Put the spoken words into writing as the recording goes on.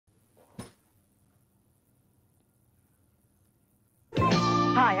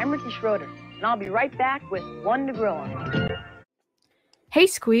Hi, I'm Ricky Schroeder, and I'll be right back with one to grow on. Hey,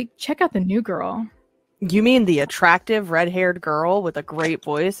 Squeak, check out the new girl. You mean the attractive red-haired girl with a great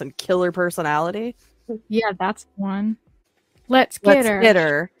voice and killer personality? Yeah, that's one. Let's get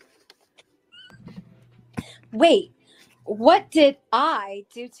her. Wait, what did I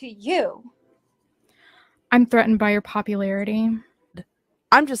do to you? I'm threatened by your popularity.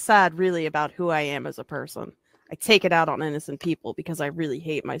 I'm just sad, really, about who I am as a person. I take it out on innocent people because I really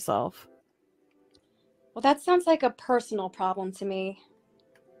hate myself. Well, that sounds like a personal problem to me.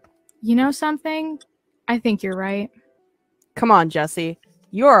 You know something? I think you're right. Come on, Jesse.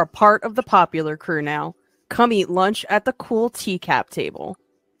 You're a part of the popular crew now. Come eat lunch at the cool teacap table.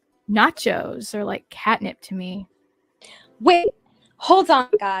 Nachos are like catnip to me. Wait, hold on,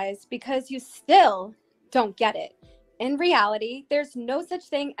 guys, because you still don't get it. In reality, there's no such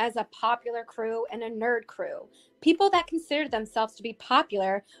thing as a popular crew and a nerd crew. People that consider themselves to be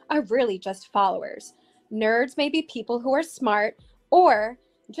popular are really just followers. Nerds may be people who are smart or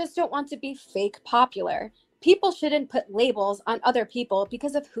just don't want to be fake popular. People shouldn't put labels on other people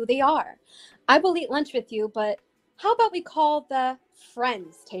because of who they are. I will eat lunch with you, but how about we call the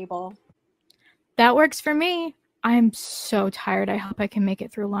friends table? That works for me. I'm so tired. I hope I can make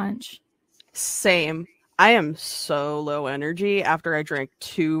it through lunch. Same. I am so low energy after I drank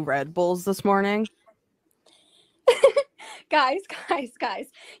 2 Red Bulls this morning. Guys,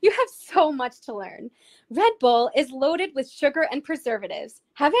 you have so much to learn. Red Bull is loaded with sugar and preservatives.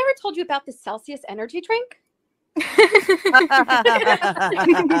 Have I ever told you about the Celsius energy drink?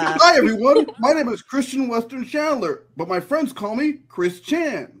 Hi, everyone. My name is Christian Western Chandler, but my friends call me Chris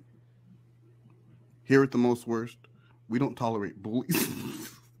Chan. Here at the Most Worst, we don't tolerate bullies.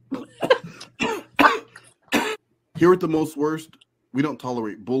 Here at the Most Worst, we don't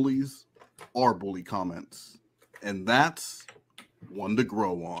tolerate bullies or bully comments. And that's one to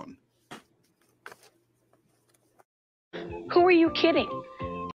grow on. Who are you kidding?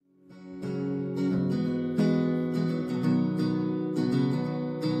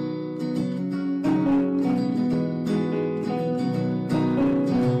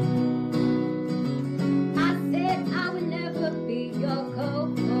 I said I would never be your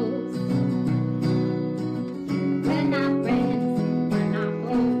co-host. We're not friends, we're not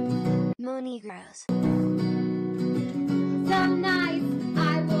foes. MoNegroes. Some nights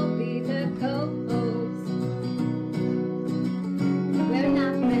I will be the co-host. We're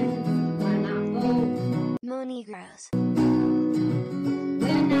not friends, we're not foes. MoNegroes.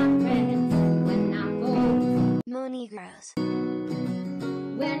 We're not friends, we're not foes. MoNegroes.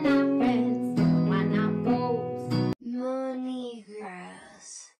 We're not friends, we're not foes. MoNegroes.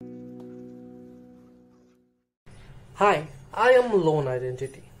 Hi, I am Lone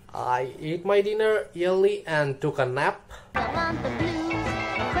Identity. I ate my dinner early and took a nap. I want the blues,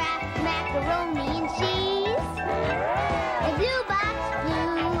 Kraft macaroni and cheese, the blue box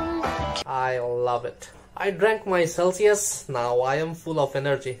blues. I love it. I drank my Celsius. Now I am full of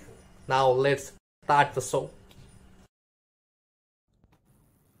energy. Now let's start the show.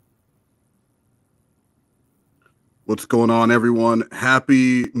 What's going on, everyone?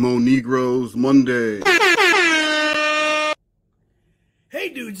 Happy MoNegroes Monday. Hey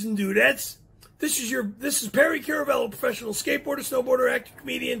dudes and dudettes, this is Perry Caravello, professional skateboarder, snowboarder, actor,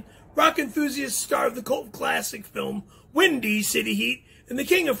 comedian, rock enthusiast, star of the cult classic film Windy City Heat, and the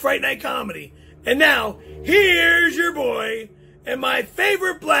king of Fright Night comedy. And now, here's your boy and my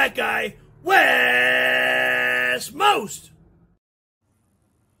favorite black guy, Wes Most.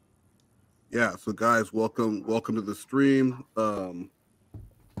 Yeah, so guys, welcome to the stream.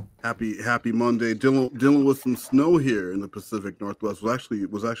 Happy Monday. Dealing with some snow here in the Pacific Northwest.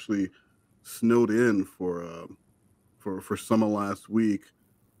 Was actually snowed in for some of last week.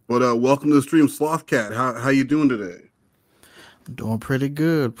 But welcome to the stream, Slothcat. How you doing today? Doing pretty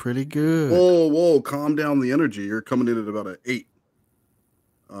good. Whoa, calm down the energy. You're coming in at about an 8.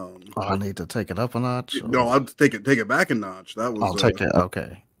 I need to take it up a notch. No, I'll take it back a notch. That was I'll take it.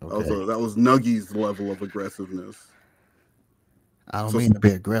 Okay. That was Nuggy's level of aggressiveness. I don't mean to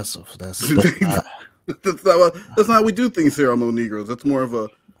be aggressive. That's not how we do things here on MoNegroes. That's more of a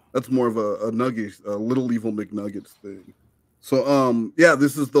Nuggies, a Little Evil McNuggets thing. So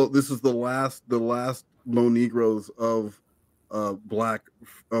this is the last MoNegroes of Black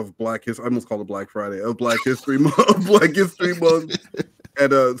History. I almost called it Black Friday of Black History Month.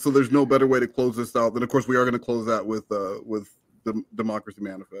 And so there's no better way to close this out. Then of course we are going to close that with the Democracy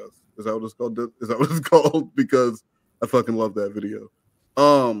Manifest. Is that what it's called? Is that what it's called? Because I fucking love that video.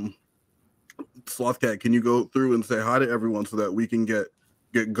 Slothcat, can you go through and say hi to everyone so that we can get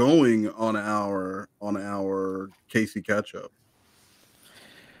get going on our Casey Catchup.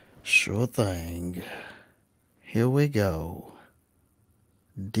 Sure thing. Here we go.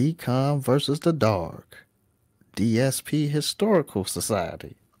 Decom versus the Dark. DSP Historical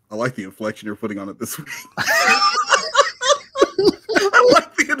Society. I like the inflection you're putting on it this week. I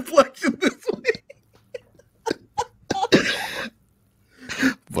like the inflection this week.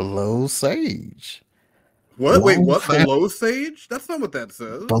 Below Sage. What? Wait, what? Below Sage? That's not what that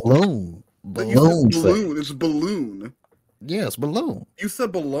says. Balloon. Balloon. Balloon. It's balloon. Yes, balloon. You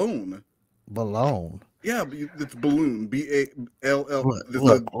said balloon. Balloon. Yeah, it's balloon. B-A-L-L.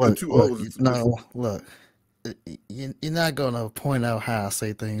 Look, the two O's. No, look. You're not gonna point out how I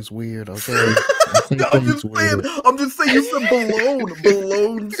say things weird, okay? I'm just saying you said balloon.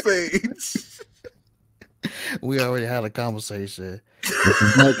 Balloon Sage. We already had a conversation. This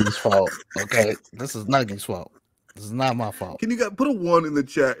is Nugget's fault, okay? This is Nugget's fault. This is not my fault. Can you guys put a 1 in the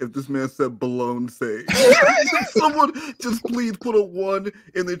chat if this man said balloon Sage? Someone just please put a 1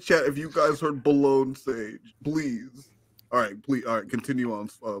 in the chat if you guys heard balloon Sage. Please. All right, please. All right, continue on,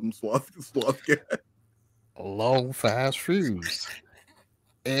 Slothcat. Long Fast Fuse.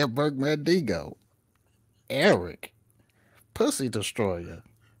 Edberg Mendigo. Eric. Pussy Destroyer.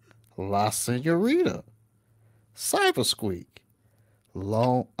 La Senorita. Cyber Squeak.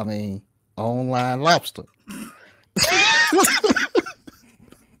 Online Lobster.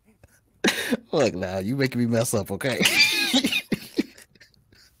 Look now, you making me mess up, okay?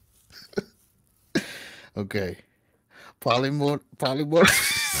 Okay.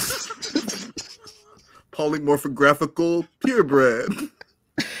 Polymorphographical purebred.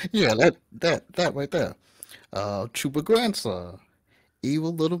 Yeah, that right there. Chupa Grandson.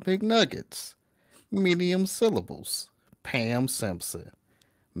 Evil Little McNuggets. Medium Syllables. Pam Simpson.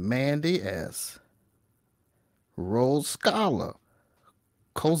 Mandy S. Rose Scholar.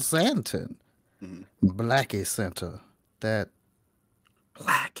 Cozanton. Blackie Center. Blackie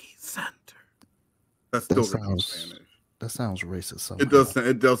Center. That's still written Spanish. That sounds racist. Somehow. It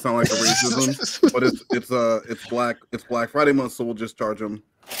does sound like a racism, but it's Black Friday month, so we'll just charge them.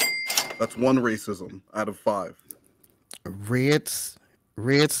 That's 1 racism out of 5. Red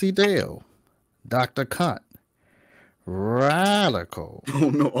C. Dale. Dr. Cunt. Radical. Oh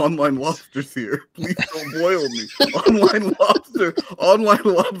no, Online Lobster's here. Please don't boil me. Online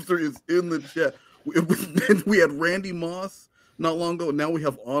Lobster is in the chat. We had Randy Moss not long ago. Now we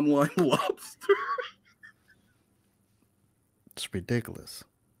have Online Lobster. It's ridiculous.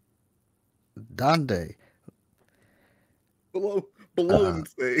 Donde. Below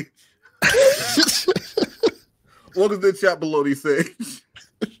Sage. Welcome to the chat, below the Sage.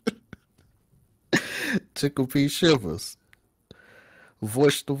 Tickle P. Shivers.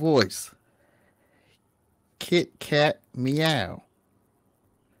 Voice to Voice. Kit Kat Meow.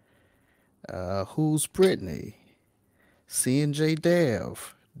 Who's Brittany? C&J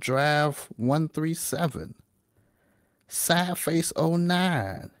Dev. Drive 137. Sad Face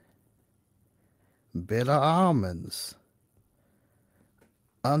 09. Bitter Almonds.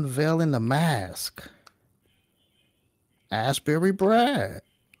 Unveiling the Mask. Asbury Brad.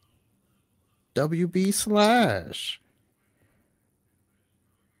 WB Slash.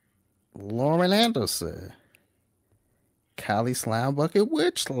 Lauren Anderson. Callie Slime Bucket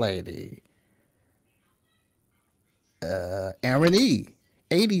Witch Lady. Aaron E.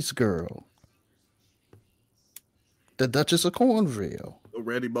 80s Girl. The Duchess of Cornville.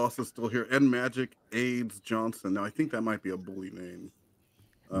 Randy Boss is still here. And Magic AIDS Johnson. Now, I think that might be a bully name.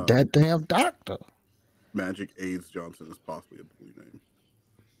 That damn doctor. Magic AIDS Johnson is possibly a bully name.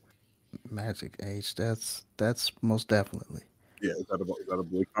 Magic Age. That's most definitely. Yeah, is that a bully?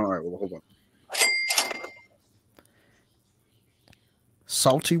 All right, well, hold on.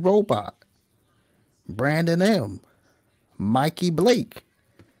 Salty Robot. Brandon M. Mikey Blake.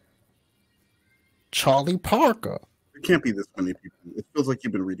 Charlie Parker. It can't be this many people. It feels like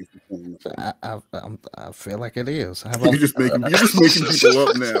you've been reading for 20 minutes. I feel like it is. How about, you're just making people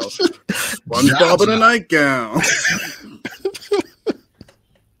up now. SpongeBob in a nightgown.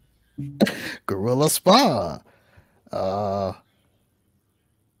 Gorilla Spa. What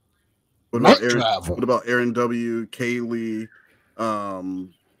about Aaron W, Kaylee?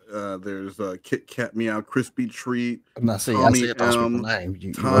 There's Kit Kat Meow, Crispy Treat, Tommy M,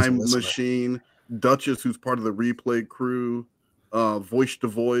 Time Machine, Duchess, who's part of the replay crew, Voice to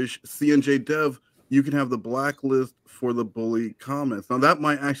Voice, C&J Dev. You can have the blacklist for the bully comments. Now that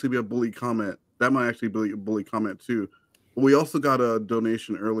might actually be a bully comment. That might actually be a bully comment too. But we also got a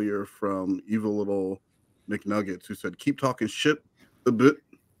donation earlier from Evil Little McNuggets who said, "Keep talking shit a bit,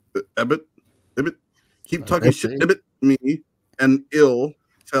 keep talking shit a bit me and ill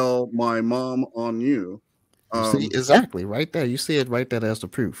tell my mom on you." See, exactly right there. You see it right there as the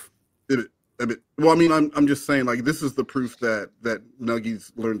proof. Well, I mean, I'm just saying, like, this is the proof that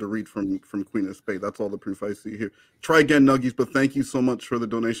Nuggies learned to read from Queen of Spades. That's all the proof I see here. Try again, Nuggies, but thank you so much for the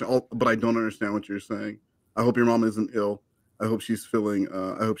donation. But I don't understand what you're saying. I hope your mom isn't ill. I hope she's feeling.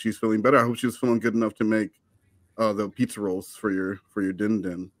 I hope she's feeling better. I hope she's feeling good enough to make the pizza rolls for your din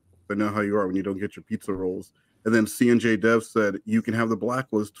din. I know how you are when you don't get your pizza rolls. And then C&J Dev said you can have the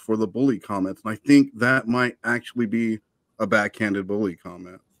blacklist for the bully comments, and I think that might actually be a backhanded bully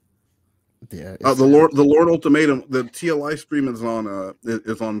comment. Yeah, the Lord Ultimatum. The TLI stream is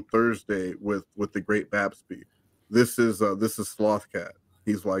on Thursday with the Great Babsby. This is Slothcat.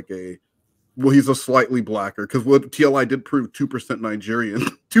 He's like he's a slightly blacker because what TLI did prove 2% Nigerian,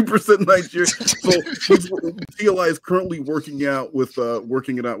 2% Nigerian. So TLI is currently working it out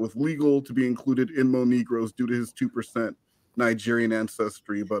with legal to be included in MoNegroes due to his 2% Nigerian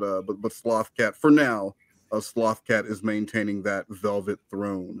ancestry. But Slothcat for now, Slothcat is maintaining that velvet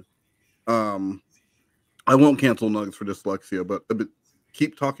throne. I won't cancel Nuggets for dyslexia, but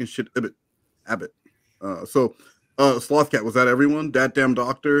keep talking shit. Abbott. Slothcat, was that everyone? Dat damn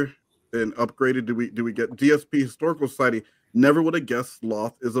doctor and upgraded. Do we get DSP Historical Society? Never would have guessed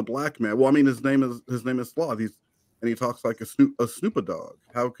Sloth is a black man. Well, I mean, his name is Sloth. And he talks like a Snoopa dog.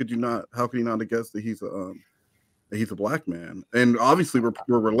 How could you not have guessed that he's a black man? And obviously we're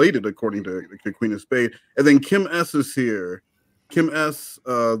related according to Queen of Spade. And then Kim S is here. Kim S,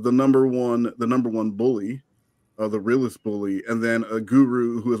 the number one bully, the realest bully, and then a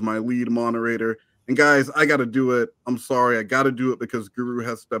Guru, who is my lead moderator. And guys, I got to do it. I'm sorry, I got to do it because Guru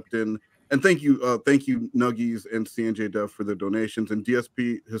has stepped in. And thank you, Nuggies and C&J Dev for the donations, and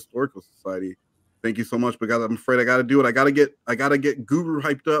DSP Historical Society. Thank you so much. But guys, I'm afraid I got to do it. I got to get Guru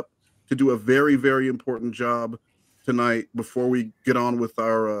hyped up to do a very, very important job tonight before we get on with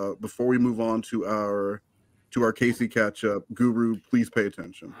our before we move on to our Casey catch-up. Guru, please pay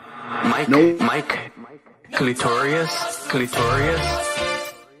attention. Mike, Clitorius.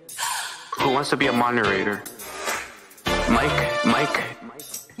 Who wants to be a moderator? Mike,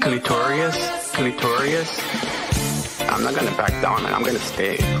 Clitorius. I'm not gonna back down, man. I'm gonna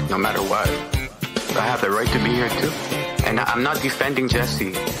stay, no matter what. I have the right to be here too. And I'm not defending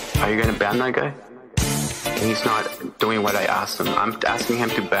Jesse. Are you gonna ban that guy? He's not doing what I asked him. I'm asking him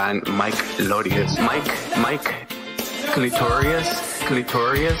to ban Mike Lodius. Mike, Clitorius.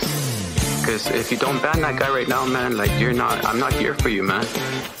 Because if you don't ban that guy right now, man, like I'm not here for you, man.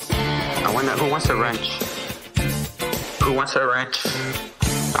 Who wants a wrench? Who wants a wrench?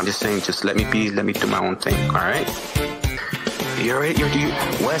 I'm just saying, just let me do my own thing, all right?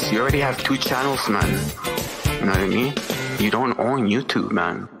 Wes, you already have 2 channels, man. You know what I mean? You don't own YouTube,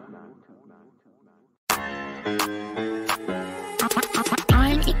 man.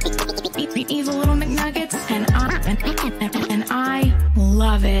 I'm evil little McNuggets, and I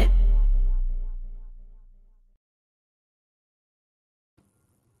love it.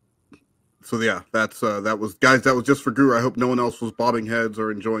 So yeah, that was just for Guru. I hope no one else was bobbing heads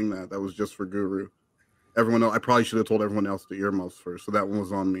or enjoying that. That was just for Guru. Everyone else, I probably should have told everyone else to earmuffs first. So that one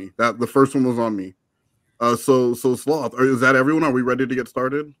was on me. The first one was on me. So Sloth, is that everyone? Are we ready to get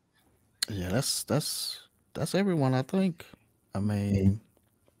started? Yeah, that's everyone, I think. I mean,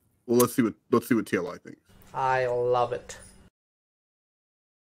 well, let's see what TLI thinks. I love it.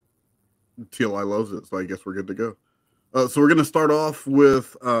 TLI loves it, so I guess we're good to go. So we're gonna start off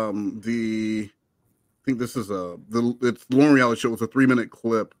with I think this is it's the Lorne reality show. It's a 3-minute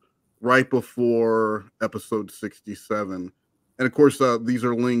clip right before episode 67, and of course these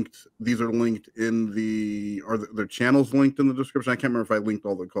are linked in their channels linked in the description. I can't remember if I linked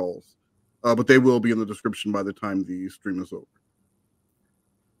all the calls, but they will be in the description by the time the stream is over.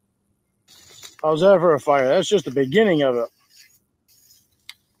 How's that for a fire? That's just the beginning of it.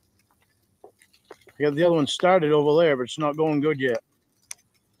 I got the other one started over there, but it's not going good yet.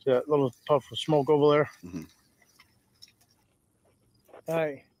 That little puff of smoke over there. Mm-hmm. All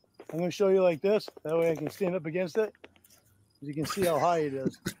right, I'm going to show you like this. That way I can stand up against it. You can see how high it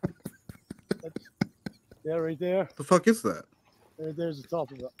is. Yeah, right there. The fuck is that? Right there's the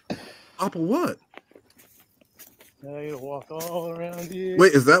top of it. Top of what? Now I gotta walk all around here.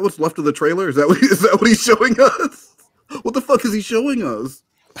 Wait, is that what's left of the trailer? Is that what he's showing us? What the fuck is he showing us?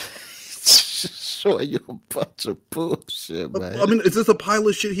 Showing you a bunch of bullshit, man. I mean, is this a pile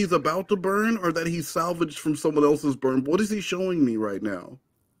of shit he's about to burn, or that he's salvaged from someone else's burn? What is he showing me right now?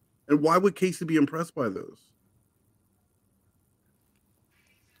 And why would Casey be impressed by those?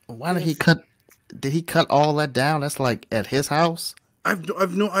 Why did he cut? Did he cut all that down? That's like at his house. I've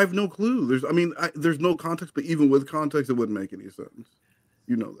no clue. There's no context, but even with context, it wouldn't make any sense.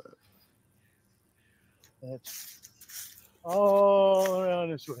 You know that. That's all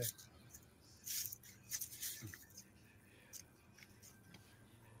around this way.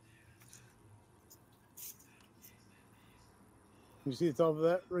 You see the top of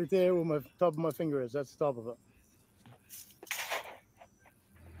that right there where my top of my finger is? That's the top of it.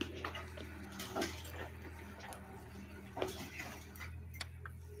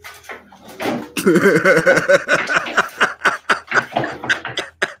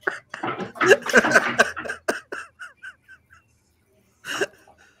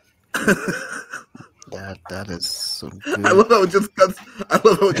 That is some I good. love how it just cuts. I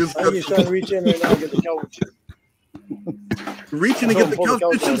love how it just I'm just trying to reach in right now and get the couch. Reaching to get the couch.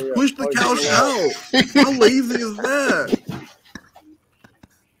 Bitch, just push the couch out. How lazy is that?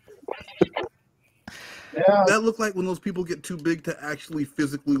 Yeah. That looked like when those people get too big to actually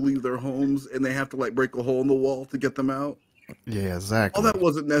physically leave their homes and they have to like break a hole in the wall to get them out. Yeah, exactly. All that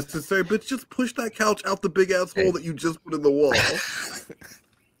wasn't necessary, but just push that couch out the big ass hole that you just put in the wall.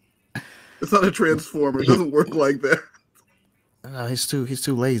 It's not a transformer. It doesn't work like that. No, he's too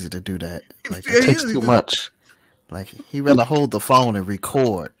lazy to do that. Like Yeah, it takes he too much. Like he rather hold the phone and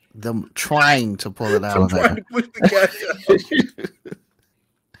record them trying to pull it out of there. Trying to push the couch out.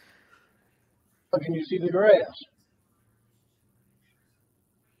 Look, can you see the grass?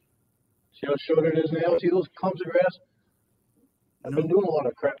 See how short it is now? See those clumps of grass? I've been doing a lot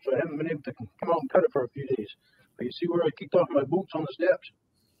of crap, so I haven't been able to come out and cut it for a few days. But you see where I kicked off my boots on the steps?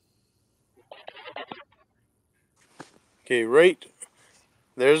 Okay, right.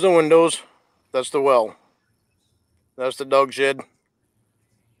 There's the windows. That's the well. That's the dog shed.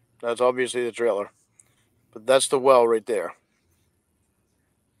 That's obviously the trailer. But that's the well right there.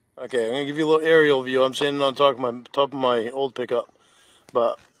 Okay, I'm gonna give you a little aerial view. I'm standing on top of my old pickup.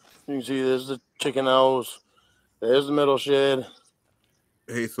 But you can see there's the chicken house. There's the metal shed.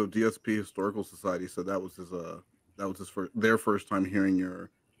 Hey, so DSP Historical Society said that was their first time hearing your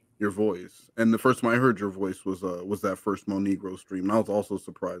voice, and the first time I heard your voice was that first MoNegroes stream. And I was also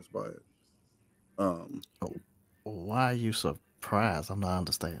surprised by it. Why are you surprised? I'm not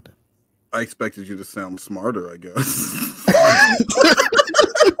understanding. I expected you to sound smarter, I guess.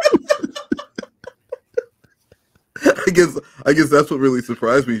 I guess that's what really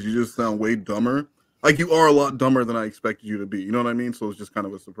surprised me. Is you just sound way dumber. Like you are a lot dumber than I expected you to be. You know what I mean? So it's just kind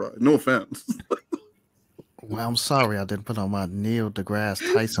of a surprise. No offense. Well, I'm sorry I didn't put on my Neil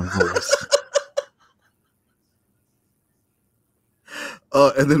deGrasse Tyson voice.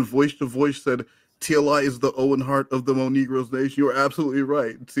 And then Voice to Voice said, TLI is the Owen Hart of the MoNegroes Nation. You're absolutely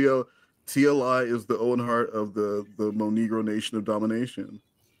right. TLI is the Owen Hart of the MoNegro Nation of Domination.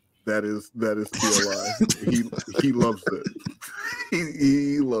 That is TLI. He loves it.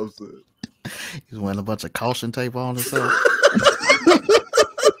 He loves it. He's wearing a bunch of caution tape on himself.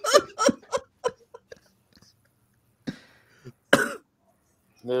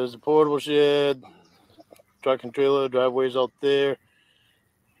 There's the portable shed, truck and trailer, driveways out there.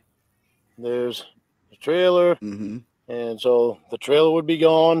 There's the trailer, and so the trailer would be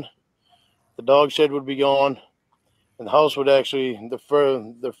gone, the dog shed would be gone, and the house would actually,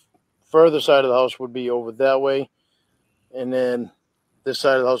 the further side of the house would be over that way, and then this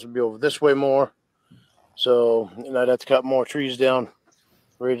side of the house would be over this way more. So, and I'd have to cut more trees down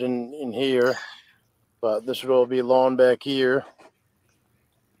right in here, but this would all be lawn back here.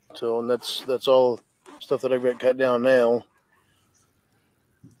 So, and that's all stuff that I've got cut down now.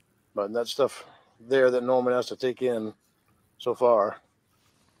 But that's stuff there that Norman has to take in so far.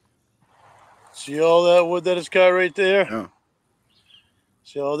 See all that wood that is cut right there? Yeah.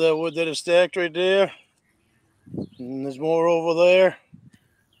 See all that wood that is stacked right there? And there's more over there.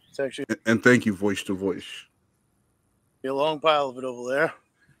 It's actually and thank you, Voice to Voice. a long pile of it over there.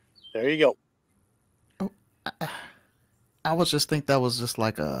 There you go. I was just think that was just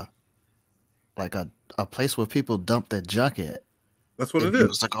like a place where people dump their junk at. That's what if it you is.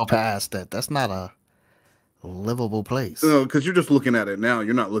 was to go past that. That's not a livable place. No, because you're just looking at it now.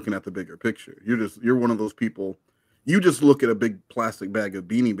 You're not looking at the bigger picture. You're one of those people. You just look at a big plastic bag of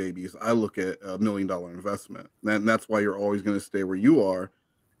Beanie Babies. I look at $1 million investment, and that's why you're always going to stay where you are.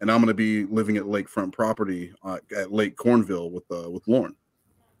 And I'm going to be living at lakefront property at Lake Cornville with Lorne.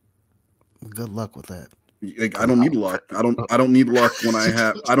 Good luck with that. I don't need luck. I don't need luck when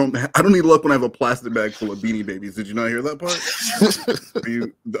I don't need luck when I have a plastic bag full of Beanie Babies. Did you not hear that part?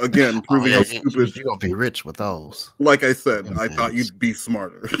 You again proving how stupid you're gonna be rich with those. Like I said, I thought you'd be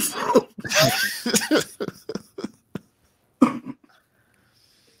smarter.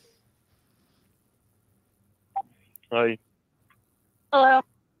 Hi. Hello.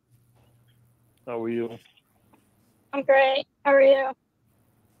 How are you? I'm great. How are you?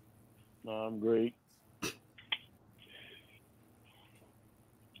 I'm great.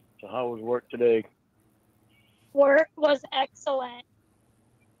 So how was work today? Work was excellent.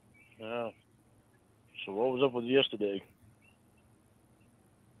 Yeah. So what was up with yesterday?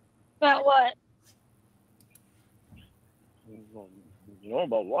 About what? You know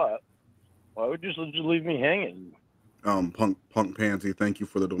about what? Why would you just leave me hanging? Punk Pansy, thank you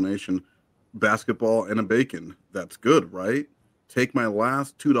for the donation. Basketball and a bacon. That's good, right? Take my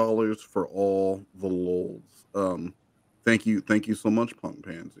last $2 for all the lols. Thank you so much, Punk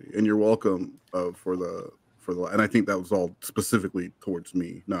Pansy, and you're welcome for the. And I think that was all specifically towards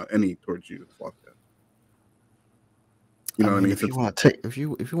me, not any towards you, Slothcat. You know what I mean? If you want to take, if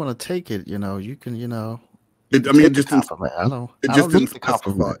you want to take it, you can, It just didn't. It just didn't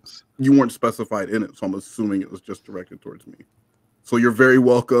specify. You weren't specified in it, so I'm assuming it was just directed towards me. So you're very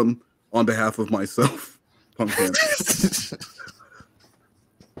welcome on behalf of myself, Punk Pansy.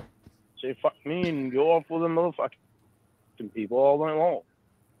 Say fuck me and go off with them motherfucking people all night long.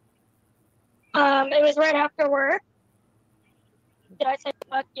 It was right after work. Did I say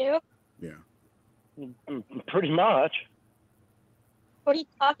fuck you? Yeah. Pretty much. What are you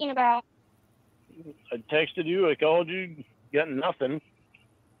talking about? I texted you, I called you, got nothing.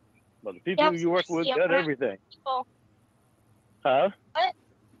 But the people you work with got everything. People. Huh? What?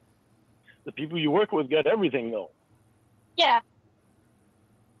 The people you work with got everything, though. Yeah.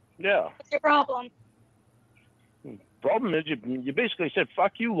 Yeah. What's your problem? Problem is, you basically said,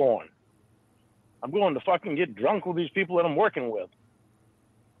 fuck you, Lorne. I'm going to fucking get drunk with these people that I'm working with.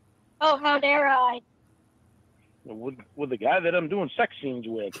 Oh, how dare I? With the guy that I'm doing sex scenes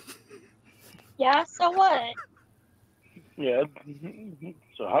with. Yeah, so what? Yeah.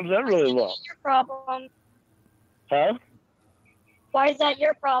 So how does that really look? Your problem. Huh? Why is that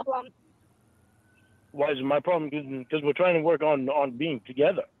your problem? Why is it my problem? Because we're trying to work on being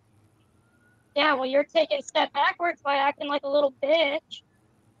together. Yeah, well, you're taking a step backwards by acting like a little bitch.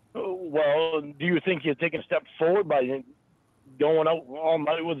 Well, do you think you're taking a step forward by going out all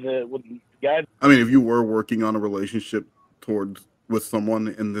night with the guy? I mean, if you were working on a relationship with someone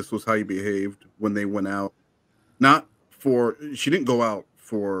and this was how you behaved when they went out, she didn't go out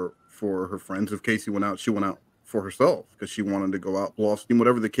for her friends. If Casey went out, she went out for herself because she wanted to go out, blow off steam,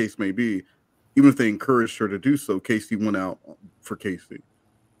 whatever the case may be. Even if they encouraged her to do so, Casey went out for Casey.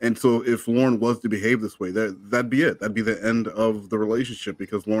 And so if Lorne was to behave this way, that'd be it. That'd be the end of the relationship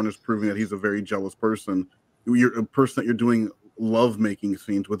because Lorne is proving that he's a very jealous person. You're a person that you're doing love-making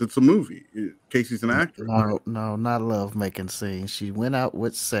scenes with. It's a movie. Casey's an actor. No, not love-making scenes. She went out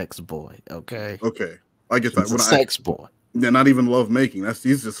with Sex Boy, okay? Okay. I get that. Sex Boy. Yeah, not even lovemaking.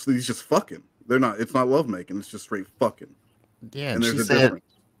 He's just fucking. It's not lovemaking. It's just straight fucking. Yeah, and there's a difference.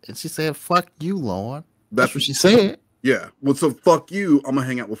 And she said, fuck you, Lorne. That's what she said. Yeah. Well, so fuck you, I'm gonna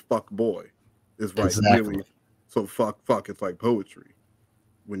hang out with fuck boy. Is right. Exactly. Really. So fuck, it's like poetry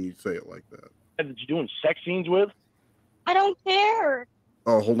when you say it like that. That you doing sex scenes with? I don't care.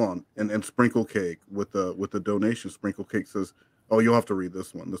 Oh, hold on. And Sprinkle Cake with the donation. Sprinkle Cake says, "Oh, you'll have to read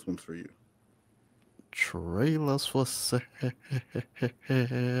this one. This one's for you." Trailers for sale.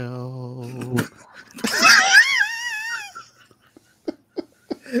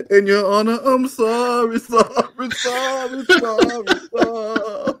 In your honor, I'm sorry. Well,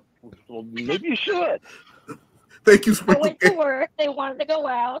 maybe you should. Thank you, I Sprinkle went to work. They wanted to go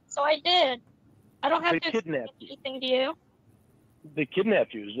out, so I did. I don't have They to kidnapped explain anything to you. They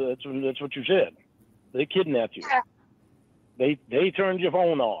kidnapped you. That's what you said. They kidnapped you. Yeah. They turned your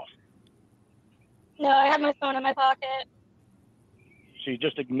phone off. No, I had my phone in my pocket. So you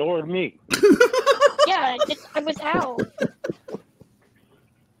just ignored me. Yeah, I was out.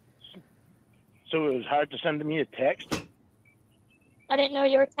 So it was hard to send me a text? I didn't know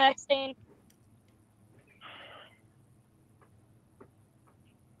you were texting.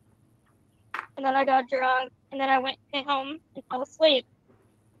 And then I got drunk, and then I went home and fell asleep.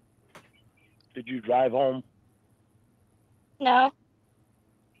 Did you drive home? No.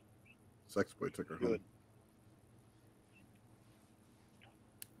 Sex Boy took her home. Good.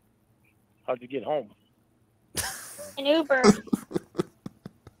 How'd you get home? An Uber.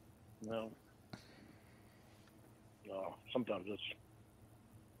 No, sometimes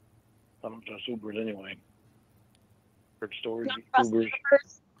I don't trust Ubers anyway. Heard stories of Ubers.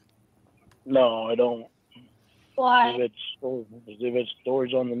 No, I don't. Why? They've had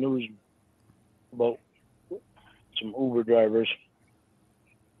stories on the news about some Uber drivers.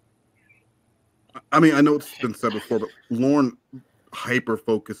 I mean, I know it's been said before, but Lorne hyper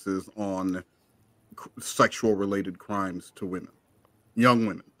focuses on sexual related crimes to women, young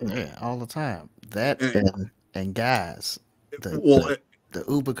women. Yeah, all the time. That and guys. The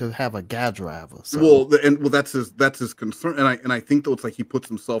Uber could have a guy driver. So. That's his concern, and I think though it's like he puts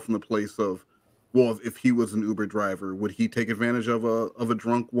himself in the place of, well, if he was an Uber driver, would he take advantage of a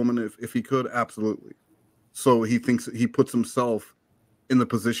drunk woman if he could? Absolutely. So he thinks he puts himself in the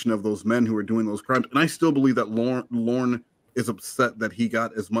position of those men who are doing those crimes. And I still believe that Lorne is upset that he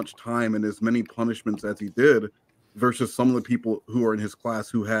got as much time and as many punishments as he did versus some of the people who are in his class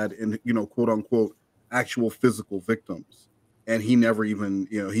who had, quote unquote, actual physical victims. And he never even,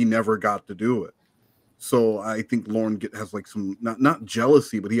 he never got to do it. So I think Lorne has like some, not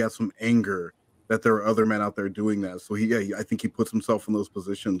jealousy, but he has some anger that there are other men out there doing that. So I think he puts himself in those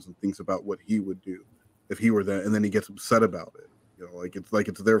positions and thinks about what he would do if he were there. And then he gets upset about it.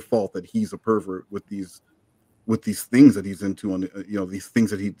 It's their fault that he's a pervert with these things that he's into, on these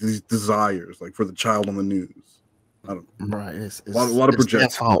things that these desires, like for the child on the news. I don't know. Right. It's a lot of projection. Their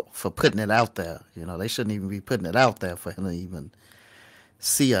fault for putting it out there. They shouldn't even be putting it out there for him to even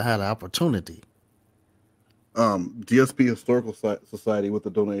see or have the opportunity. DSP Historical Society with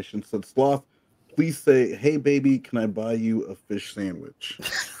a donation said, Sloth, please say, hey baby, can I buy you a fish sandwich?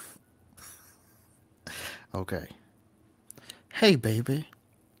 Okay. Hey baby,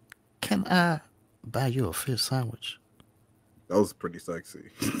 can I buy you a fish sandwich? That was pretty sexy.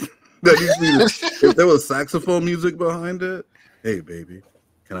 If there was saxophone music behind it, hey baby,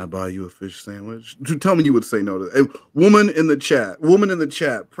 can I buy you a fish sandwich? Tell me you would say no to that. Woman in the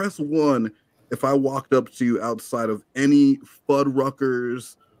chat, press 1 if I walked up to you outside of any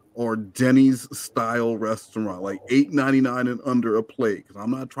Fuddruckers or Denny's style restaurant, like $8.99 and under a plate, because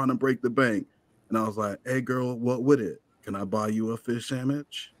I'm not trying to break the bank. And I was like, hey girl, what would it? Can I buy you a fish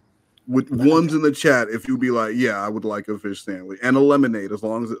sandwich? With ones in the chat, if you'd be like, yeah, I would like a fish sandwich and a lemonade, as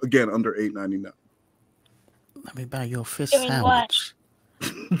long as again under $8.99. Let me buy you a fish sandwich.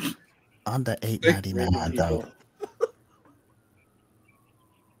 Under $8.99 though.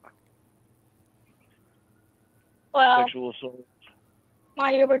 Well, Sexual assault.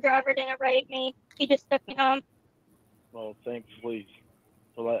 my Uber driver didn't rape me. He just took me home. Well, thankfully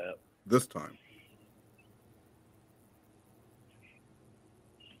for that. This time.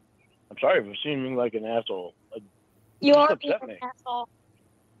 I'm sorry for seeming like an asshole. You are being an asshole.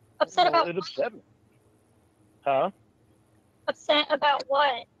 Upset about it upset me. Huh? Upset about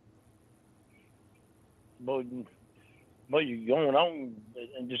what? But you going out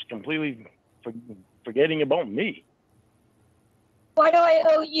and just completely forgetting about me. Why do I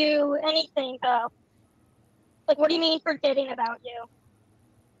owe you anything, though? Like, what do you mean forgetting about you?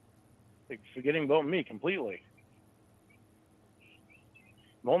 Like, forgetting about me completely.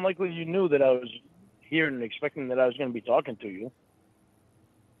 More likely you knew that I was here and expecting that I was going to be talking to you.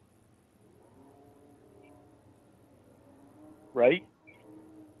 Right?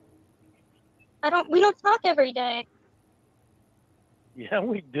 We don't talk every day. Yeah,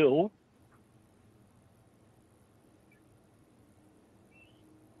 we do.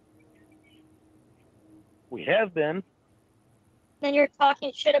 We have been. Then you're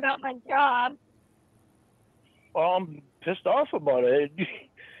talking shit about my job. Well, I'm pissed off about it.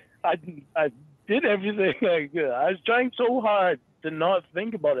 I did everything I could. I was trying so hard to not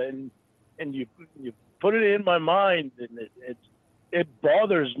think about it, and you put it in my mind, and it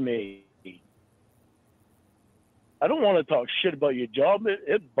bothers me. I don't want to talk shit about your job.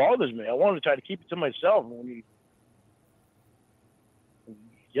 It bothers me. I want to try to keep it to myself.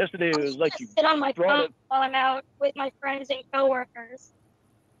 Yesterday it was like you sit on my phone while I'm out with my friends and coworkers.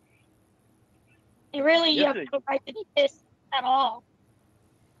 And really, you have no right to be pissed at all.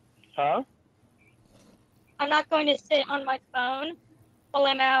 Huh? I'm not going to sit on my phone while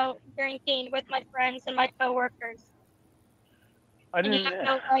I'm out drinking with my friends and my coworkers. And you have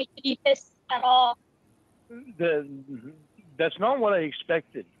no right to be pissed at all. That's not what I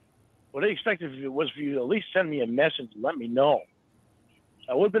expected. What I expected was for you to at least send me a message and let me know.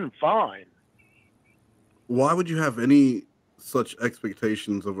 I would have been fine. Why would you have any such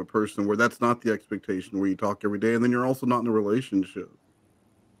expectations of a person where that's not the expectation, where you talk every day and then you're also not in a relationship?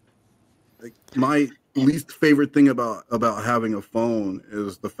 Like, my least favorite thing about having a phone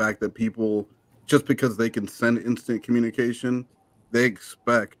is the fact that people, just because they can send instant communication, they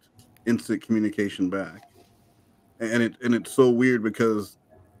expect instant communication back. And it's so weird because,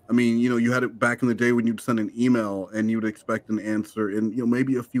 I mean, you had it back in the day when you'd send an email and you'd expect an answer in,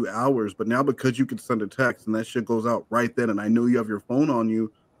 maybe a few hours. But now because you could send a text and that shit goes out right then, and I know you have your phone on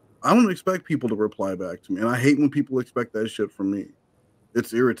you, I don't expect people to reply back to me. And I hate when people expect that shit from me.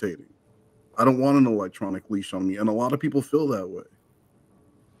 It's irritating. I don't want an electronic leash on me. And a lot of people feel that way.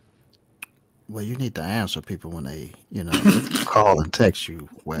 Well, you need to answer people when they, call and text you,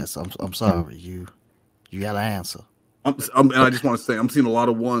 Wes. I'm sorry. You got to answer. And I just want to say, I'm seeing a lot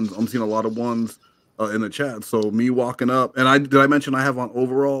of ones in the chat. So me walking up, and did I mention I have on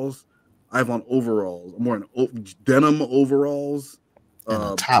overalls? I have on overalls. I'm wearing denim overalls,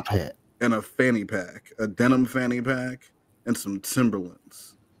 and a top hat, and a fanny pack, a denim fanny pack, and some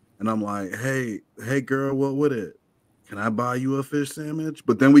Timberlands. And I'm like, hey, girl, what with it? Can I buy you a fish sandwich?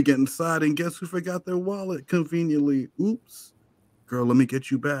 But then we get inside and guess who forgot their wallet conveniently? Oops. Girl, let me get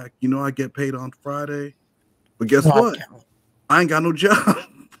you back. You know I get paid on Friday. But guess what? I ain't got no job.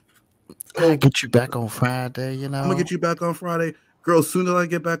 I'll get you back on Friday, you know. I'm gonna get you back on Friday. Girl, as soon as I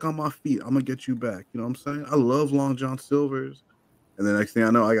get back on my feet, I'm gonna get you back. You know what I'm saying? I love Long John Silver's. And the next thing I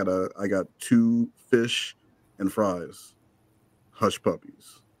know, I got 2 fish and fries. Hush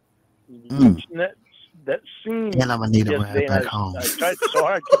puppies. That scene. And I'm gonna need a ride back home. I tried so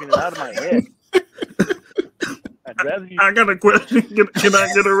hard keeping it out of my head. I'd rather you. I got a question. Can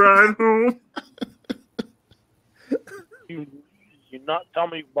I get a ride home? You not tell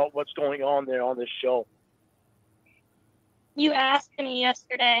me about what's going on there on this show. You asked me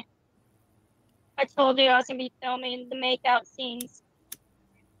yesterday. I told you I was going to be filming the makeout scenes.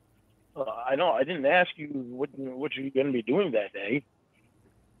 I know. I didn't ask you what you're going to be doing that day.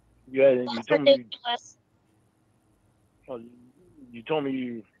 You told ridiculous. You told me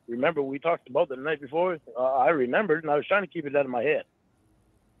you remember we talked about the night before. I remembered, and I was trying to keep it out of my head.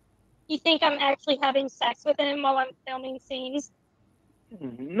 You think I'm actually having sex with him while I'm filming scenes?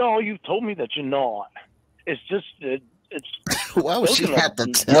 No, you told me that you're not. It's just it's. Why would she have to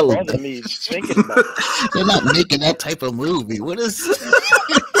tell him? Me thinking about it. They're not making that type of movie. What is?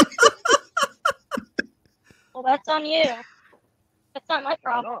 Well, that's on you. That's not my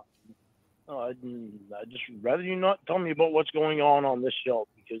problem. I just rather you not tell me about what's going on this show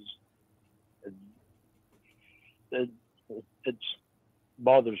because it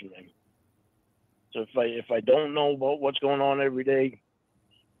bothers me. So if I don't know about what's going on every day,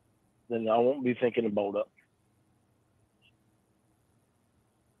 then I won't be thinking about it.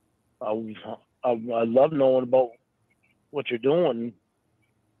 I love knowing about what you're doing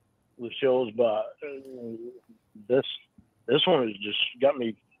with shows, but this one has just got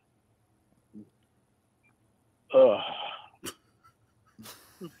me.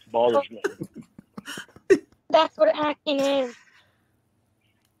 Bothers me. That's what acting is.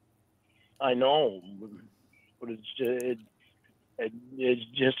 I know, but it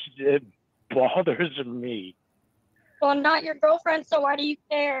bothers me. Well, I'm not your girlfriend, so why do you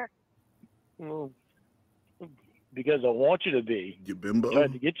care? Well, because I want you to be. You bimbo. I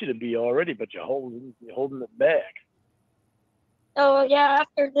tried to get you to be already, but you're holding it back. Oh yeah,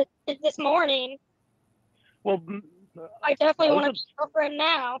 after this morning. Well, I definitely want to be your girlfriend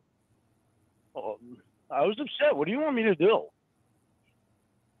now. I was upset. What do you want me to do?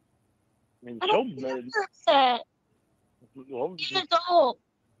 I mean, I don't care if you're upset. Well, be an adult.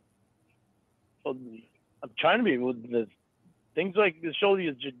 I'm trying to be with the things like the show that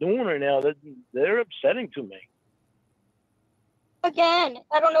you're doing right now. They're upsetting to me. Again,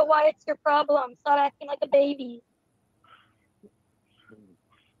 I don't know why it's your problem. Stop acting like a baby.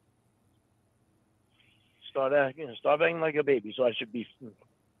 Stop acting like a baby. So I should be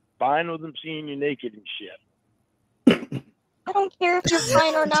fine with them seeing you naked and shit. I don't care if you're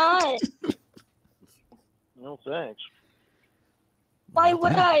fine or not. No thanks. Why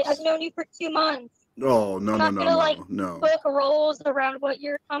would I? I've known you for 2 months. Oh no, I'm not gonna book roles around what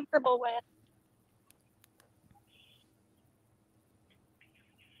you're comfortable with.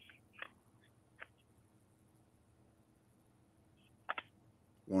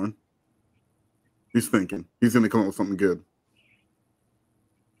 Lorne, he's thinking. He's gonna come up with something good.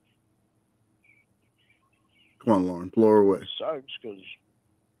 Come on, Lorne, blow her away. It sucks because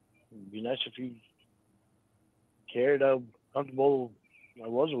it'd be nice if you cared how comfortable I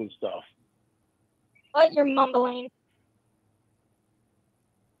was with stuff. What? You're mumbling.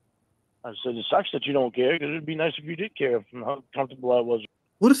 I said it sucks that you don't care because it'd be nice if you did care how comfortable I was.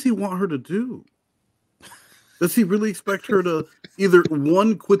 What does he want her to do? Does he really expect her to either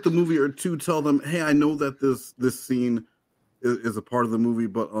 1, quit the movie, or 2, tell them, hey, I know that this scene is a part of the movie,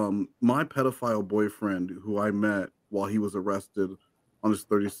 but my pedophile boyfriend who I met while he was arrested on his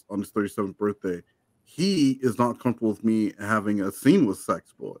 37th birthday, he is not comfortable with me having a scene with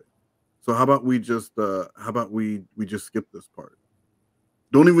Sex Boy. So how about we just skip this part?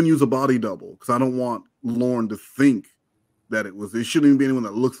 Don't even use a body double because I don't want Lorne to think that it shouldn't even be anyone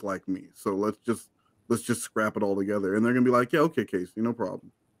that looks like me. So let's just scrap it all together. And they're gonna be like, yeah, okay, Casey, no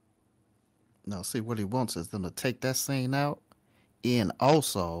problem. No, see, what he wants is them to take that scene out and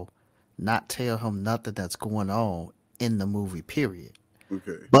also not tell him nothing that's going on in the movie, period.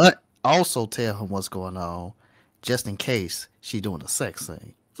 Okay. But also tell him what's going on just in case she's doing a sex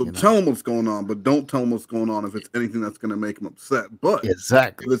scene. So tell him what's going on, but don't tell him what's going on if it's anything that's going to make him upset. But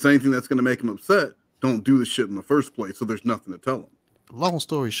exactly, if it's anything that's going to make him upset, don't do the shit in the first place. So there's nothing to tell him. long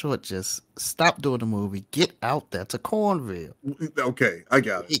story short, just stop doing the movie. Get out there to Cornville. Okay, I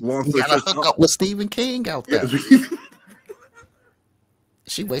got it. Long You story gotta short, hook up with Stephen King out there.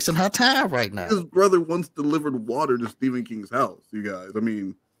 She wasting her time right now. his brother once delivered water to Stephen King's house. You guys, I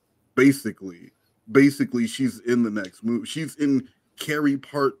mean, basically, she's in the next movie. She's in Carrie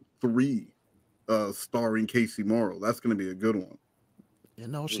Part 3, starring Casey Morrow. That's going to be a good one. You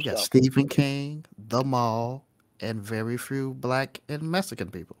know, she got Stephen King, The Mall, and very few black and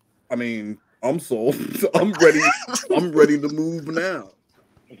Mexican people. I mean, I'm sold. I'm ready. I'm ready to move now.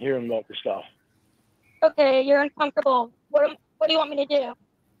 I'm hearing about the stuff. Okay, you're uncomfortable. What do you want me to do?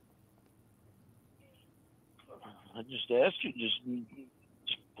 I just asked you, just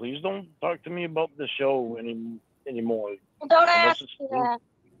please don't talk to me about the show anymore. Well, don't ask me that.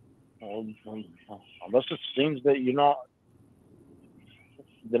 Unless it seems that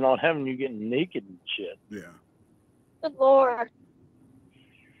they're not having you getting naked and shit. Yeah. Good Lord.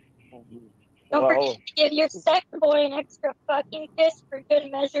 Don't forget to give your sex boy an extra fucking kiss for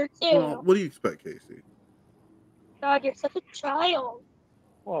good measure, too. Well, what do you expect, Casey? God, you're such a child.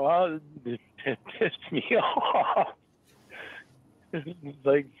 Well, it pissed me off. It's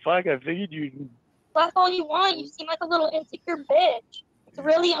like, fuck, I figured you'd... That's all you want. You seem like a little insecure bitch. It's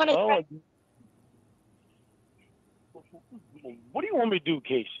really unattractive. What do you want me to do,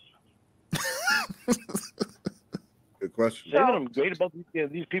 Casey? Good question. Say that I'm great about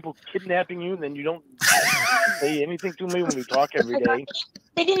these people kidnapping you, and then you don't say anything to me when we talk every day.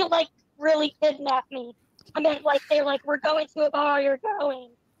 They didn't, like, really kidnap me. I meant, like, they were like, we're going to a bar, you're going.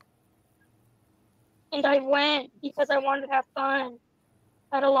 And I went because I wanted to have fun.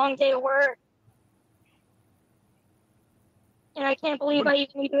 I had a long day of work. And I can't believe I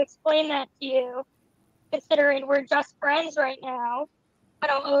even need to explain that to you. Considering we're just friends right now, I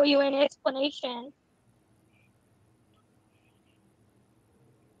don't owe you any explanation.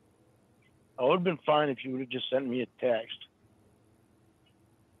 I would have been fine if you would have just sent me a text.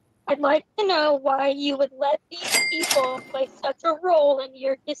 I'd like to know why you would let these people play such a role in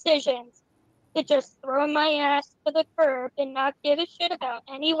your decisions. To just throw my ass to the curb and not give a shit about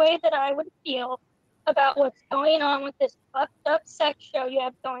any way that I would feel about what's going on with this fucked up sex show you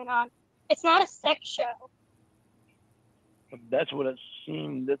have going on. It's not a sex show. That's what it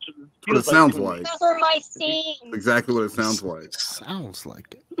seemed. That's what it sounds like. Those are my scenes. Exactly what it sounds like. Sounds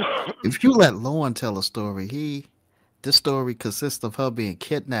like it. If you let Lorne tell a story, this story consists of her being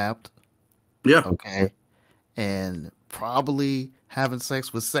kidnapped. Yeah. Okay. And probably having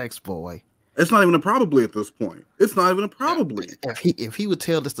sex with Sex Boy. It's not even a probably at this point. It's not even a probably. If he would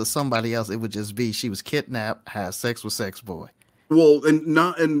tell this to somebody else, it would just be she was kidnapped, had sex with Sex Boy. Well,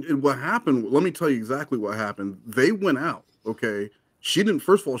 and what happened, let me tell you exactly what happened. They went out, okay?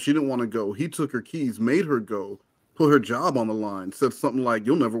 First of all, she didn't want to go. He took her keys, made her go, put her job on the line, said something like,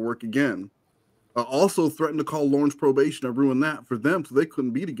 you'll never work again. Also threatened to call Lorne's probation and ruin that for them so they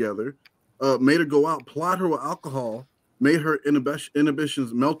couldn't be together. Made her go out, plied her with alcohol, made her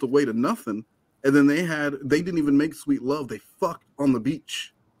inhibitions melt away to nothing. And then they didn't even make sweet love. They fucked on the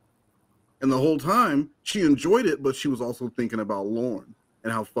beach. And the whole time she enjoyed it, but she was also thinking about Lorne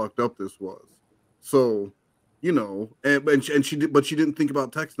and how fucked up this was. So, you know, but she didn't think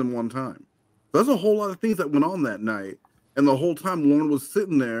about texting him one time. There's a whole lot of things that went on that night. And the whole time Lorne was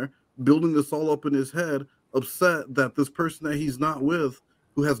sitting there building this all up in his head, upset that this person that he's not with,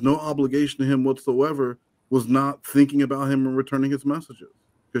 who has no obligation to him whatsoever, was not thinking about him and returning his messages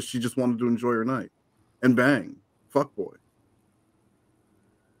because she just wanted to enjoy her night. And bang, fuckboy.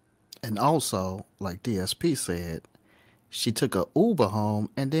 And also, like DSP said, she took a Uber home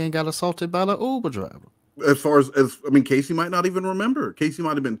and then got assaulted by the Uber driver. As far as I mean, Casey might not even remember. Casey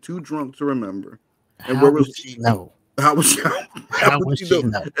might have been too drunk to remember. And how would she know? How would she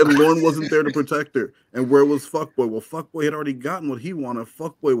know? And Lorne wasn't there to protect her. And where was Fuckboy? Well, Fuckboy had already gotten what he wanted.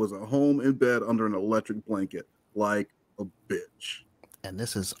 Fuckboy was at home in bed under an electric blanket, like a bitch. And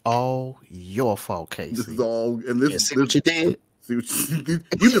this is all your fault, Casey. This is all, and this see what you did. See what you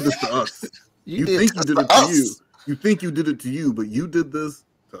did this to us. You think you did it to you. You think you did it to you, but you did this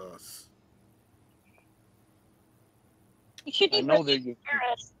to us. You should be really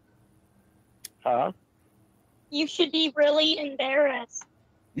embarrassed. Huh? You should be really embarrassed.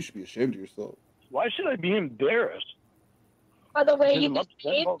 You should be ashamed of yourself. Why should I be embarrassed? By the way you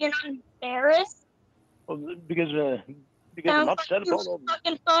behave, you're not embarrassed? Well, because I'm upset about all this.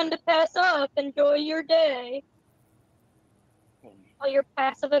 Fucking fun to pass up. Enjoy your day. All your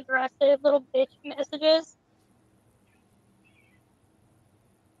passive-aggressive little bitch messages.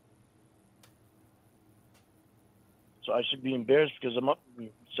 So I should be embarrassed because I'm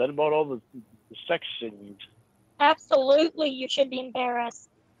upset about all the sex scenes. Absolutely, you should be embarrassed.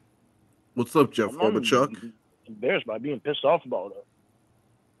 What's up, Jeff I'm Gorbachuck? embarrassed by being pissed off about it.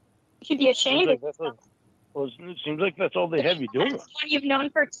 You should be ashamed of yourself. It seems like that's all they have you doing. Someone you've known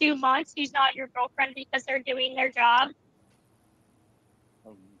for 2 months who's not your girlfriend because they're doing their job.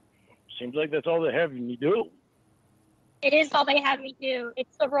 Seems like that's all they have me do. It is all they have me do.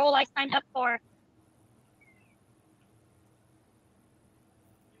 It's the role I signed up for.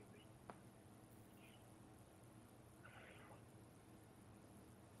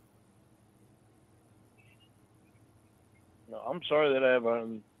 No, I'm sorry that I have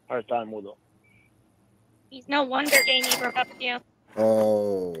a hard time with him. He's no wonder Jamie broke up with you.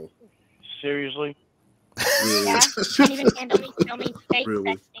 Oh. Seriously? Really? Yeah, she can't even handle me filming fake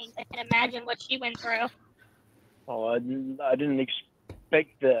Really? sex scenes. I can imagine what she went through. Oh, I didn't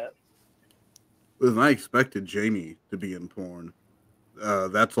expect that. Listen, I expected Jamie to be in porn.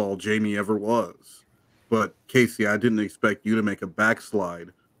 That's all Jamie ever was. But Casey, I didn't expect you to make a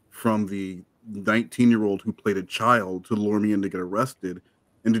backslide from the 19-year-old who played a child to lure me in to get arrested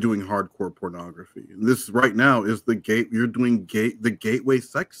into doing hardcore pornography. And this right now is the gate. You're doing the gateway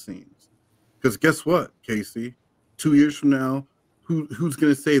sex scenes. Because guess what, Casey? 2 years from now, who's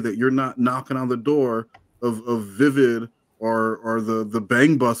going to say that you're not knocking on the door of Vivid or the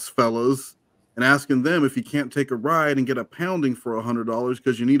Bang Bus fellas and asking them if you can't take a ride and get a pounding for $100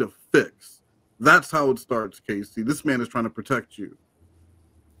 because you need a fix? That's how it starts, Casey. This man is trying to protect you.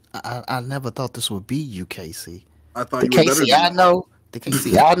 I never thought this would be you, Casey. I thought the you were better Casey than I that. know, the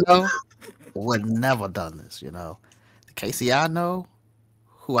Casey I know would never done this, you know. The Casey I know,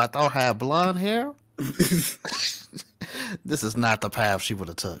 who I thought had blonde hair, this is not the path she would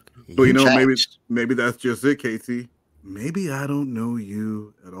have took. But you know, changed. maybe that's just it, Casey. Maybe I don't know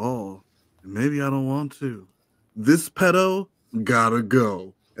you at all. And maybe I don't want to. This pedo gotta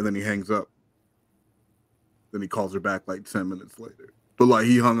go. And then he hangs up. Then he calls her back like 10 minutes later. But like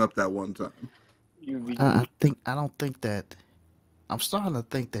he hung up that one time. I'm starting to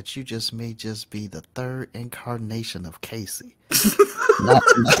think that you may just be the third incarnation of Casey.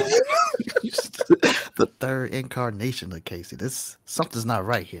 The third incarnation of Casey. Something's not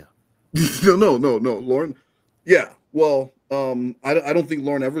right here. No, Lorne. Yeah, well, I don't think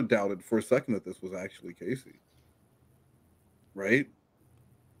Lorne ever doubted for a second that this was actually Casey. Right?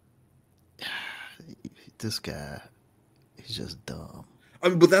 This guy, he's just dumb. I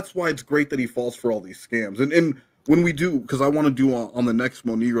mean, but that's why it's great that he falls for all these scams. And when we do, because I want to do on the next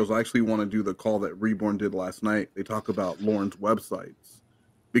MoNegroes, I actually want to do the call that Reborn did last night. They talk about Lorne's websites.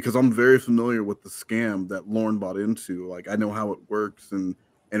 Because I'm very familiar with the scam that Lorne bought into. Like, I know how it works and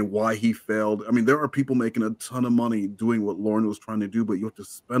why he failed. I mean, there are people making a ton of money doing what Lorne was trying to do, but you have to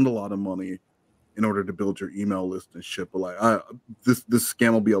spend a lot of money in order to build your email list and shit. But like, this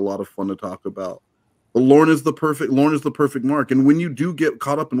scam will be a lot of fun to talk about. But Lorne is the perfect mark. And when you do get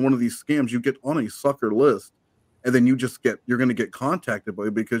caught up in one of these scams, you get on a sucker list, and then you're going to get contacted by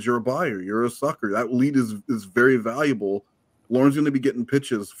because you're a buyer, you're a sucker. That lead is very valuable. Lorne's going to be getting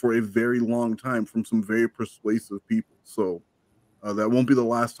pitches for a very long time from some very persuasive people. So that won't be the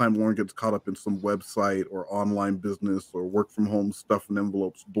last time Lorne gets caught up in some website or online business or work from home stuff and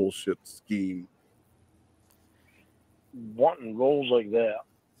envelopes bullshit scheme. Wanting roles like that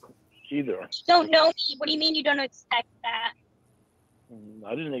either. You don't know me. What do you mean you don't expect that?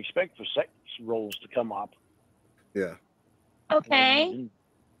 I didn't expect for sex roles to come up. Yeah. Okay.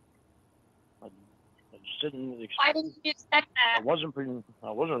 I just didn't expect. Why didn't you expect that? I wasn't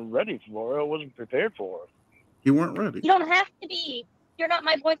ready for it. I wasn't prepared for it. You weren't ready. You don't have to be. You're not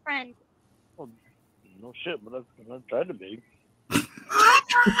my boyfriend. Well, no shit, but I've tried to be. Took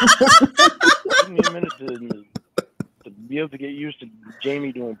me a minute to be able to get used to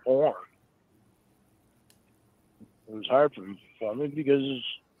Jamie doing porn. It was hard for me because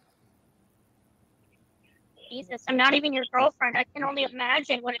Jesus, I'm not even your girlfriend. I can only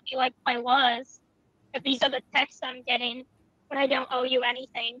imagine what it'd be like if I was. If these are the texts I'm getting when I don't owe you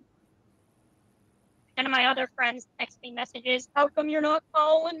anything. None of my other friends text me messages. How come you're not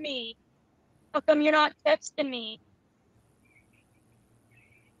calling me? How come you're not texting me?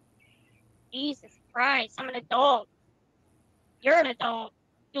 Jesus Christ, I'm an adult. You're an adult.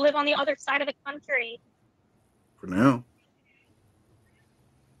 You live on the other side of the country. For now.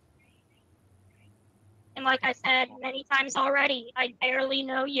 And like I said many times already, I barely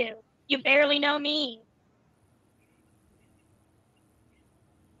know you. You barely know me.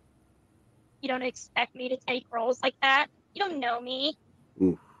 You don't expect me to take roles like that. You don't know me.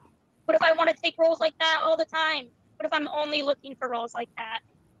 Oof. What if I want to take roles like that all the time? What if I'm only looking for roles like that?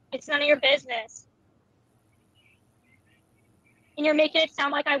 It's none of your business. And you're making it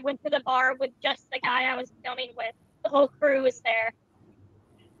sound like I went to the bar with just the guy I was filming with. The whole crew was there.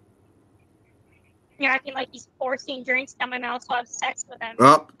 You're acting like he's forcing drinks down my mouth so I have sex with him.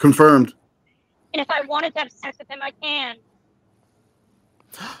 Oh, confirmed. And if I wanted to have sex with him, I can.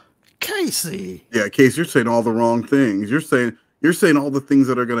 Casey. Yeah, Case, you're saying all the wrong things. You're saying all the things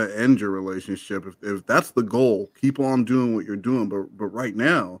that are going to end your relationship. If that's the goal, keep on doing what you're doing. But right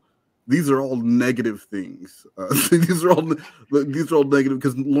now, these are all negative things. These are all negative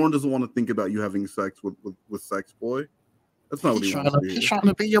because Lorne doesn't want to think about you having sex with Sex Boy. That's not what he wants to hear. He's trying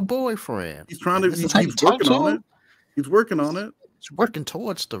to be your boyfriend. He's trying to. He's working on it. He's working on it. He's working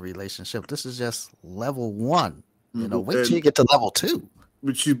towards the relationship. This is just level 1. You know, wait till you get to level 2.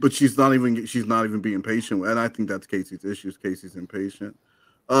 But she's not even being patient, and I think that's Casey's issue. Casey's impatient.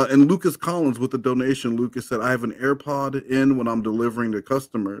 And Lucas Collins with the donation. Lucas said, "I have an AirPod in when I'm delivering to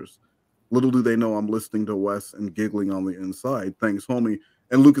customers. Little do they know I'm listening to Wes and giggling on the inside. Thanks, homie."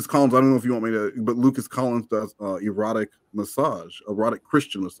 And Lucas Collins, I don't know if you want me to, but Lucas Collins does erotic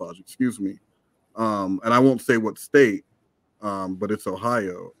Christian massage. Excuse me. And I won't say what state, but it's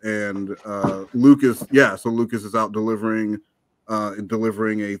Ohio. And Lucas is out delivering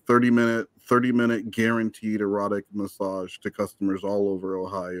a 30-minute guaranteed erotic massage to customers all over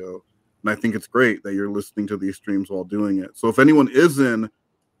Ohio. And I think it's great that you're listening to these streams while doing it. So if anyone is in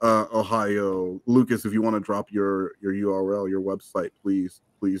Ohio, Lucas, if you want to drop your URL, your website, please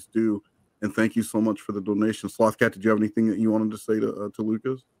do. And thank you so much for the donation. Slothcat, did you have anything that you wanted to say to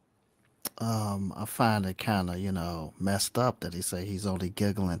Lucas? I find it kind of, messed up that he say he's only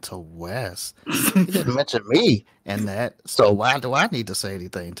giggling to Wes. He didn't mention me in that. So why do I need to say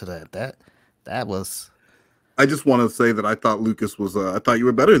anything to that? That was. I just want to say that I thought Lucas was. I thought you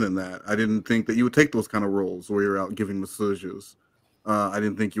were better than that. I didn't think that you would take those kind of roles where you're out giving massages. I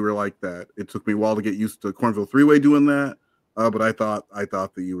didn't think you were like that. It took me a while to get used to Cornville Three-Way doing that. But I thought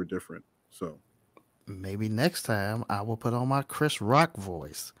that you were different. So maybe next time I will put on my Chris Rock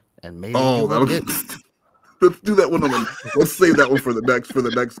voice. And maybe let's do that one let's save that one for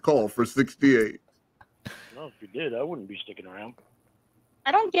the next call for 68. No, if you did, I wouldn't be sticking around.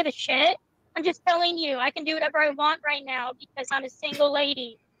 I don't give a shit. I'm just telling you, I can do whatever I want right now because I'm a single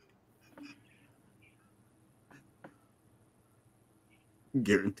lady.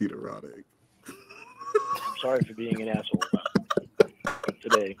 Guaranteed erotic. I'm sorry for being an asshole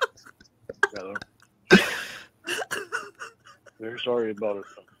today, brother. Very sorry about it.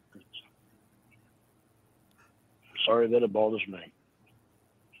 Sorry that it bothers me.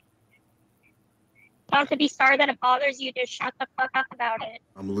 Don't have to be sorry that it bothers you. Just shut the fuck up about it.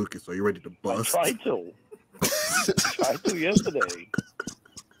 I'm Lucas. Are you ready to bust? I tried to. Tried to yesterday.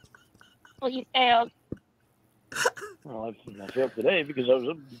 Well, you failed. Well, I failed today because I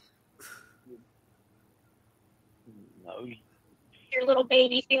was. No. Your little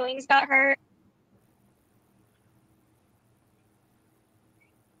baby feelings got hurt.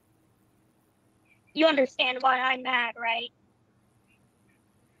 You understand why I'm mad, right?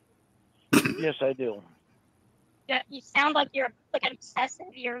 Yes, I do. Yeah, you sound like you're like obsessive.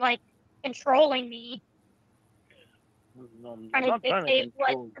 You're like controlling me. I'm trying to dictate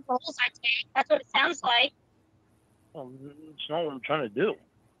what roles I take. That's what it sounds like. Well, it's not what I'm trying to do.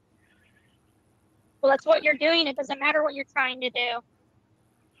 Well, that's what you're doing. It doesn't matter what you're trying to do.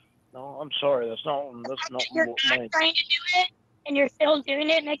 No, I'm sorry. That's not You're what not trying to do it, and you're still doing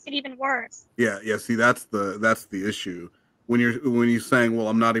it. It makes it even worse. Yeah. See, that's the issue. When you're saying, well,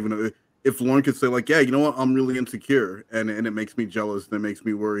 I'm not even. If Lorne could say, like, yeah, you know what, I'm really insecure, and it makes me jealous, and it makes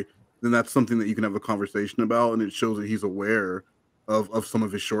me worry, then that's something that you can have a conversation about, and it shows that he's aware of some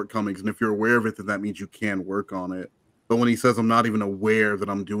of his shortcomings. And if you're aware of it, then that means you can work on it. But when he says, I'm not even aware that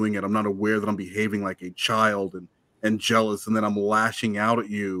I'm doing it, I'm not aware that I'm behaving like a child and jealous, and then I'm lashing out at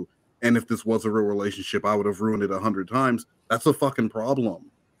you, and if this was a real relationship, I would have ruined it 100 times. That's a fucking problem.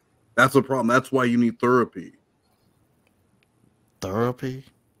 That's a problem. That's why you need therapy. Therapy?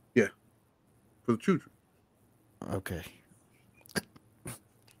 Yeah. For the children. Okay.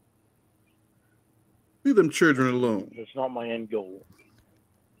 Leave them children alone. That's not my end goal.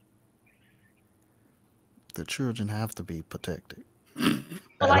 The children have to be protected.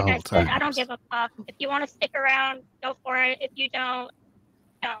 But like I said, I don't give a fuck. If you want to stick around, go for it. If you don't,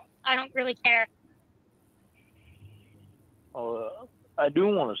 I don't really care. I do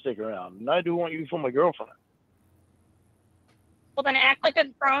want to stick around, and I do want you for my girlfriend. Well, then act like a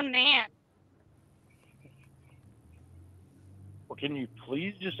grown man. Well, can you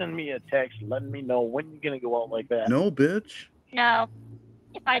please just send me a text letting me know when you're going to go out like that? No, bitch. No.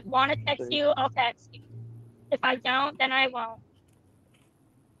 If I want to text you, I'll text you. If I don't, then I won't.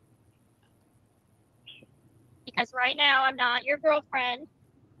 Because right now I'm not your girlfriend.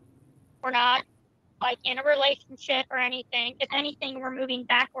 We're not like in a relationship or anything. If anything, we're moving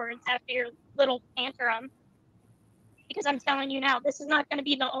backwards after your little tantrum. Because I'm telling you now, this is not going to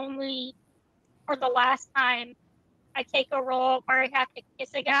be the only or the last time I take a role where I have to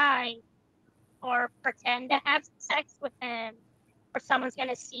kiss a guy or pretend to have sex with him or someone's going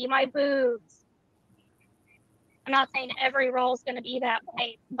to see my boobs. I'm not saying every role is going to be that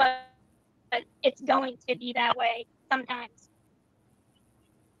way, but it's going to be that way sometimes.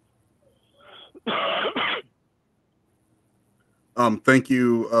 Thank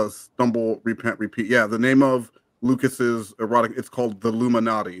you, Stumble, Repent, Repeat. Yeah, the name of Lucas's erotic, it's called the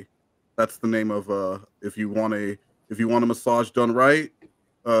Illuminati. That's the name of if you want a massage done right.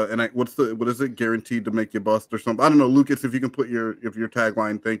 And what is it? Guaranteed to make you bust or something. I don't know, Lucas, if you can put your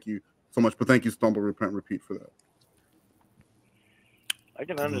tagline, thank you so much. But thank you, Stumble, Repent, Repeat for that. I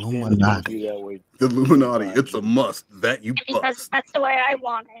can understand it be that way. The Illuminati, it's a must that you Because bust. that's the way I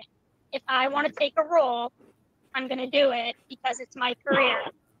want it. If I want to take a role, I'm going to do it because it's my career.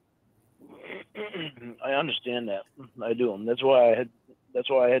 I understand that. I do. And that's why I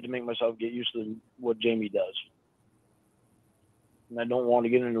had to make myself get used to what Jamie does. And I don't want to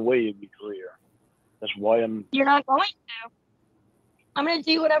get in the way of your career. That's why I'm... You're not going to. I'm going to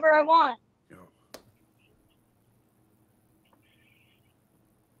do whatever I want. Yeah.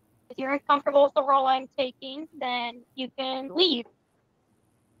 If you're uncomfortable with the role I'm taking, then you can leave.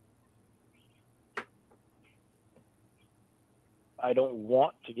 I don't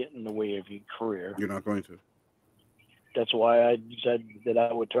want to get in the way of your career. You're not going to. That's why I said that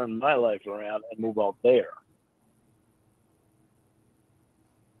I would turn my life around and move out there.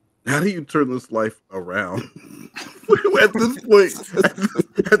 How do you turn this life around? at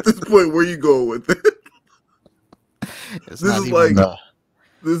this point, where you going with it? This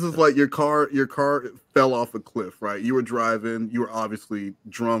is like your car fell off a cliff, right? You were driving, you were obviously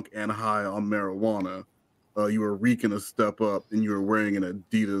drunk and high on marijuana. You were reeking a step up, and you were wearing an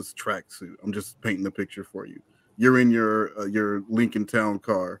Adidas tracksuit. I'm just painting the picture for you. You're in your Lincoln Town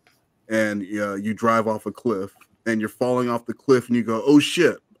car, and you drive off a cliff, and you're falling off the cliff, and you go, "Oh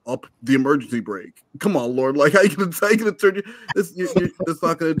shit! Up the emergency brake! Come on, Lord! Like how you gonna turn you? It's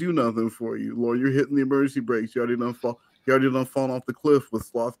not gonna do nothing for you, Lord. You're hitting the emergency brakes. You already done fallen off the cliff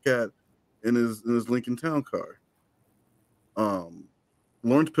with Slothcat in his Lincoln Town car.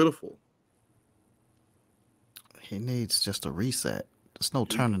 Lorne's pitiful. He needs just a reset. There's no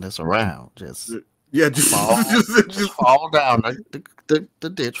turning this around. Just fall down the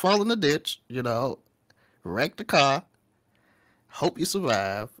ditch, fall in the ditch, wreck the car, hope you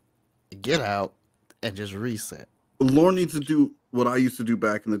survive, get out, and just reset. Lorne needs to do what I used to do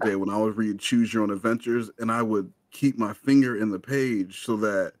back in the day when I would read Choose Your Own Adventures, and I would keep my finger in the page so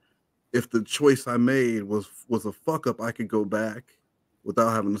that if the choice I made was a fuck up, I could go back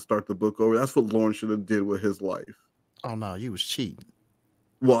without having to start the book over. That's what Lorne should have did with his life. Oh no, you was cheating.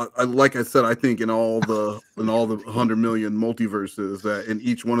 Well, like I said, I think in all the 100 million multiverses, that in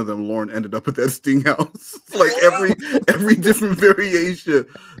each one of them, Lorne ended up at that Sting house. Like every different variation,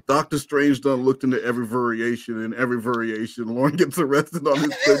 Doctor Strange done looked into every variation, and every variation, Lorne gets arrested on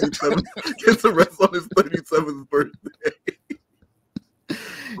his 37th birthday.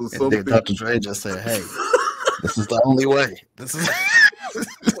 And then Doctor Strange just said, "Hey, this is the only way. This is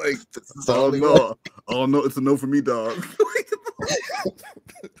like this is the only way." Oh no, it's a no for me, dog.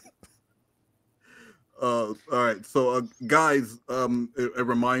 All right, so guys, a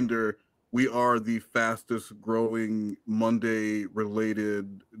reminder: we are the fastest growing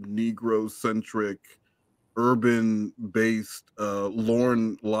Monday-related, Negro-centric, urban-based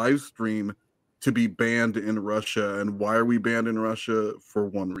Lorne live stream to be banned in Russia. And why are we banned in Russia? For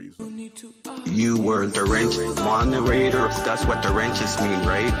one reason. You were the wrench moderator. That's what the wrenches mean,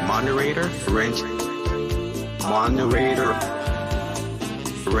 right? Moderator, wrench, moderator,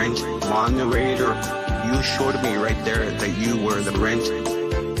 wrench, moderator. You showed me right there that you were the wrench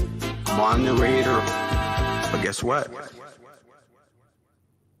moderator. But guess what?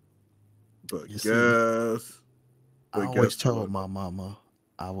 I always told my mama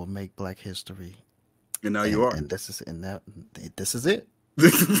I will make Black history, and now you are. And this is it. This is it.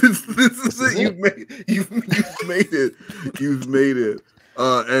 You've made it. You've made it.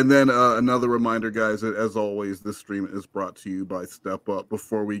 And then another reminder, guys. As always, this stream is brought to you by Step Up.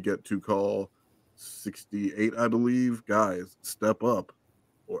 Before we get to call 68, I believe, guys, step up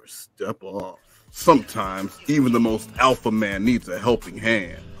or step off. Sometimes even the most alpha man needs a helping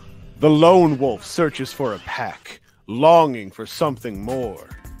hand. The lone wolf searches for a pack, longing for something more.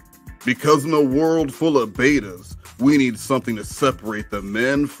 Because in a world full of betas, we need something to separate the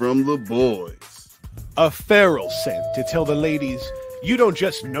men from the boys. A feral scent to tell the ladies you don't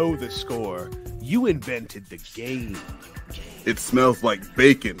just know the score, you invented the game. It smells like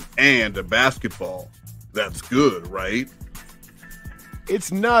bacon and a basketball. That's good, right?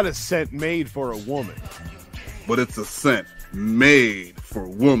 It's not a scent made for a woman. But it's a scent made for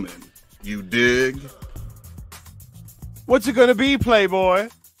woman. You dig? What's it gonna be, Playboy?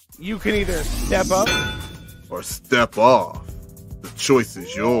 You can either step up or step off. The choice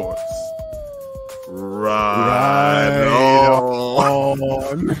is yours. Right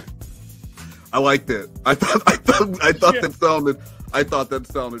on. I liked it. I thought that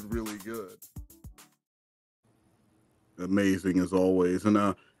sounded really good. Amazing as always.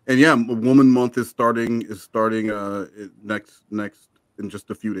 And yeah, Woman Month is starting next in just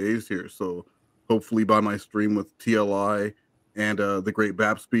a few days here. So hopefully by my stream with TLI and the Great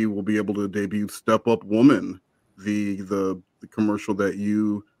Babsby, we'll be able to debut Step Up Woman, the commercial that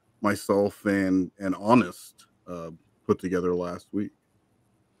you, myself, and Honest put together last week.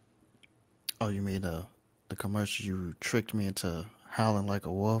 Oh, you mean the commercial you tricked me into howling like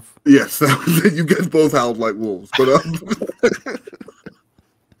a wolf? Yes, you guys both howled like wolves. But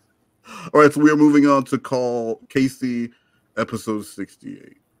all right, so we are moving on to call Cas3y episode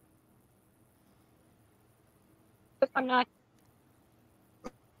 68. I'm not.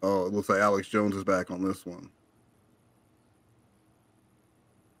 Oh, it looks like Alex Jones is back on this one.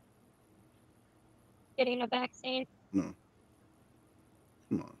 Getting a vaccine. No.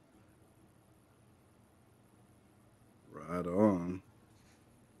 Come on. Right on.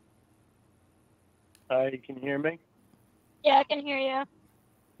 Hi, you can hear me? Yeah, I can hear you.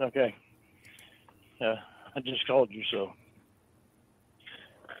 Okay. Yeah, I just called you, so.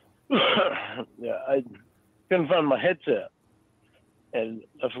 Yeah, I couldn't find my headset. And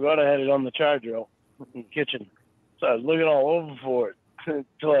I forgot I had it on the charger in the kitchen. So I was looking all over for it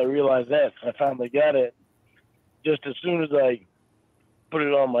until I realized that. I finally got it. Just as soon as I put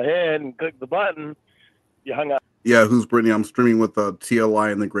it on my head and clicked the button, you hung up. Yeah, who's Brittany? I'm streaming with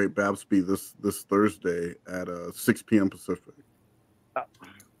TLI and the Great Babsby this Thursday at 6 p.m. Pacific. I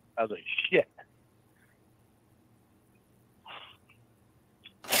was like, shit.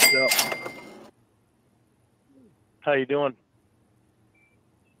 So, how you doing?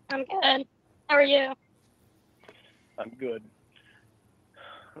 I'm good. How are you? I'm good.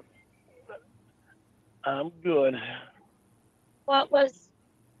 I'm good. What was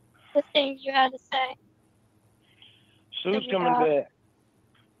the thing you had to say? Sue's coming back.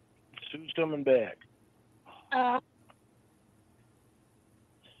 Sue's coming back.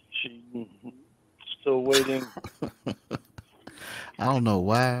 She's still waiting. I don't know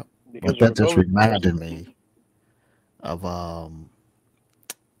why, Because but that just we're reminded me of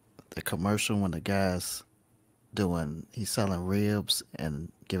the commercial when the guy's he's selling ribs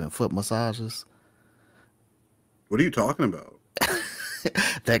and giving foot massages. What are you talking about?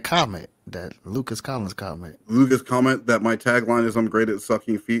 That comment, that Lucas Collins comment. Lucas comment that my tagline is "I'm great at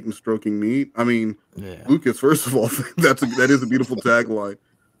sucking feet and stroking meat." I mean, yeah. Lucas, first of all, that is a beautiful tagline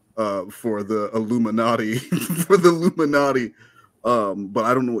for the Illuminati. For the Illuminati. But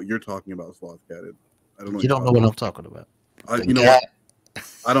I don't know what you're talking about, Slothcat. I don't know. You don't know what I'm talking about. You know what?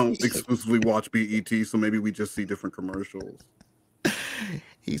 I don't exclusively watch BET, so maybe we just see different commercials.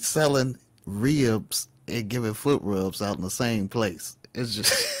 He's selling ribs and giving foot rubs out in the same place. It's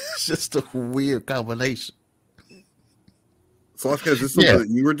just a weird combination. Slothcat, is this something that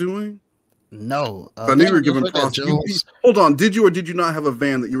you were doing? No. I knew you were giving prostate. Hold on, did you or did you not have a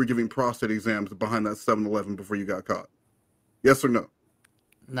van that you were giving prostate exams behind that 7-Eleven before you got caught? Yes or no?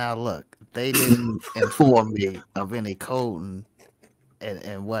 Now look, they didn't inform me of any coding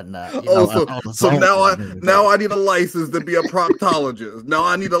and whatnot. So now I need a license to be a proctologist. Now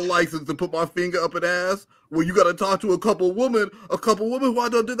I need a license to put my finger up an ass. Well, you got to talk to a couple women who I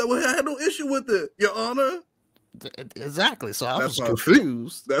don't do that. Well, I had no issue with it, Your Honor. Exactly. So I was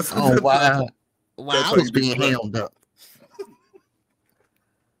confused on why I was being held up.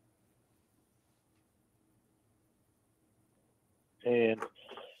 And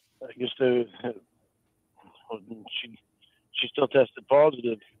I guess she still tested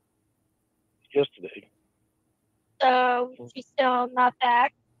positive yesterday. So she's still not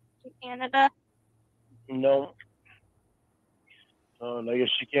back in Canada? No. And I guess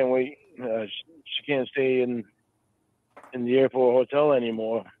she can't wait. She can't stay in the airport hotel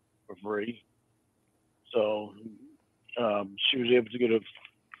anymore for free. So she was able to get a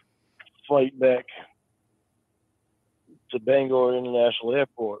flight back to Bangor International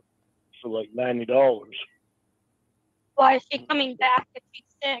Airport for like $90. Why is she coming back if she's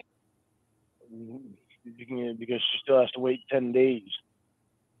sick? Because she still has to wait 10 days.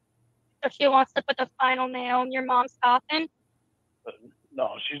 So she wants to put the final nail in your mom's coffin?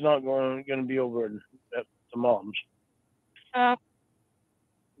 No, she's not going to be over at the mom's. So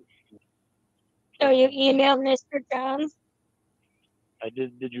you emailed Mr. Jones? I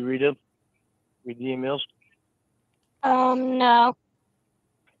did. Did you read it? Read the emails? No.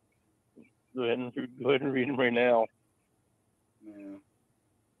 Go ahead and read them right now. Yeah.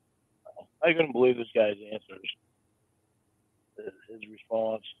 I couldn't believe this guy's answers. His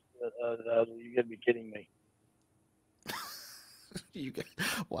response. You gotta be kidding me.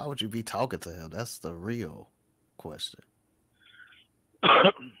 Why would you be talking to him? That's the real question.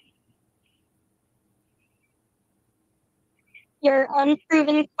 Your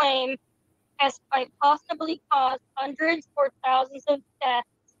unproven claim has quite possibly caused hundreds or thousands of deaths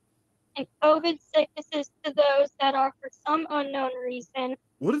and COVID sicknesses to those that are, for some unknown reason.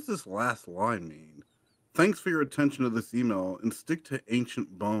 What does this last line mean? Thanks for your attention to this email and stick to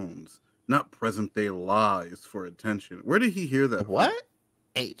ancient bones, not present day lies for attention. Where did he hear that? What?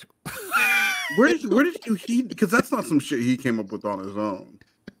 Where did you hear? Because that's not some shit he came up with on his own.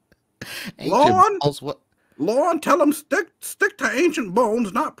 Lorne, tell him stick to ancient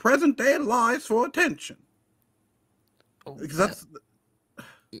bones, not present day lies for attention. Because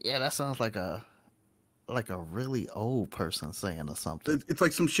that sounds like a really old person saying or something. It's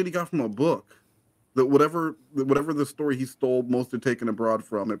like some shit he got from a book. That whatever the story he stole most of taken abroad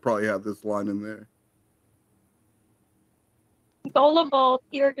from, it probably had this line in there. Gullible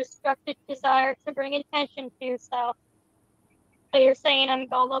to your destructive desire to bring attention to yourself. So you're saying I'm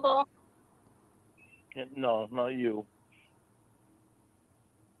gullible? No, not you.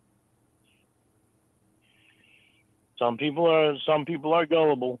 Some people are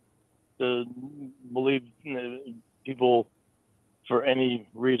gullible to believe people for any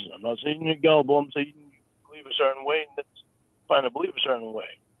reason. I'm not saying you're gullible. I'm saying you believe a certain way, and it's fine to believe a certain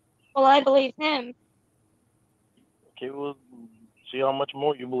way. Well, I believe him. Okay, well, see how much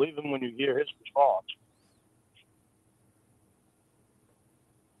more you believe him when you hear his response.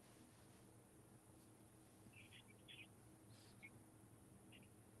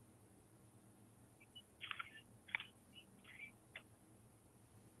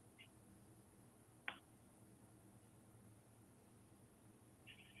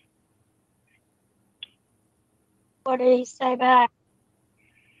 What did he say back?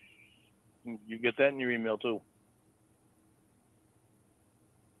 You get that in your email too.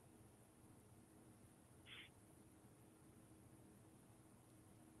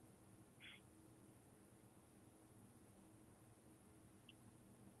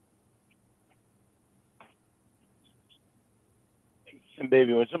 And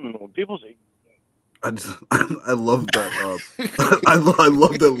baby, when people say, I love that. I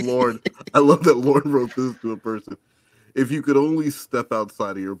love that Lorne. I love that Lorne wrote this to a person. If you could only step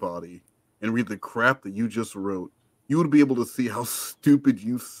outside of your body and read the crap that you just wrote, you would be able to see how stupid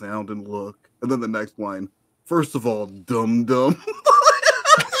you sound and look. And then the next line, first of all, dumb.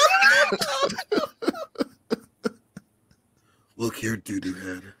 Look here, doo-doo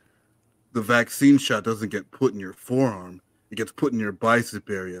head. The vaccine shot doesn't get put in your forearm. It gets put in your bicep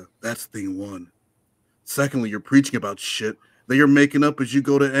area. That's thing one. Secondly, you're preaching about shit that you're making up as you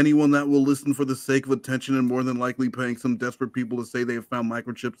go to anyone that will listen for the sake of attention and more than likely paying some desperate people to say they have found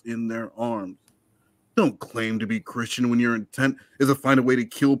microchips in their arms. Don't claim to be Christian when your intent is to find a way to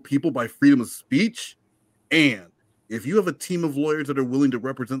kill people by freedom of speech. And if you have a team of lawyers that are willing to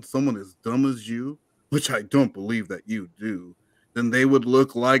represent someone as dumb as you, which I don't believe that you do, then they would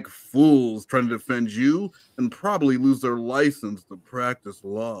look like fools trying to defend you and probably lose their license to practice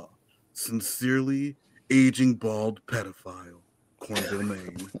law. Sincerely, aging bald pedophile, Cornville,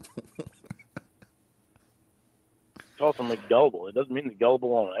 Maine. call something gullible. It doesn't mean they're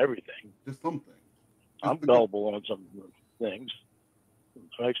gullible on everything. Just something. I'm gullible on some things.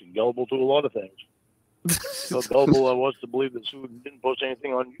 I'm actually gullible to a lot of things. So gullible I was to believe that Sue didn't post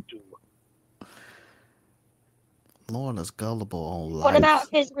anything on YouTube. Lorne is gullible on life. What about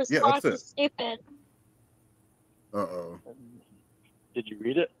his response is stupid? Uh-oh. Did you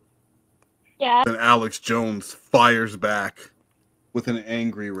read it? Yeah. Then Alex Jones fires back with an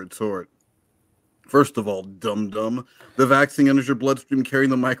angry retort. First of all, dum-dum, the vaccine enters your bloodstream carrying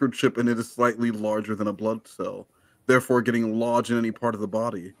the microchip, and it is slightly larger than a blood cell, therefore getting lodged in any part of the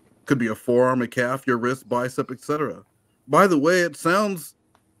body. Could be a forearm, a calf, your wrist, bicep, etc. By the way, I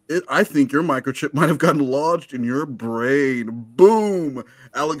think your microchip might have gotten lodged in your brain. Boom!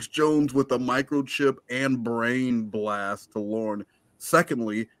 Alex Jones with a microchip and brain blast to Lorne.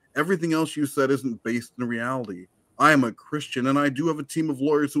 Secondly, everything else you said isn't based in reality. I am a Christian, and I do have a team of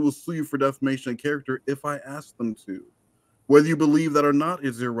lawyers who will sue you for defamation of character if I ask them to. Whether you believe that or not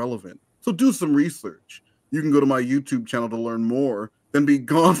is irrelevant. So do some research. You can go to my YouTube channel to learn more. Then be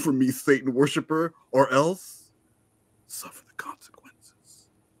gone from me, Satan worshiper, or else suffer the consequences.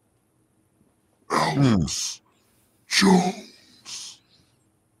 Alex Jones.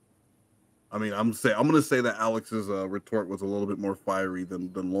 I mean, I'm gonna say that Alex's retort was a little bit more fiery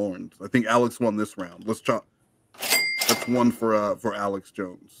than Lorne's. I think Alex won this round. That's one for Alex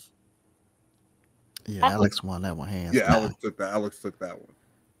Jones. Yeah, Alex won that one hands Yeah, down. Alex took that one.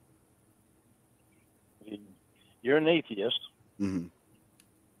 You're an atheist. Mm-hmm.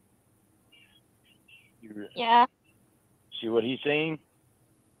 Yeah. See what he's saying?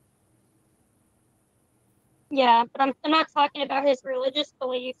 Yeah, but I'm not talking about his religious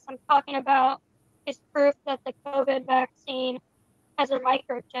beliefs. I'm talking about his proof that the COVID vaccine has a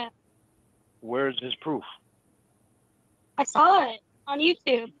microchip. Where's his proof? I saw it on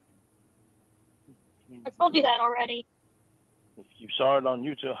YouTube. I told you that already. If you saw it on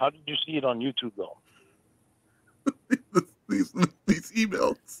YouTube, how did you see it on YouTube, though? these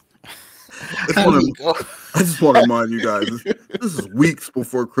emails. I just want to remind you guys, this is weeks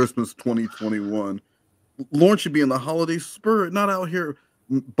before Christmas 2021. Lorne should be in the holiday spirit, not out here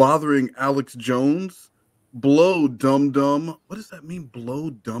bothering Alex Jones. Blow dum dum. What does that mean? Blow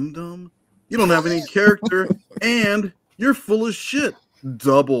dum dum? You don't have any character, and you're full of shit.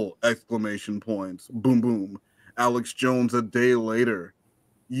 Double exclamation points. Boom boom. Alex Jones a day later.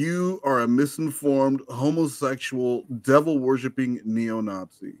 You are a misinformed, homosexual, devil-worshipping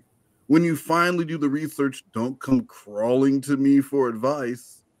neo-Nazi. When you finally do the research, don't come crawling to me for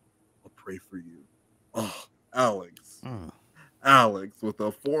advice. I'll pray for you. Oh, Alex. Alex with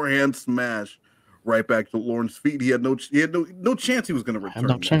a forehand smash right back to Lorne's feet. He had no chance he was going to return.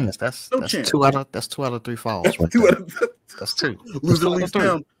 No chance. That's chance. two out of three falls. Right that's two. Loser leaves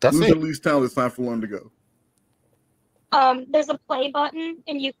town. Loser leaves town. It's time for Lorne to go. There's a play button,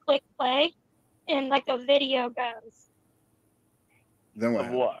 and you click play, and like a video goes. Then what?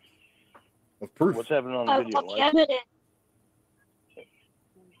 Of what? Of proof. What's happening on the video? Of the evidence.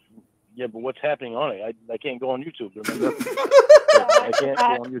 Yeah, but what's happening on it? I can't go on YouTube. Remember? I can't go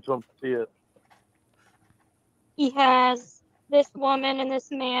on YouTube to see it. He has this woman and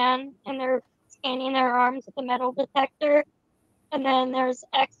this man, and they're scanning their arms with a metal detector. And then there's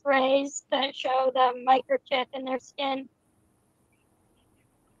X-rays that show the microchip in their skin.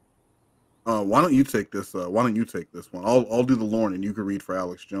 Why don't you take this? Why don't you take this one? I'll do the Lorne, and you can read for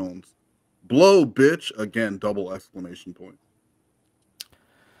Alex Jones. Blow, bitch! Again, double exclamation point.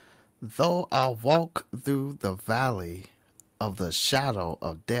 Though I walk through the valley of the shadow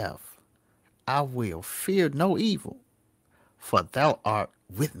of death, I will fear no evil, for thou art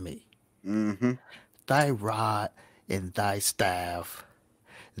with me. Mm-hmm. Thy rod and thy staff,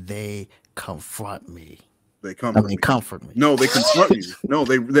 they confront me. They comfort me. Comfort me. No, they confront you. No,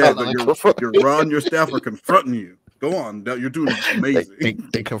 your rod and your staff are confronting you. Go on, you're doing amazing.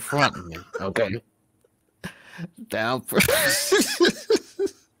 They confront me. Okay. Down.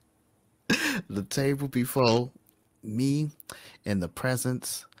 The table before me in the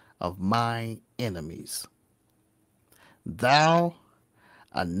presence of my enemies. Thou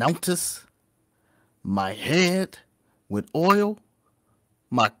anointest my head with oil,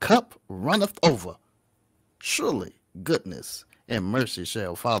 my cup runneth over. Surely goodness and mercy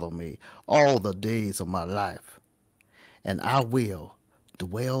shall follow me all the days of my life, and I will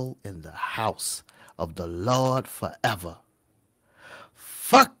dwell in the house of the Lord forever.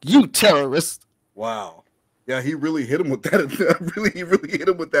 Fuck you, terrorist. Wow. Yeah, he really hit him with that. He really hit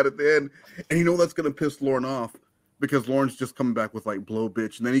him with that at the end. And you know that's gonna piss Lorne off because Lorne's just coming back with like blow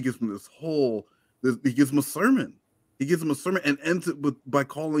bitch, and then he gives him he gives him a sermon. He gives him a sermon and ends it by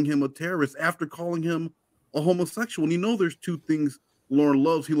calling him a terrorist after calling him a homosexual. And you know there's two things Lorne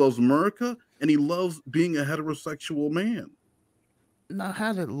loves. He loves America and he loves being a heterosexual man. Now,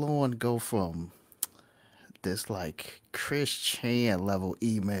 how did Lorne go from this like Chris Chan level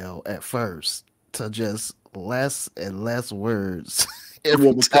email at first to just less and less words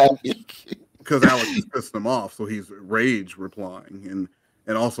every time? Because Alex is pissing him off, so he's rage replying,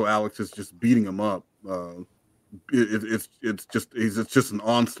 and also Alex is just beating him up. It's just an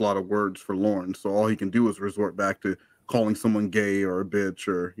onslaught of words for Lorne. So all he can do is resort back to calling someone gay or a bitch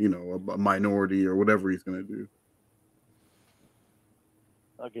or a minority or whatever he's gonna do.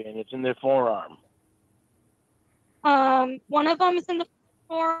 Okay, and it's in their forearm. One of them is in the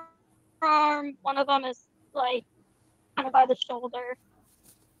forearm. One of them is like kind of by the shoulder.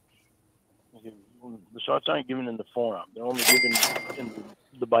 The shots aren't given in the forearm; they're only given in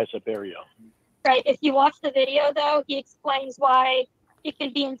the bicep area. Right. If you watch the video, though, he explains why it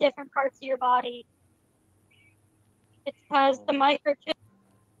can be in different parts of your body. It's because the microchip.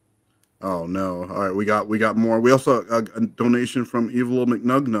 Oh no! All right, we got more. We also a donation from Evil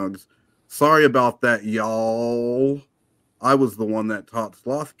McNugnugs. Sorry about that, y'all. I was the one that taught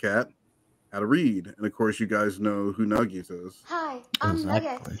Slothcat how to read, and of course, you guys know who Nuggies is. Hi, I'm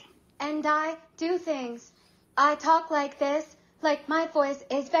Nuggets, and I do things. I talk like this, like my voice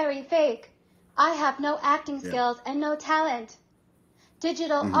is very fake. I have no acting skills and no talent.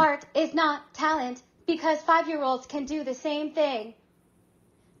 Digital art is not talent because 5-year-olds can do the same thing.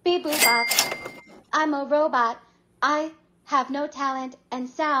 Beep boop bop. I'm a robot. I have no talent and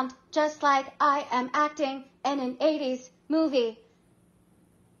sound just like I am acting in an 80s movie.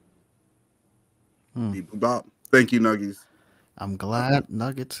 Beep boop bop. Thank you, Nuggies. I'm glad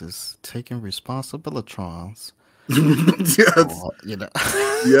Nuggets is taking responsibilitrons. Yes. You know.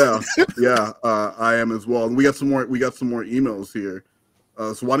 yeah. I am as well. And we got some more. We got some more emails here.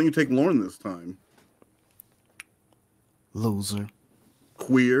 So why don't you take Lorne this time? Loser.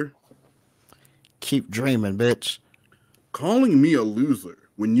 Queer. Keep dreaming, bitch. Calling me a loser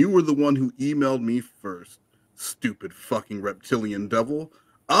when you were the one who emailed me first. Stupid fucking reptilian devil.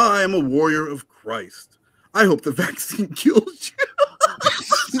 I am a warrior of Christ. I hope the vaccine kills you.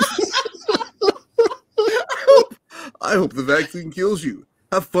 I hope the vaccine kills you.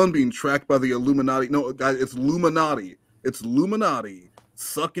 Have fun being tracked by the Illuminati. No, guys, it's Illuminati. It's Illuminati.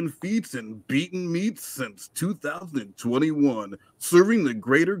 Sucking feet and beating meats since 2021. Serving the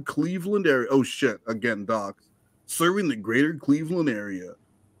greater Cleveland area. Oh, shit. Again, docs. Serving the greater Cleveland area.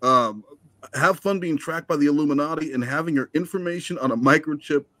 Have fun being tracked by the Illuminati and having your information on a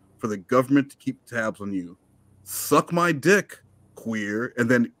microchip for the government to keep tabs on you. Suck my dick, queer. And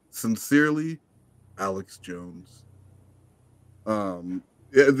then, sincerely, Alex Jones.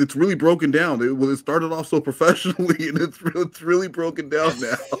 It's really broken down. It started off so professionally, and it's really broken down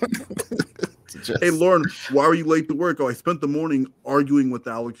now. Hey, Lauren, why are you late to work? Oh, I spent the morning arguing with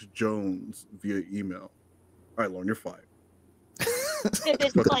Alex Jones via email. All right, Lauren, you're fired. If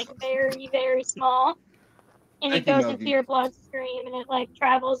it's like very, very small, and it goes into your bloodstream, and it like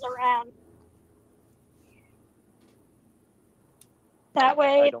travels around. That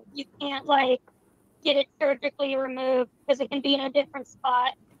way, you can't like get it surgically removed because it can be in a different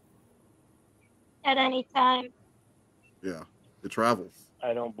spot at any time. Yeah, it travels.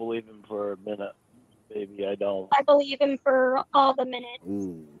 I don't believe him for a minute, baby. I don't. I believe him for all the minutes.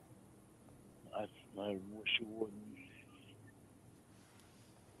 Ooh. I wish you wouldn't.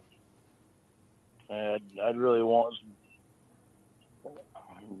 I'd really want some.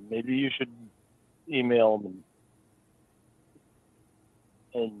 Maybe you should email him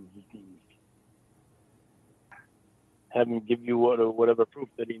and have him give you whatever proof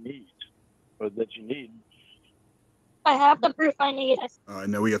that he needs or that you need. I have the proof I need. I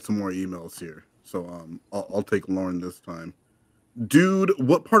know we got some more emails here, so I'll take Lauren this time. Dude,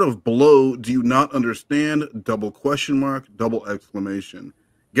 what part of blow do you not understand? Double question mark, double exclamation.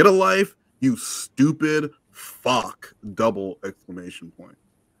 Get a life, you stupid fuck, double exclamation point.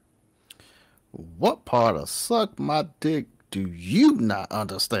 What part of suck my dick do you not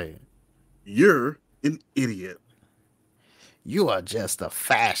understand? You're an idiot. You are just a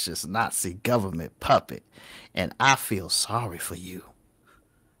fascist Nazi government puppet, and I feel sorry for you.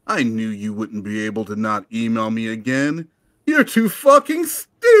 I knew you wouldn't be able to not email me again. You're too fucking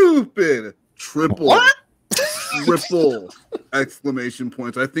stupid. Triple exclamation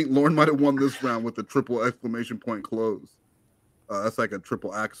points. I think Lauren might have won this round with the triple exclamation point close. That's like a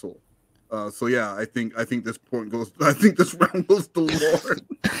triple axle. So yeah, I think this point goes. I think this round goes to Lauren.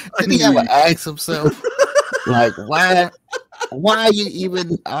 Did he ever ask himself, like, why are you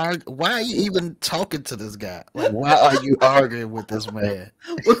even talking to this guy? Like, why are you arguing with this man?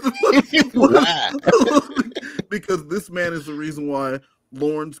 Why? Because this man is the reason why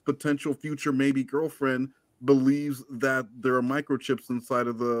Lauren's potential future maybe girlfriend believes that there are microchips inside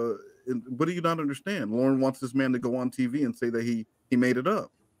of the. What do you not understand? Lauren wants this man to go on TV and say that he made it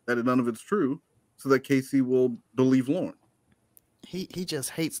up, that none of it's true, so that Casey will believe Lauren. He just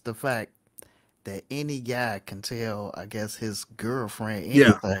hates the fact that any guy can tell, I guess, his girlfriend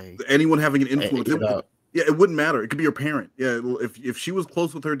anything. Yeah, anyone having an influence. It wouldn't matter. It could be your parent. Yeah, if she was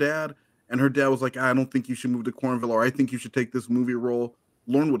close with her dad and her dad was like, I don't think you should move to Cornville, or I think you should take this movie role,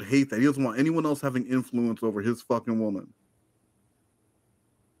 Lorne would hate that. He doesn't want anyone else having influence over his fucking woman.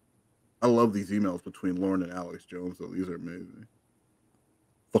 I love these emails between Lorne and Alex Jones, though. These are amazing.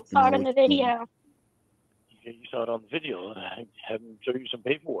 Saw it in the video. You saw it on the video. Have him show you some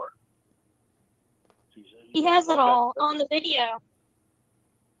paperwork. He has it all on the video.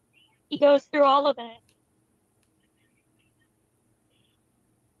 He goes through all of it.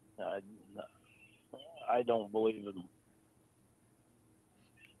 I don't believe him.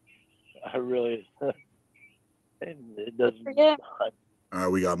 I really. It doesn't. Yeah. All right,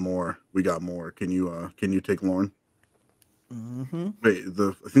 we got more. We got more. Can you take Lorne? Mm-hmm. Wait,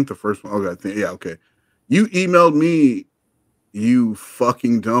 I think the first one. Okay, okay. You emailed me, you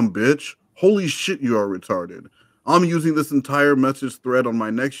fucking dumb bitch. Holy shit, you are retarded. I'm using this entire message thread on my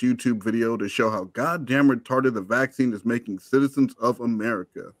next YouTube video to show how goddamn retarded the vaccine is making citizens of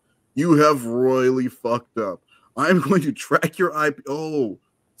America. You have royally fucked up. I'm going to track your IP. Oh,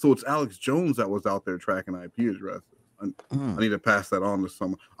 so it's Alex Jones that was out there tracking IP addresses. I need to pass that on to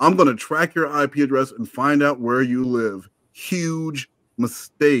someone. I'm going to track your IP address and find out where you live. Huge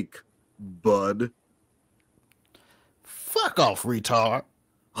mistake, bud. Fuck off, retard.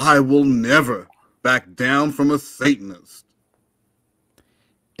 I will never back down from a Satanist.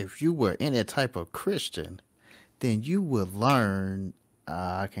 If you were any type of Christian, then you would learn.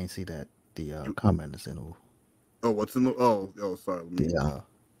 I can't see that. The comment is in the. Oh, what's in the? Oh, sorry. Let me pull it up.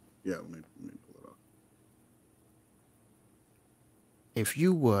 If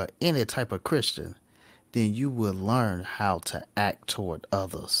you were any type of Christian, then you would learn how to act toward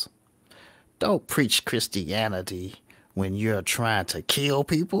others. Don't preach Christianity when you're trying to kill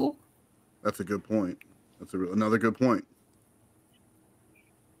people. That's a good point. That's another good point.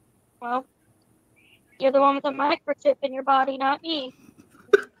 Well, you're the one with a microchip in your body, not me.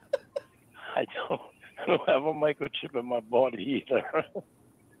 I don't have a microchip in my body either.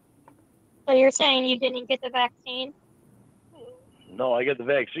 So you're saying you didn't get the vaccine? No, I got the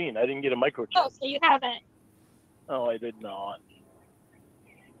vaccine. I didn't get a microchip. Oh, so you haven't? No, I did not.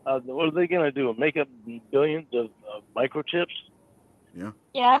 What are they going to do? Make up billions of microchips? Yeah.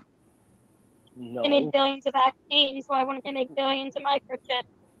 Yeah. No. They made billions of vaccines. Why wouldn't they make billions of microchips?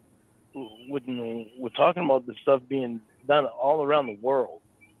 We're talking about this stuff being done all around the world.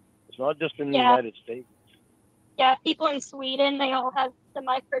 It's not just in the United States. Yeah, people in Sweden, they all have the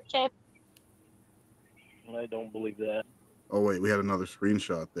microchip. I don't believe that. Oh wait, we had another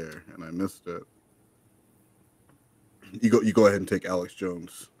screenshot there, and I missed it. You go ahead and take Alex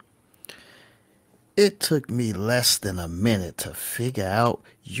Jones. It took me less than a minute to figure out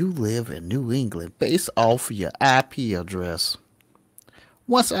you live in New England based off of your IP address.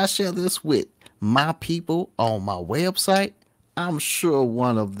 Once I share this with my people on my website, I'm sure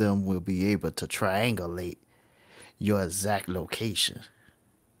one of them will be able to triangulate your exact location.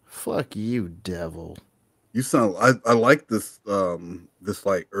 Fuck you, devil. You sound. I like this this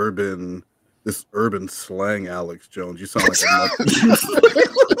like urban slang, Alex Jones. You sound like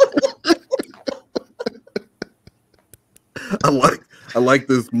I like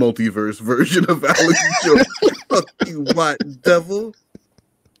this multiverse version of Alex Jones. Fuck you, white devil.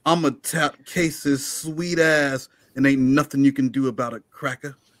 I'ma tap Case's sweet ass, and ain't nothing you can do about it,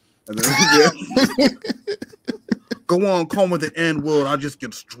 cracker. And then, go on, call me the N-word. I just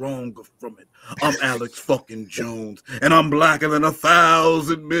get stronger from it. I'm Alex fucking Jones, and I'm blacker than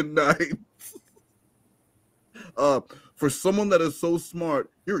 1,000 midnights. For someone that is so smart,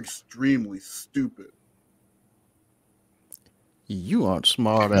 you're extremely stupid. You aren't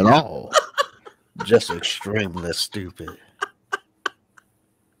smart at all. Just extremely stupid.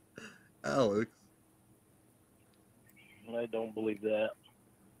 Alex. I don't believe that.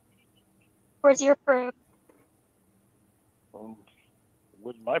 Where's your proof?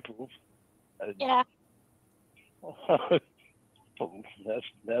 Where's my proof? Yeah. That's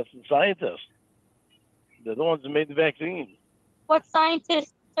the scientists. They're the ones that made the vaccine. What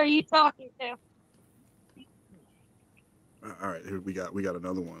scientists are you talking to? All right, here we got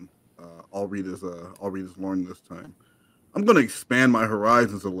another one. I'll read as Lorne this time. I'm going to expand my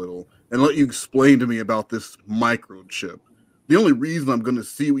horizons a little and let you explain to me about this microchip. The only reason I'm going to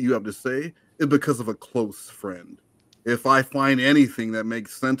see what you have to say is because of a close friend. If I find anything that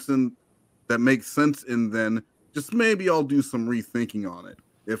makes sense in then just maybe I'll do some rethinking on it.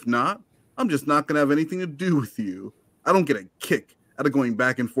 If not, I'm just not going to have anything to do with you. I don't get a kick out of going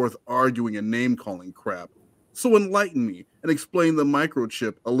back and forth arguing and name-calling crap. So enlighten me and explain the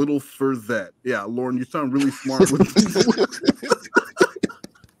microchip a little further. Yeah, Lorne, you sound really smart with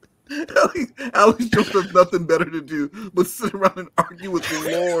Alex just has nothing better to do but sit around and argue with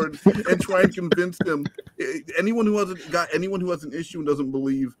Lorne and try and convince him. Anyone who has an issue and doesn't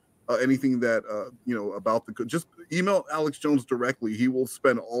believe anything that about just email Alex Jones directly. He will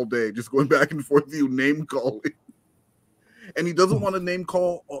spend all day just going back and forth with you, name calling. And he doesn't want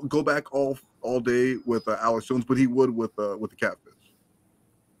to go back all day with Alex Jones, but he would with the catfish.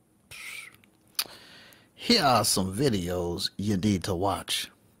 Here are some videos you need to watch.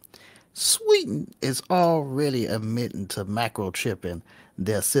 Sweden is already admitting to microchipping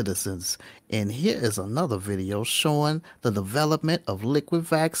their citizens. And here is another video showing the development of liquid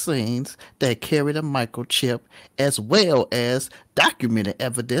vaccines that carry the microchip, as well as documented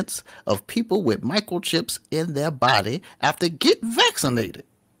evidence of people with microchips in their body after getting vaccinated.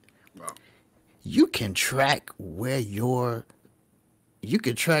 Wow. You can track where yours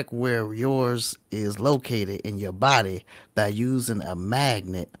is located in your body by using a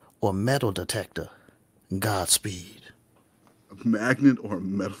magnet or metal detector. Godspeed. A magnet or a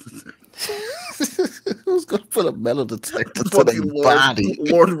metal detector? Who's gonna put a metal detector to Fucking their body?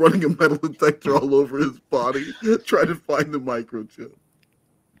 Lord running a metal detector all over his body, trying to find the microchip.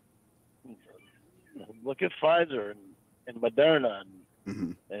 Look at Pfizer and Moderna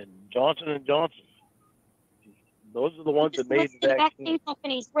and Johnson and Johnson. Those are the ones that made the vaccine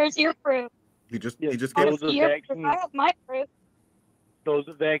companies. Where's your proof? He just those gave are vaccine. I have my proof. Those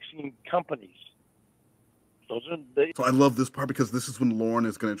are vaccine companies. Those are So I love this part because this is when Lorne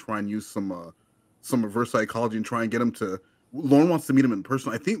is going to try and use some reverse psychology and try and get him to. Lorne wants to meet him in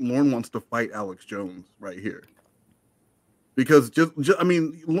person. I think Lorne wants to fight Alex Jones right here. Because I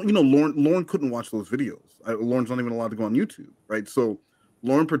mean, you know, Lorne couldn't watch those videos. Lorne's not even allowed to go on YouTube, right? So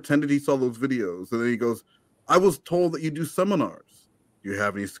Lorne pretended he saw those videos, and then he goes, "I was told that you do seminars. Do you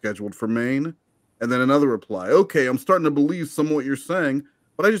have any scheduled for Maine?" And then another reply, "Okay, I'm starting to believe some of what you're saying,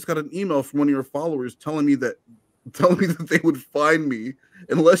 but I just got an email from one of your followers telling me that they would find me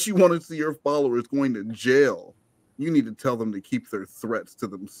unless you want to see your followers going to jail. You need to tell them to keep their threats to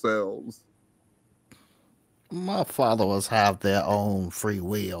themselves." My followers have their own free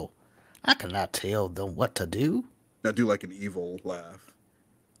will. I cannot tell them what to do. Now do like an evil laugh.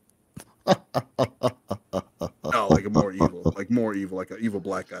 No, like a more evil, like an evil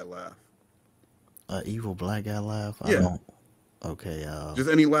black guy laugh. An evil black guy laugh? Yeah. Okay. Just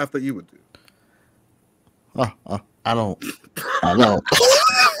any laugh that you would do. I don't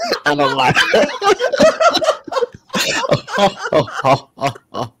like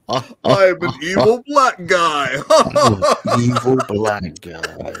I'm an evil black guy. Evil black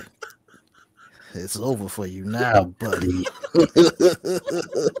guy. It's over for you now, buddy.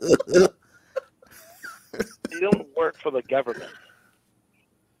 They don't work for the government.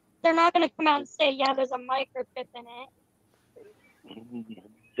 They're not going to come out and say, yeah, there's a microchip in it.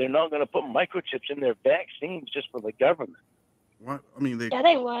 They're not going to put microchips in their vaccines just for the government. What? I mean, Yeah,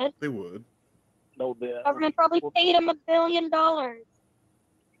 they would. They would. No, The government probably paid them $1 billion.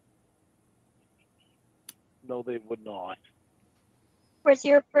 No, they would not. Where's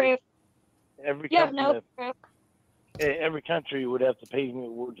your proof? Every You have no proof. Every country would have to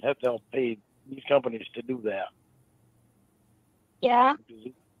help pay these companies to do that. Yeah.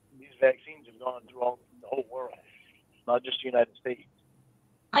 Because these vaccines have gone through the whole world, not just the United States.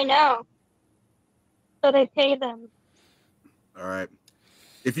 I know. So they pay them. All right.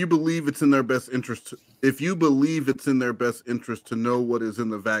 If you believe it's in their best interest, to know what is in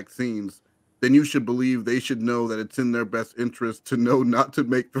the vaccines, then you should believe they should know that it's in their best interest to know not to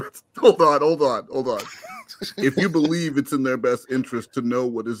make threats. Hold on. If you believe it's in their best interest to know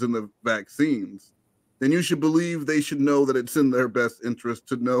what is in the vaccines, then you should believe they should know that it's in their best interest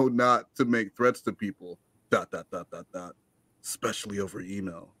to know not to make threats to people. ... Especially over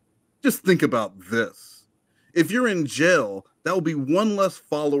email. Just think about this. If you're in jail, that will be one less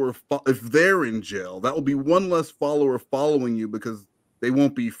follower. If they're in jail, that will be one less follower following you because they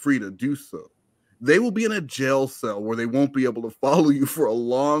won't be free to do so. They will be in a jail cell where they won't be able to follow you for a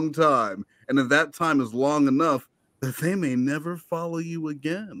long time. And if that time is long enough, that they may never follow you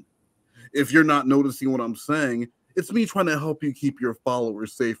again. If you're not noticing what I'm saying, it's me trying to help you keep your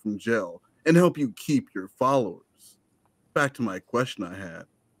followers safe from jail and help you keep your followers. Back to my question I had.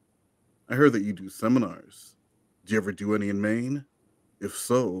 I heard that you do seminars. Do you ever do any in Maine? If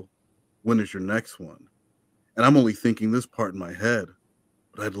so, when is your next one? And I'm only thinking this part in my head,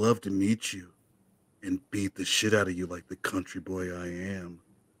 but I'd love to meet you and beat the shit out of you like the country boy I am.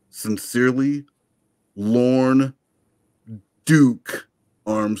 Sincerely, Lorne Duke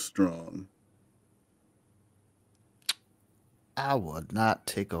Armstrong. I would not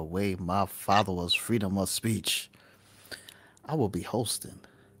take away my followers' freedom of speech. I will be hosting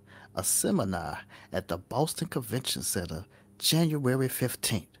a seminar at the Boston Convention Center January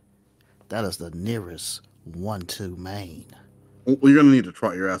 15th. That is the nearest one to Maine. Well, you're going to need to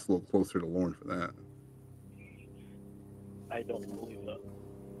trot your ass a little closer to Lorne for that. I don't believe that.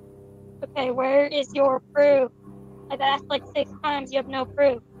 Okay, where is your proof? I've asked like 6 times. You have no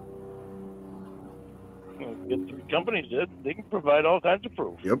proof. Get 3 companies did. They can provide all kinds of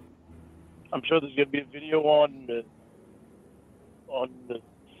proof. Yep. I'm sure there's going to be a video on the.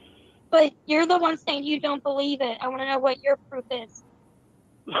 But you're the one saying you don't believe it. I want to know what your proof is.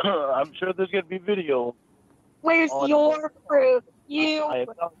 I'm sure there's going to be video. Where's your proof? Your proof.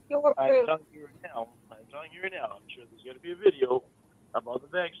 I'm telling you right now. I'm sure there's going to be a video about the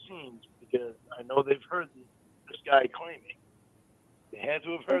vaccines because I know they've heard this guy claiming. They had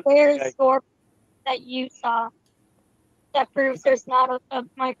to have heard Where's this guy. your that you saw that proves there's not a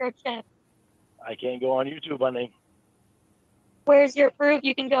microchip? I can't go on YouTube, honey. Where's your proof?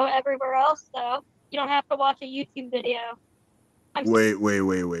 You can go everywhere else, though. You don't have to watch a YouTube video. Wait.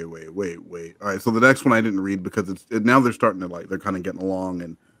 All right, so the next one I didn't read because now they're starting to they're kind of getting along,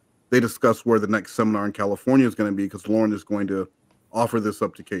 and they discuss where the next seminar in California is going to be because Lorne is going to offer this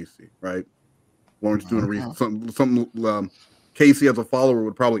up to Casey, right? Lorne's doing something Casey as a follower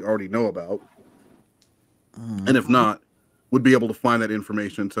would probably already know about, and if not, would be able to find that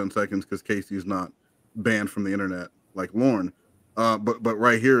information in 10 seconds because Casey's not banned from the internet like Lorne. But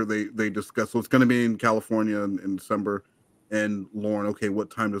right here they discuss. So it's going to be in California in December. And Lorne, okay,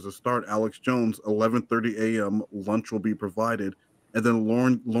 what time does it start? Alex Jones, 11:30 a.m. Lunch will be provided, and then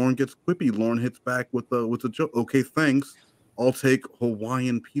Lorne gets quippy. Lorne hits back with a joke. Okay, thanks. I'll take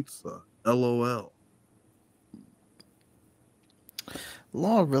Hawaiian pizza. LOL.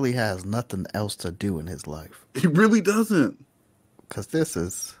 Lorne really has nothing else to do in his life. He really doesn't. Because this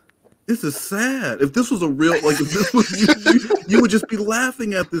is sad. If this was a real if this was you would just be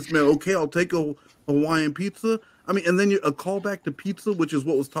laughing at this man. Okay, I'll take a Hawaiian pizza. I mean, and then a callback to pizza, which is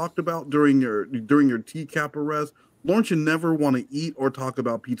what was talked about during your TCAP arrest. Lorne should never want to eat or talk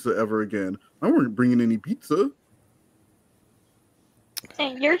about pizza ever again. I weren't bringing any pizza.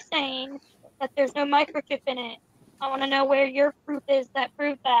 You're saying that there's no microchip in it. I want to know where your proof is that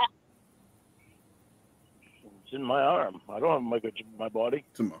proved that. It's in my arm. I don't have a microchip in my body.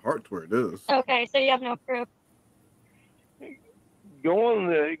 It's in my heart where it is. Okay, so you have no proof. Go on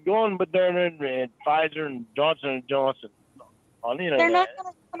Moderna and Pfizer and Johnson & Johnson on the internet. They're not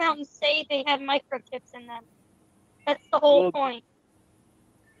going to come out and say they have microchips in them. That's the whole point.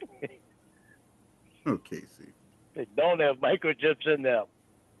 Oh, Casey. They don't have microchips in them.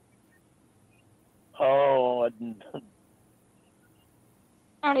 Oh, I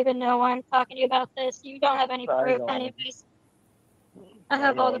don't even know why I'm talking to you about this. You don't have any proof anyways. I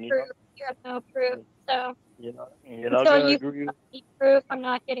have all the proof. You have no proof. So you're not until going to you agree. need proof, I'm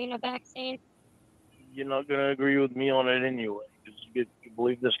not getting a vaccine. You're not going to agree with me on it anyway, because you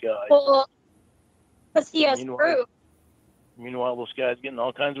believe this guy. Well, because he has proof. Meanwhile, this guy's getting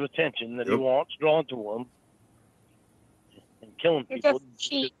all kinds of attention that he wants drawn to him, and killing people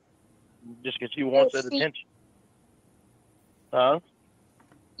just because he wants that attention. Huh?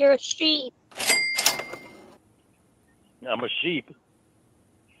 You're a sheep. I'm a sheep.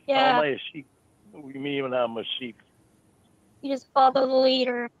 Yeah. How am I a sheep? What do you mean when I'm a sheep? You just follow the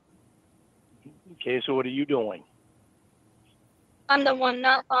leader. Okay, so what are you doing? I'm the one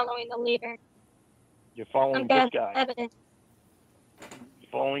not following the leader. You're following this guy. Evidence.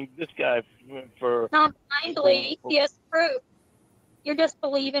 You're following this guy for... Not blindly. He has proof. You're just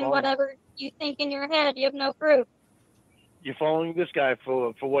believing whatever you think in your head. You have no proof. You're following this guy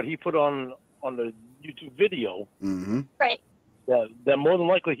for what he put on the YouTube video. Mm-hmm. Right. That more than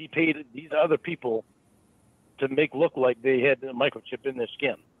likely he paid these other people to make look like they had a microchip in their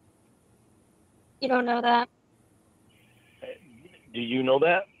skin. You don't know that. Do you know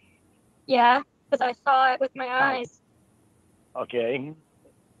that? Yeah, because I saw it with my eyes. Okay.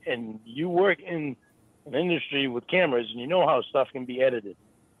 And you work in an industry with cameras, and you know how stuff can be edited.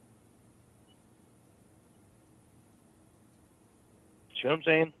 See what I'm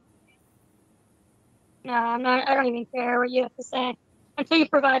saying? No, I'm not. I don't even care what you have to say. Until you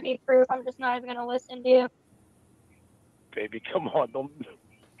provide me proof, I'm just not even going to listen to you. Baby, come on.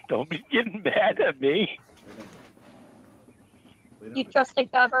 Don't be getting mad at me. You trust the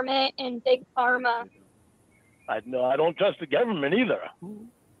government and big pharma. I don't trust the government either.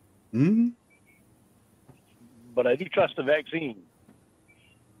 Mm-hmm. But I do trust the vaccine.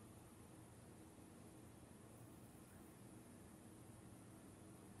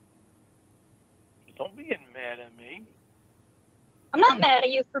 Don't be getting mad at me. I'm not mad at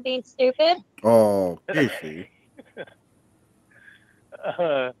you for being stupid. Oh, Casey.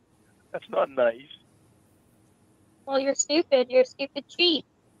 That's not nice. Well, you're stupid. You're a stupid cheat.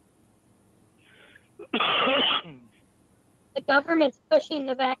 The government's pushing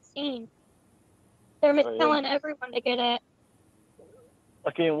the vaccine. They're telling everyone to get it.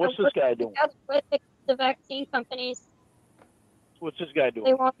 Okay, and what's this guy doing? With the vaccine companies. What's this guy doing?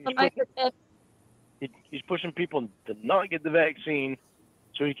 They want the microchip. He's pushing people to not get the vaccine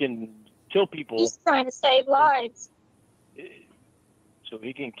so he can kill people. He's trying to save lives. So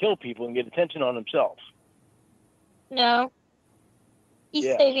he can kill people and get attention on himself. No. He's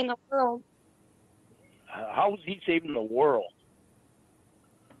Yeah. saving the world. How is he saving the world?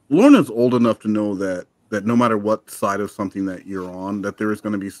 Lorne is old enough to know that no matter what side of something that you're on, that there is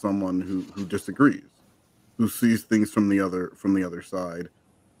going to be someone who disagrees, who sees things from the other side,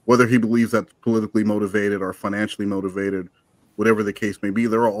 whether he believes that's politically motivated or financially motivated, whatever the case may be.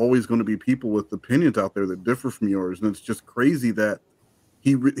 There are always going to be people with opinions out there that differ from yours, and it's just crazy that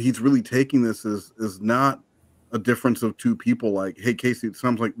he's really taking this as not a difference of two people. Like, hey, Casey, it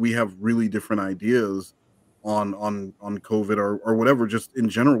sounds like we have really different ideas on COVID or whatever. Just in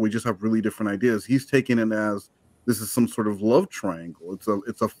general, we just have really different ideas. He's taking it as this is some sort of love triangle.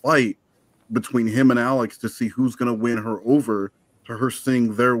 It's a fight between him and Alex to see who's going to win her over to her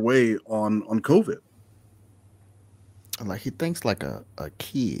seeing their way on COVID. Like he thinks like a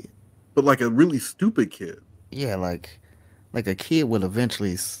kid, but like a really stupid kid. Yeah, like a kid would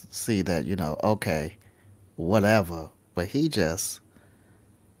eventually see that, okay, whatever, but he just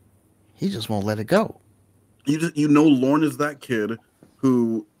won't let it go. Lorne is that kid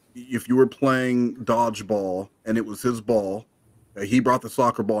who, if you were playing dodgeball and it was his ball, he brought the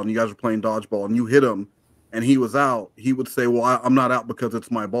soccer ball and you guys were playing dodgeball and you hit him and he was out, he would say, well, I'm not out because it's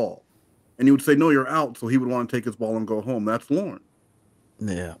my ball. And you would say, no, you're out. So he would want to take his ball and go home. That's Lorne.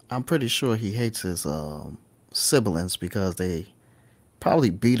 Yeah, I'm pretty sure he hates his siblings because they probably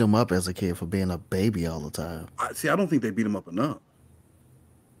beat him up as a kid for being a baby all the time. I don't think they beat him up enough.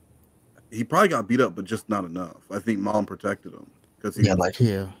 He probably got beat up, but just not enough. I think mom protected him because he'll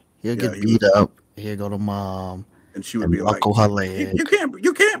get beat up. He'll go to mom, and she would be like, her leg. "You can't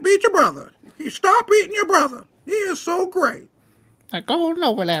beat your brother. You stop beating your brother. He is so great." Now go on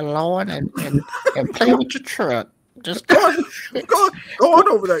over there, Lorne, and play with your truck. Just go on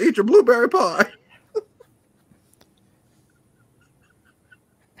over there. Eat your blueberry pie.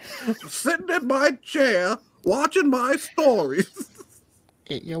 Sitting in my chair, watching my stories.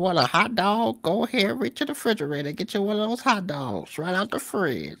 You want a hot dog? Go ahead, reach in the refrigerator, and get you one of those hot dogs right out the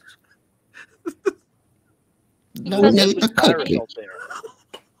fridge. No need to cook it.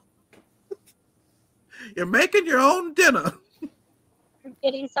 You're making your own dinner. You're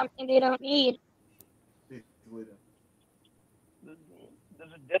getting something they don't need. There's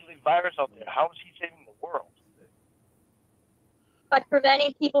a deadly virus out there. How is he saving the world? By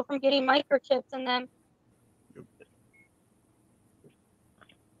preventing people from getting microchips in them.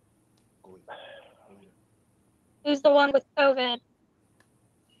 Who's the one with COVID?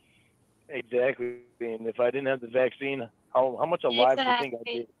 Exactly. And if I didn't have the vaccine, how much alive do you think I'd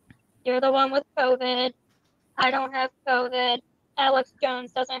be? You're the one with COVID. I don't have COVID. Alex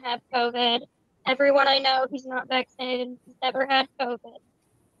Jones doesn't have COVID. Everyone I know who's not vaccinated has never had COVID.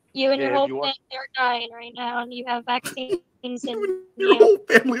 You and your whole family are dying right now, and you have vaccines. And your whole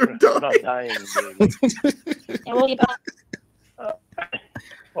family are dying. I'm not dying, baby. It will be back.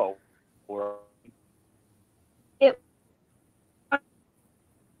 Well, we're...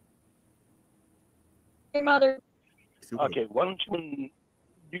 Your mother. Okay, why don't you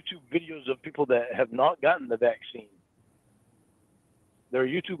YouTube videos of people that have not gotten the vaccine? There are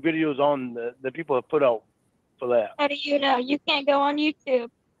YouTube videos on that people have put out for that. How do you know? You can't go on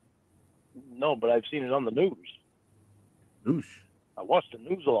YouTube. No, but I've seen it on the news. Oosh. I watch the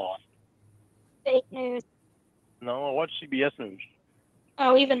news a lot. Fake news. No, I watch CBS News.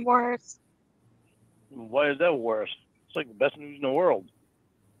 Oh, even worse. Why is that worse? It's like the best news in the world.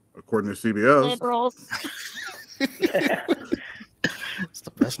 According to CBS. Liberals. It's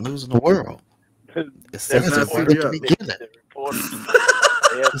the best news in the world. It says it at the beginning.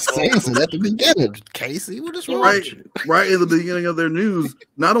 It says it at the beginning. Casey, what is wrong with you? Right in the beginning of their news,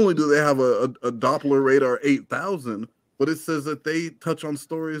 not only do they have a Doppler radar 8000, but it says that they touch on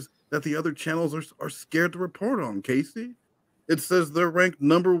stories that the other channels are scared to report on, Casey. It says they're ranked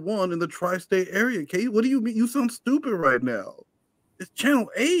 #1 in the tri-state area. Casey, what do you mean? You sound stupid right now. It's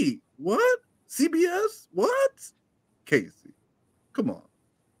channel 8. What? CBS? What? Casey, come on.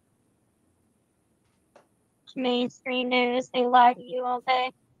 Mainstream news. They lie to you all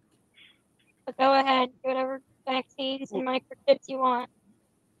day. But go ahead. Get whatever vaccines and microchips you want.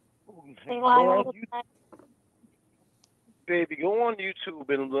 They lie all the time. Baby, go on YouTube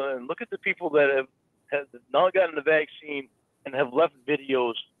and look at the people that have not gotten the vaccine and have left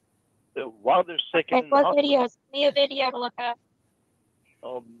videos while they're sick. Okay, what videos? Give me a video to look up.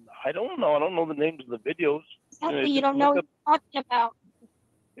 I don't know. I don't know the names of the videos. Exactly. You don't know what you're talking about.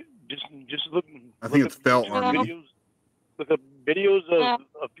 Just look. I think it's fell on videos. Look up videos of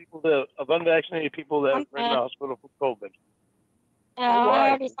people of unvaccinated people that are in the hospital for COVID. I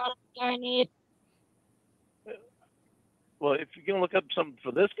already saw what I need. Well, if you're gonna look up something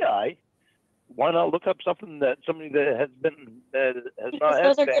for this guy, Why not look up something that somebody that has Because not had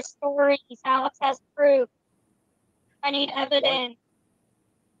those are sex? just stories. Alex has proof. I need evidence.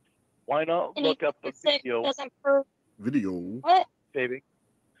 Why not And he look up a video? doesn't prove Video. what? Baby,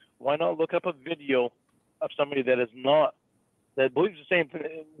 why not look up a video of somebody that believes the same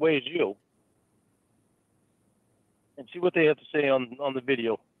way as you, and see what they have to say on the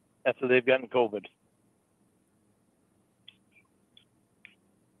video after they've gotten COVID?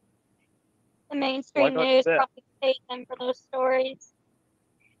 The mainstream not news that? probably paid them for those stories.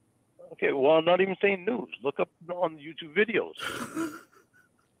 Okay, well, I'm not even saying news. Look up on YouTube videos.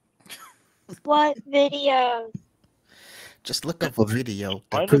 What videos? Just look up a video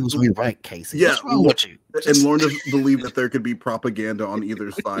that Find proves a- me right, Casey. Yeah, What's wrong with you? And Lorne doesn't believe that there could be propaganda on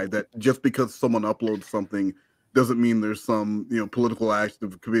either side. That just because someone uploads something doesn't mean there's some political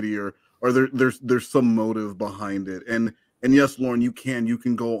active committee or there's some motive behind it. And yes, Lorne, you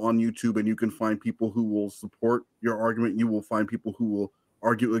can go on YouTube and you can find people who will support your argument. You will find people who will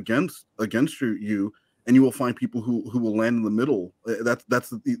argue against you, and you will find people who will land in the middle. That's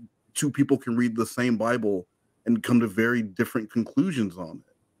the two people can read the same Bible and come to very different conclusions on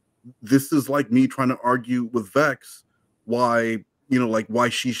it. This is like me trying to argue with Vex why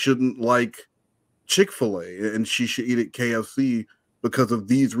she shouldn't like Chick-fil-A and she should eat at KFC because of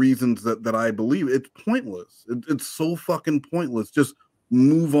these reasons that I believe. It's pointless. It's so fucking pointless. Just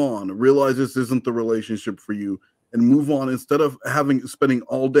move on. Realize this isn't the relationship for you and move on instead of spending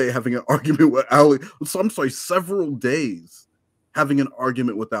all day having an argument with Alex. So I'm sorry, several days having an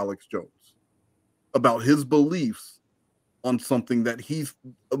argument with Alex Jones about his beliefs on something that he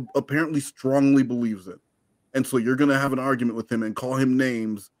apparently strongly believes in. And so you're going to have an argument with him and call him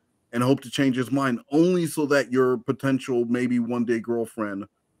names and hope to change his mind only so that your potential maybe one day girlfriend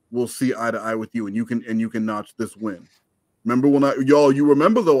will see eye to eye with you and you can notch this win. Remember when you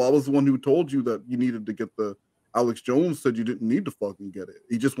remember though, I was the one who told you that you needed to get the Alex Jones said you didn't need to fucking get it.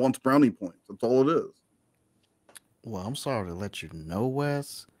 He just wants brownie points. That's all it is. Well, I'm sorry to let you know,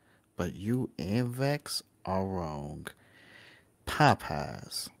 Wes, but you and Vex are wrong.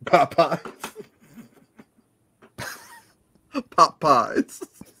 Popeyes. Popeyes.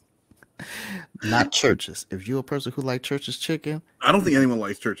 Not Churches. If you're a person who likes Church's chicken, I don't think anyone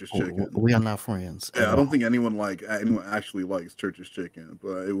likes Church's chicken. We are not friends. Yeah, I don't think anyone actually likes Church's chicken,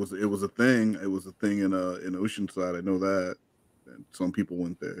 but it was a thing. It was a thing in Oceanside. I know that. And some people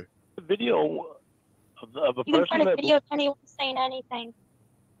went there. The video of a You can person find a that video of anyone saying anything.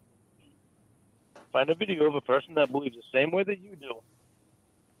 find a video of a person that believes the same way that you do,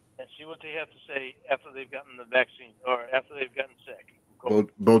 and see what they have to say after they've gotten the vaccine or after they've gotten sick.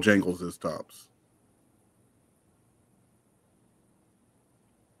 Bojangles is tops.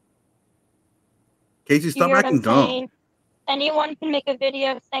 Casey, You stop hear what acting I'm dumb. saying? Anyone can make a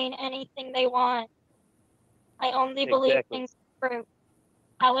video saying anything they want. I only believe Exactly. things are proof.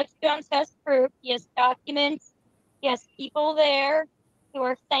 Alex Jones has proof. He has documents. He has people there who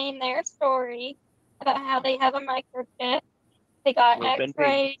are saying their story about how they have a microchip. They got We've been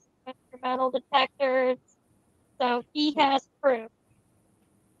x-rays, metal detectors. So he has proof.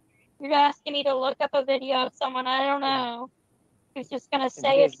 You're asking me to look up a video of someone I don't know who's just going to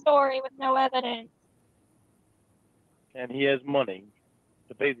say a story with no evidence. And he has money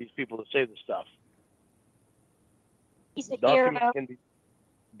to pay these people to say the stuff. He's a hero.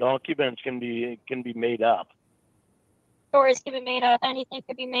 Documents can be made up. Stories can be made up. Anything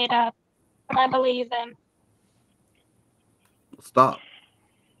could be made up. But I believe them. Stop.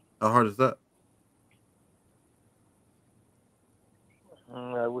 How hard is that?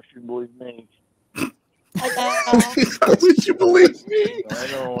 I wish you believed me. I wish you believed me. I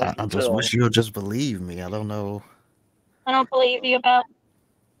know. I just wish you would just believe me. I don't know. I don't believe you about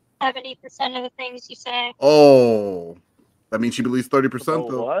 70% of the things you say. Oh, that means she believes 30%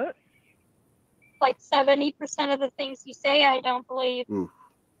 though. What? Like 70% of the things you say, I don't believe. Ooh.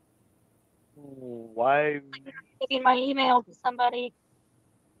 Why? Giving my email to somebody.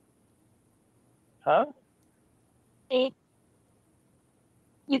 Huh? See?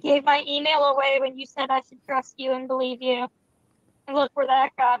 You gave my email away when you said I should trust you and believe you. And look where that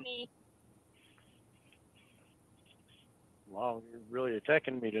got me. Wow, you're really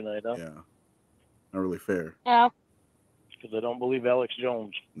attacking me tonight, huh? Yeah. Not really fair. No, Because I don't believe Alex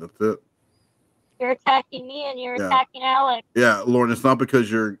Jones. That's it. you're attacking me and you're Yeah. attacking Alex. Yeah, Lauren, it's not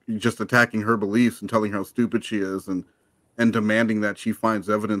because you're just attacking her beliefs and telling her how stupid she is and demanding that she finds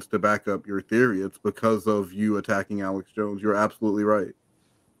evidence to back up your theory. It's because of you attacking Alex Jones. You're absolutely right.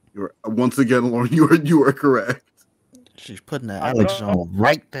 You're once again, Lauren, you are correct. She's putting that Alex Jones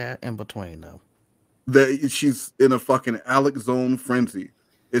right there in between them. That she's in a fucking Alex zone frenzy.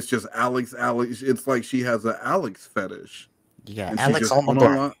 It's just Alex. It's like she has an Alex fetish. Yeah, and Alex just, on the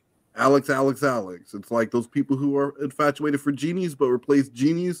brain. Alex. It's like those people who are infatuated for genies, but replace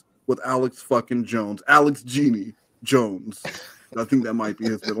genies with Alex fucking Jones. Alex Genie Jones. I think that might be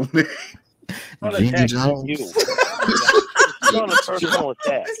his middle name. Not Genie attacking Jones. you. It's not a personal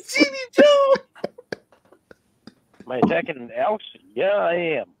attack. It's Genie Jones. Am I attacking Alex? Yeah, I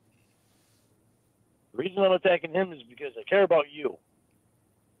am. The reason I'm attacking him is because I care about you.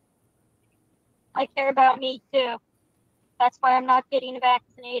 I care about me too. That's why I'm not getting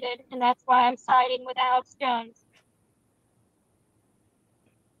vaccinated, and that's why I'm siding with Alex Jones.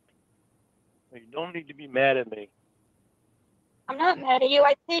 You don't need to be mad at me. I'm not mad at you.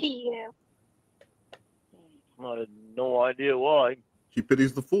 I pity you. I had no idea why. She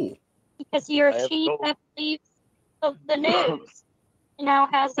pities the fool. Because you're a sheep that believes the news. And now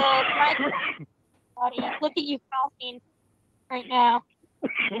has a microchip body. Look at you coughing right now.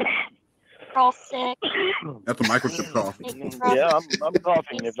 You're all sick. That's a microchip cough. Yeah, I'm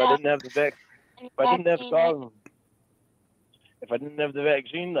coughing. If I didn't have the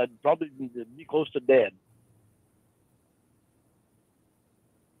vaccine, I'd probably be close to dead.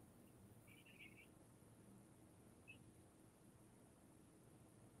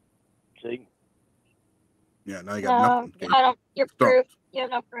 See? Yeah, now you got nothing. I don't. You're proof. You have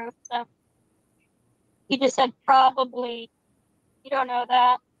no proof. So you just said probably. You don't know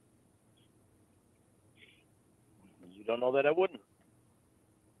that. You don't know that I wouldn't.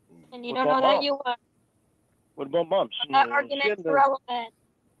 And you don't know that you would. What about Mom? That argument's irrelevant.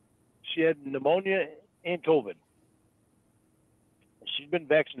 She had pneumonia and COVID. She's been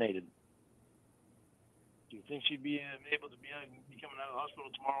vaccinated. Do you think she'd be able to be coming out of the hospital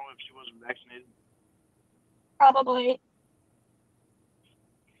tomorrow if she wasn't vaccinated? Probably.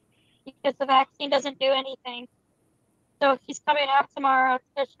 Because the vaccine doesn't do anything. So if she's coming out tomorrow, it's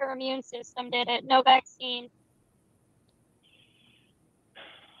just her immune system did it. No vaccine.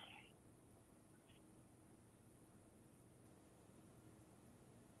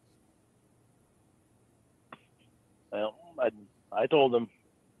 Well, I told him.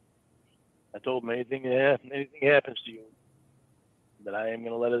 I told him anything happens to you, that I am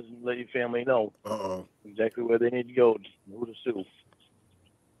going to let your family know exactly where they need to go, who to sue.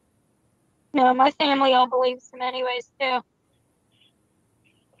 No, my family all believes him anyways, too.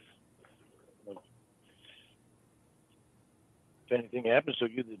 If anything happens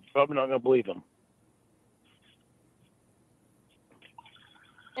to you, they're probably not going to believe him.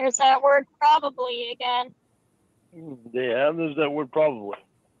 There's that word probably again. Yeah, there's that word probably.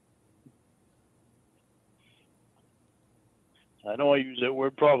 I know I use that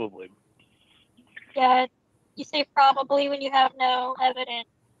word probably. Yeah, you say probably when you have no evidence.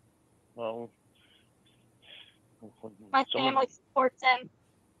 Well, my family supports him,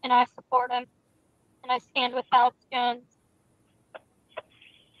 and I support him, and I stand with Alex Jones.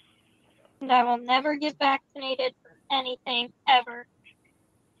 And I will never get vaccinated for anything, ever.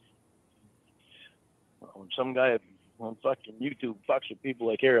 When some guy on fucking YouTube fucks with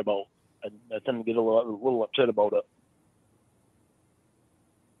people I care about, I tend to get a little upset about it.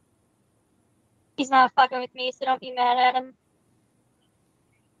 He's not fucking with me, so don't be mad at him.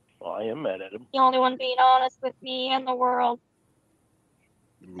 Well, I am mad at him. The only one being honest with me and the world.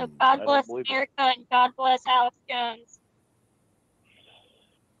 So God bless America and God bless Alex Jones.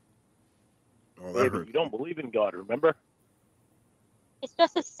 Oh, hey, but you don't believe in God, remember? It's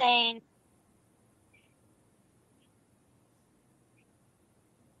just a saying.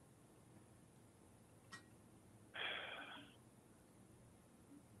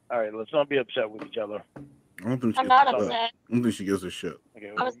 All right, let's not be upset with each other. I don't think I'm not upset. I don't think she gives a shit. Okay,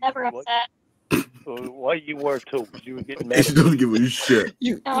 I was never upset. Why you were too? Because you were getting mad. She doesn't give a shit.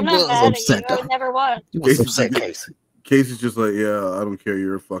 No, I'm not mad at you. I never was. You was upset, Casey. Casey's just like, yeah, I don't care.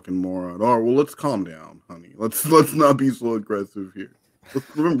 You're a fucking moron. All right, well, let's calm down, honey. Let's not be so aggressive here.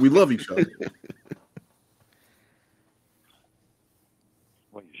 Remember, we love each other.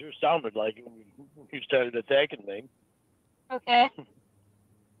 Well, you sure sounded like it when you started attacking me. Okay.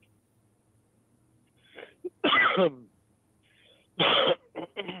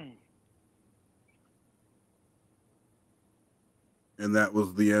 And that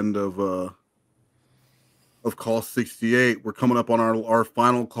was the end of call 68. We're coming up on our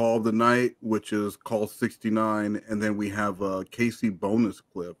final call of the night, which is call 69, and then we have a Casey bonus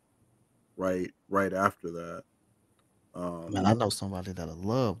clip right after that. Man, I know somebody that'll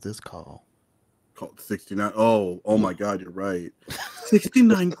love this call. Call 69. Oh my God, you're right.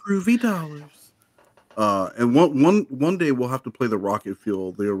 69 groovy dollars. And one day we'll have to play the Rocket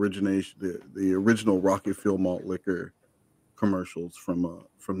Fuel, the original Rocket Fuel malt liquor commercials from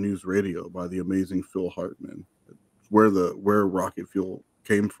News Radio by the amazing Phil Hartman. Where rocket fuel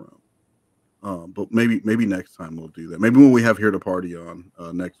came from. But maybe next time we'll do that. Maybe when we have Here to Party on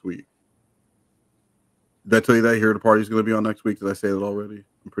next week. Did I tell you that Here to Party is going to be on next week? Did I say that already?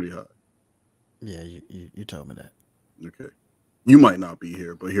 I'm pretty high. Yeah, you told me that. Okay. You might not be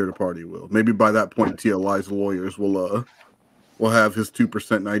here, but Here to Party will. Maybe by that point, TLI's lawyers will have his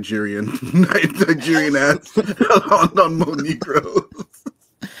 2% Nigerian ads on MoNegroes.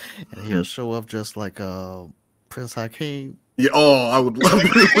 And he'll show up just like Prince Hakeem. Yeah, I would love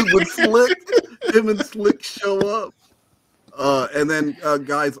it when him and Slick show up. And then,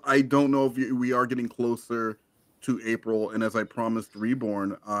 guys, I don't know if we are getting closer to April, and as I promised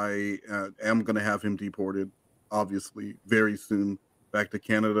Reborn, I am going to have him deported, obviously, very soon, back to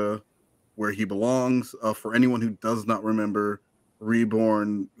Canada, where he belongs. For anyone who does not remember,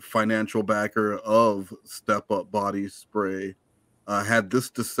 Reborn, financial backer of Step Up Body Spray, had this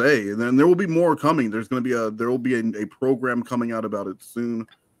to say, and then there will be more coming. There will be a program coming out about it soon.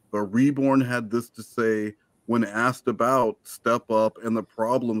 But Reborn had this to say when asked about Step Up and the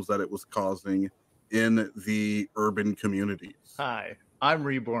problems that it was causing in the urban communities. Hi, I'm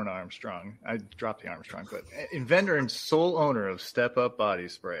Reborn Armstrong. I dropped the Armstrong, but inventor and sole owner of Step Up Body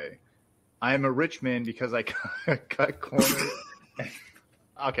Spray. I am a rich man because I cut corners.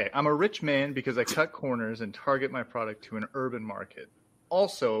 Okay, I'm a rich man because I cut corners and target my product to an urban market.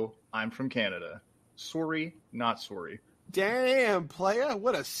 Also, I'm from Canada. Sorry, not sorry. Damn, playa,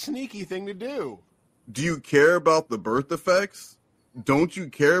 what a sneaky thing to do. Do you care about the birth effects? Don't you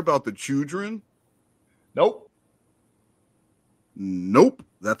care about the children? Nope. Nope.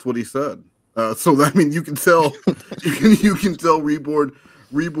 That's what he said. So I mean, you can tell, you can tell Reborn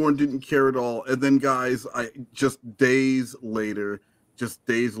didn't care at all. And then, guys, just days later,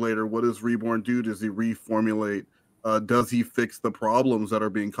 what does Reborn do? Does he reformulate? Does he fix the problems that are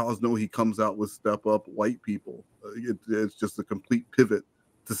being caused? No, he comes out with Step Up White People. It's just a complete pivot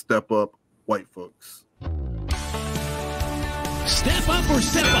to Step Up White folks. Step up or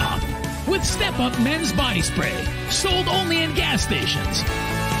step off with Step Up Men's Body Spray, sold only in gas stations.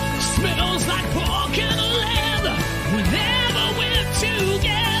 Smells like pork and leather whenever we're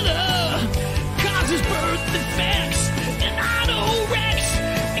together. Causes birth defects and auto wrecks.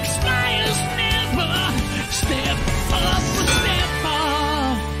 Expires never. Step up or step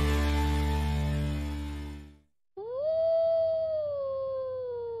off.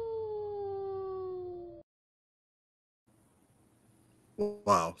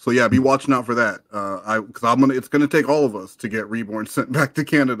 Wow. So yeah, be watching out for that. It's gonna take all of us to get Reborn sent back to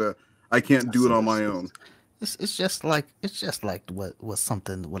Canada. I can't do it on my own. It's just like what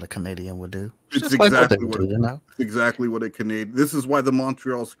a Canadian would do. It's exactly what a Canadian. This is why the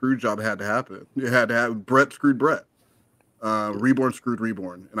Montreal screw job had to happen. It had to have Brett screwed Brett. Reborn screwed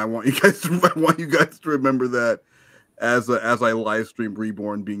Reborn, and I want you guys to remember that as I live stream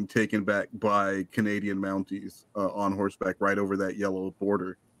Reborn being taken back by Canadian Mounties on horseback right over that yellow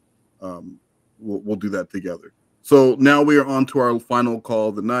border. We'll do that together. So now we are on to our final call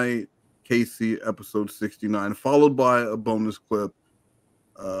of the night, KC episode 69, followed by a bonus clip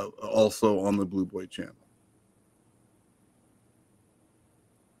also on the Blue Boy channel.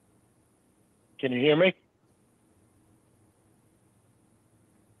 Can you hear me?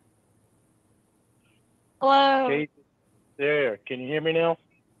 Hello. Okay. There. Can you hear me now?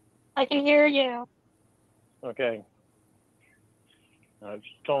 I can hear you. Okay. I was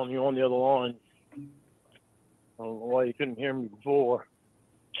calling you on the other line. I don't know why you couldn't hear me before.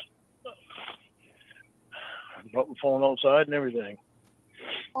 I brought my phone outside and everything.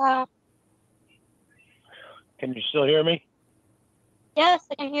 Can you still hear me? Yes,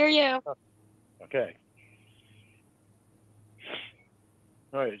 I can hear you. Okay.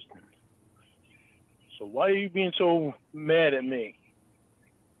 All right. So why are you being so mad at me?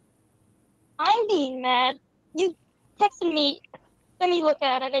 I'm being mad. You texted me. Let me look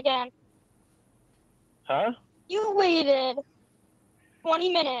at it again. Huh? You waited 20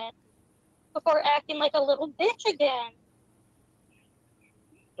 minutes before acting like a little bitch again.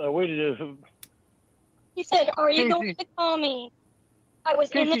 I waited. You said, "Are you going to call me?" I was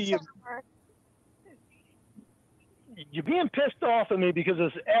in the Casey, shower. You're being pissed off at me because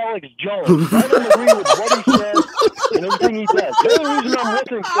it's Alex Jones. I don't agree with what he says and everything he does. The only reason I'm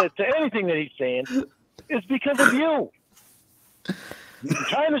listening to anything that he's saying is because of you. I'm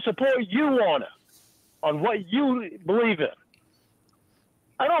trying to support you on what you believe in.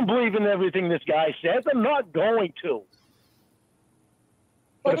 I don't believe in everything this guy says. I'm not going to.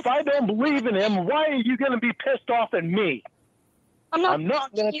 But if I don't believe in him, why are you going to be pissed off at me? I'm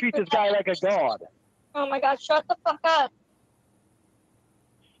not going to treat this guy like a god. Oh my God, shut the fuck up.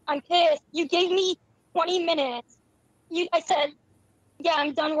 I'm pissed. You gave me 20 minutes. I said, yeah,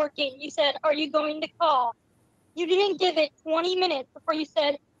 I'm done working. You said, are you going to call? You didn't give it 20 minutes before you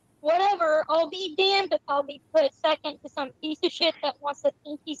said, whatever, I'll be damned if I'll be put second to some piece of shit that wants to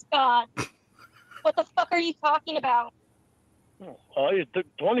think he's God. What the fuck are you talking about? Oh, it took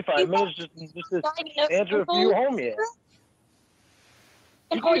 25 minutes just to answer if you home yet.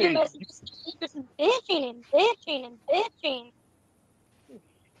 And all your messages just bitching and bitching and bitching.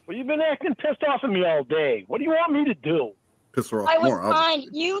 Well, you've been acting pissed off at me all day. What do you want me to do? Piss her off I was more. fine.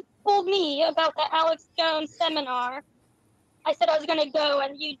 You told me about the Alex Jones seminar. I said I was going to go,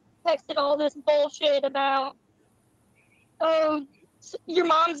 and you texted all this bullshit about, oh, your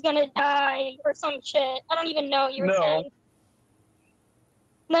mom's going to die or some shit. I don't even know what you were saying.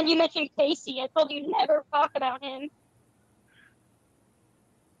 And then you mentioned Casey. I told you never talk about him.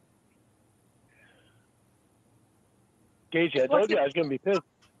 Casey, I told you I was going to be pissed.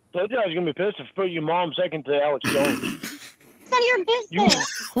 If put your mom second to Alex Jones. It's none of your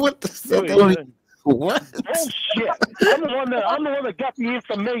business. What the what? Bullshit. I'm the one that got the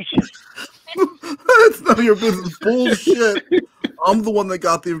information. It's none of your business. Bullshit. I'm the one that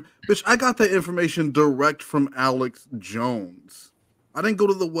got the bitch. I got that information direct from Alex Jones. I didn't go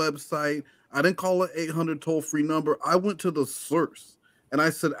to the website. I didn't call an 800 toll-free number. I went to the source and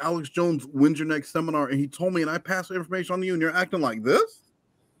I said, Alex Jones, when's your next seminar? And he told me, and I passed the information on to you, and you're acting like this?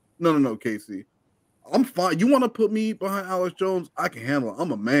 No, Casey. I'm fine. You want to put me behind Alex Jones? I can handle it.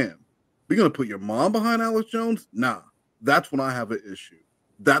 I'm a man. We're going to put your mom behind Alex Jones? Nah. That's when I have an issue.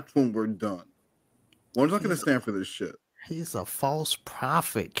 That's when we're done. Lauren's not going to stand for this shit. He's a false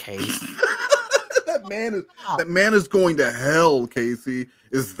prophet, Casey. That man is going to hell, Casey.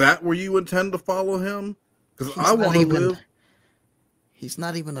 Is that where you intend to follow him? Because I want to live. He's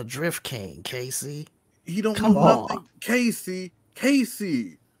not even a drift king, Casey. He don't Come know on. nothing.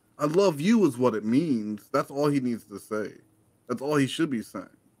 Casey. I love you is what it means. That's all he needs to say. That's all he should be saying.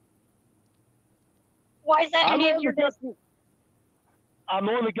 Why is that any of your business? I'm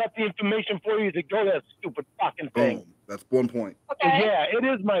the one that got the information for you to go to that stupid fucking thing. Boom. That's 1 point. Okay. Yeah, it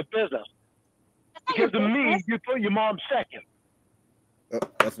is my business. Because of me, you put your mom second.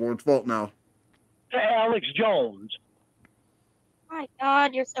 That's Lauren's fault now. To Alex Jones. My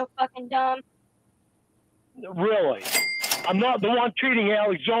God, you're so fucking dumb. Really? I'm not the one treating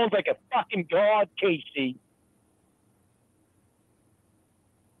Alex Jones like a fucking god, Casey.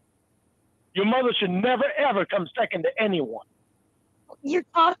 Your mother should never, ever come second to anyone. You're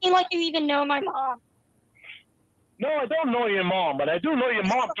talking like you even know my mom. No, I don't know your mom, but I do know your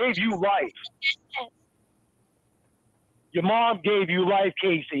mom gave you life. Your mom gave you life,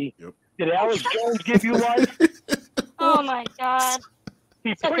 Casey. Yep. Did Alex Jones give you life? Oh my God.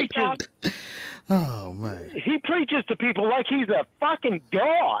 He preaches. Oh man. He preaches to people like he's a fucking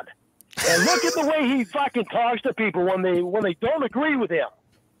god. And look at the way he fucking talks to people when they don't agree with him.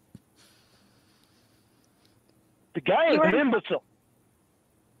 The guy is an imbecile.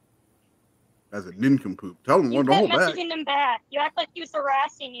 As a nincompoop. Tell him You one to kept hold back. messaging him back. You act like he was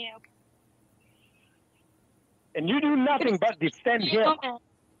harassing you. And you do nothing but defend him.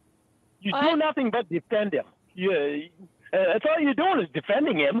 You do nothing but defend him. That's all you're doing is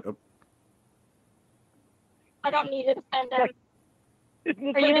defending him. Yep. I don't need to defend him. It's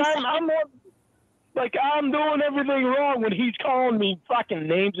like I'm doing everything wrong when he's calling me fucking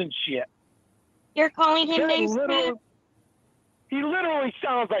names and shit. You're calling him names too? He literally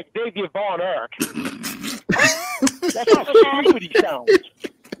sounds like Davey Von Erck. That's how stupid he sounds.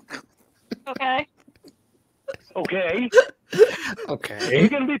 Okay. Okay. Okay. You're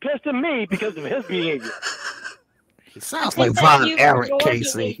gonna be pissed at me because of his behavior. He sounds like Von Erich,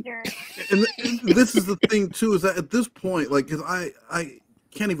 Casey. And this is the thing too, is that at this point, like, because I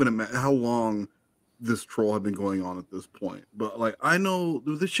can't even imagine how long this troll had been going on at this point. But like, I know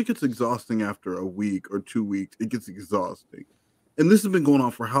this shit gets exhausting after a week or 2 weeks. It gets exhausting, and this has been going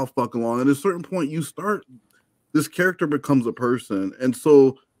on for how fucking long. And at a certain point, this character becomes a person, and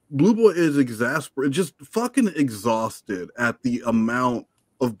so Blue Boy is exasperated, just fucking exhausted at the amount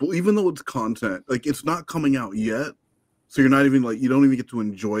of, even though it's content, like it's not coming out yet. So you're not even like, you don't even get to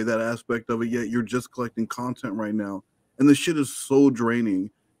enjoy that aspect of it yet. You're just collecting content right now. And the shit is so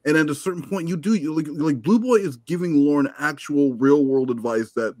draining. And at a certain point you like Blue Boy is giving Lorne actual real world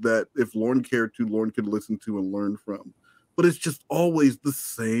advice that if Lorne cared to, Lorne could listen to and learn from. But it's just always the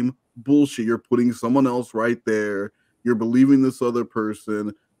same bullshit. You're putting someone else right there. You're believing this other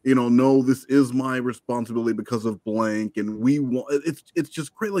person. No, this is my responsibility because of blank. And we want, it's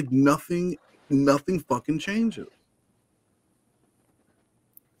just great. Like nothing fucking changes.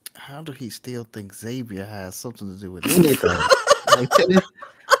 How do he still think Xavier has something to do with anything?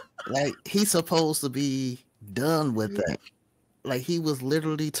 Like he's supposed to be done with that. Like he was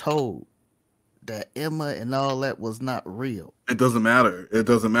literally told that Emma and all that was not real. It doesn't matter. It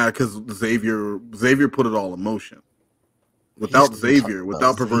doesn't matter because Xavier put it all in motion. Without Xavier,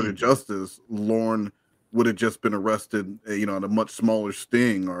 without perverted justice, Lorne would have just been arrested, you know, at a much smaller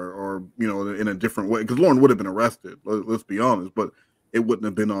sting, or you know, in a different way. Because Lorne would have been arrested. Let's be honest, but it wouldn't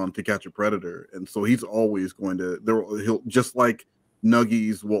have been on To Catch a Predator, and so he's always going to. He'll just like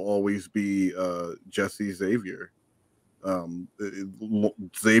Nuggies will always be Jesse Xavier.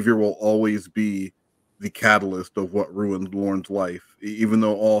 Xavier will always be the catalyst of what ruined Lorne's life, even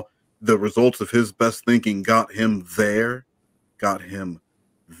though all the results of his best thinking got him there. It's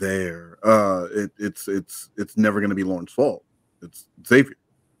never going to be Lorne's fault. It's Xavier.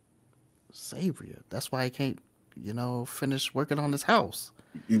 That's why he can't, you know, finish working on his house.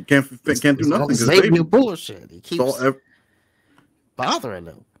 You can't do nothing. Xavier bullshit. He keeps bothering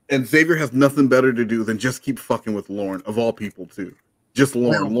him. And Xavier has nothing better to do than just keep fucking with Lorne, of all people, too. Just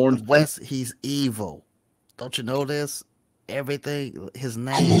Lorne. Lorne's Wes, he's evil. Don't you know this? Everything, his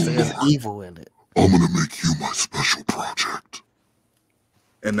name says evil in it. I'm gonna make you my special project.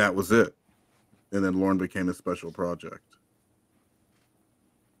 And that was it. And then Lorne became a special project.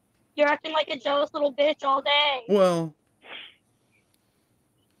 You're acting like a jealous little bitch all day. Well,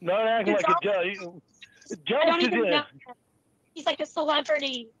 not acting like a jealous. I don't even know him. He's like a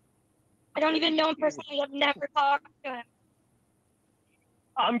celebrity. I don't even know him personally. I've never talked to him.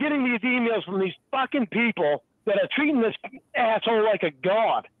 I'm getting these emails from these fucking people that are treating this asshole like a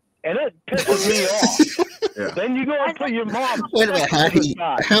god, and it pisses me off. Yeah. Then you go and put your mom. Wait a minute.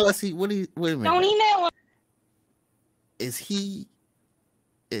 How is he? Wait a minute. Don't email him. Is he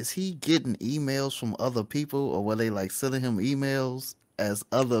getting emails from other people, or were they like sending him emails as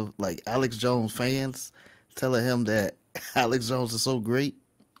other like Alex Jones fans telling him that Alex Jones is so great?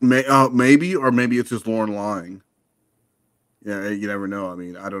 Maybe, or maybe it's just Lorne lying. Yeah, you never know. I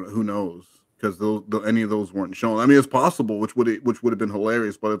mean, I don't know. Who knows? Because any of those weren't shown. I mean, it's possible, which would have been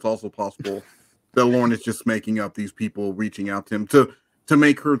hilarious, but it's also possible that Lorne is just making up these people reaching out to him to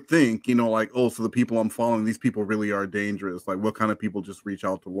make her think, you know, like, oh, so the people I'm following, these people really are dangerous. Like, what kind of people just reach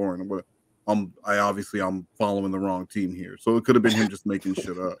out to Lorne? I'm following the wrong team here. So it could have been him just making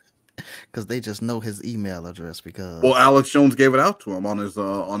shit up. Because they just know his email address. Because Alex Jones gave it out to him on his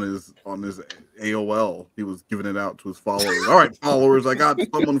AOL. He was giving it out to his followers. All right, followers, I got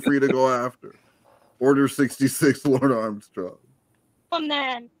someone for you to go after. Order 66, Lord Armstrong. Come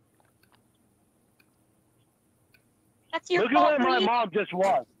then. That's your Look fault. at where my mom just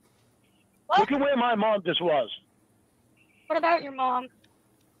was. What? Look at where my mom just was. What about your mom?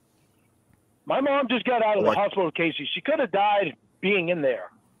 My mom just got out of the hospital, Casey. She could have died being in there.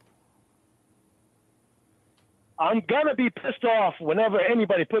 I'm gonna be pissed off whenever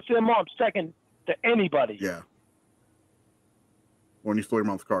anybody puts their mom second to anybody. Yeah. When you stole your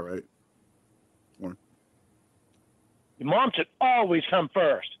mom's car, right? Your mom should always come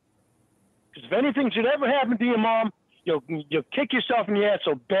first. Because if anything should ever happen to your mom, you'll kick yourself in the ass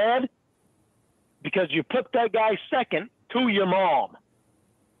so bad because you put that guy second to your mom.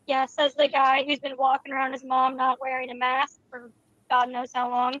 Yeah, says the guy who's been walking around his mom not wearing a mask for God knows how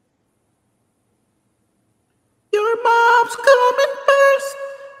long. Your mom's coming first,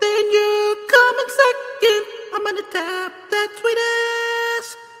 then you're coming second. I'm gonna tap that sweet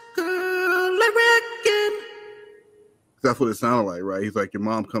ass, girl, I reckon. That's what it sounded like, right? He's like, your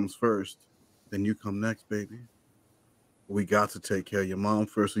mom comes first, then you come next, baby. We got to take care of your mom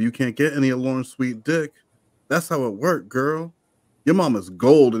first, so you can't get any of Lorne's sweet dick. That's how it worked, girl. Your mom is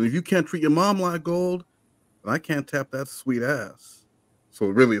gold, and if you can't treat your mom like gold, then I can't tap that sweet ass. So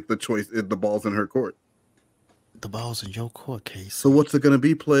really, the choice, the ball's in her court. The ball's in your court, Case. So what's it gonna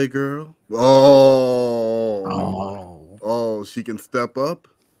be, Playgirl? Oh, she can step up,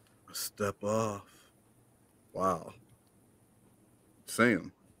 step off. Wow.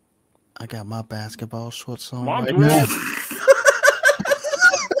 Saying. I got my basketball shorts on Mom, right now.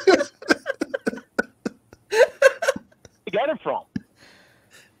 You got it from?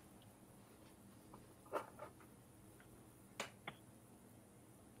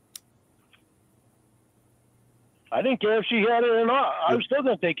 I didn't care if she had it or not. I was still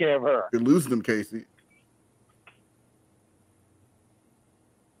going to take care of her. You're losing them, Casey.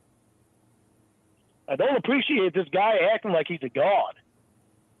 I don't appreciate this guy acting like he's a god.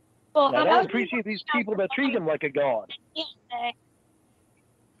 Well, I don't appreciate these people that treat him like a god.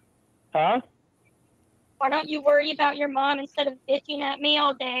 Huh? Why don't you worry about your mom instead of bitching at me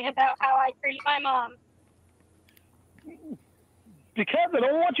all day about how I treat my mom? Because I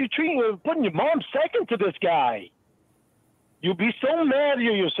don't want you putting your mom second to this guy. You'll be so mad at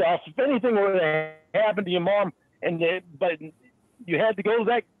yourself if anything were to happen to your mom, but you had to go to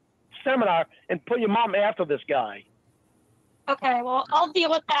that seminar and put your mom after this guy. Okay, well, I'll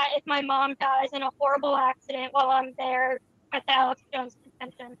deal with that if my mom dies in a horrible accident while I'm there at the Alex Jones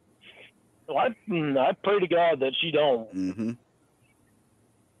convention. Well, I pray to God that she don't. Mm-hmm.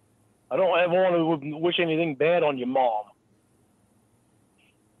 I don't ever want to wish anything bad on your mom.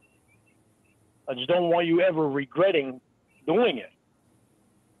 I just don't want you ever regretting doing it.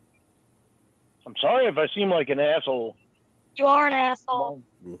 I'm sorry if I seem like an asshole. You are an asshole.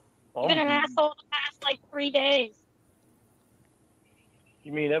 Oh, You've been an asshole the past, 3 days.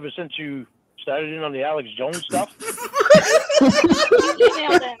 You mean ever since you started in on the Alex Jones stuff? You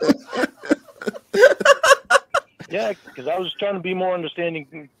emailed him. Yeah, because I was trying to be more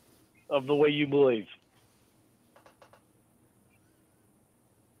understanding of the way you believe.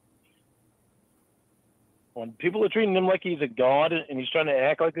 When people are treating him like he's a god and he's trying to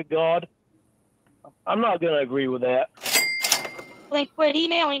act like a god, I'm not going to agree with that. Then quit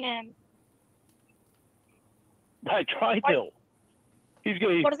emailing him. I tried to. He's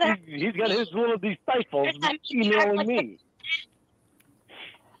got his little disciples emailing me.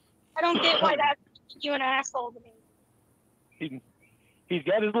 I don't get why that makes you an asshole to me. He's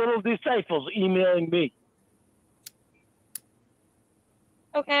got his little disciples emailing me.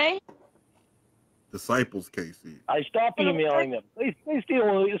 Okay. Disciples, Casey. I stopped emailing them. They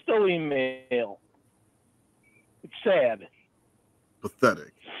still email. It's sad.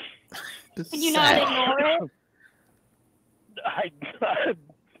 Pathetic. Can you not ignore it? I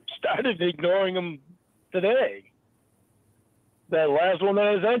started ignoring them today. That last one that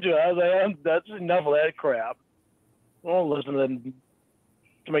I sent you, I was like, that's enough of that crap. I won't listen to them.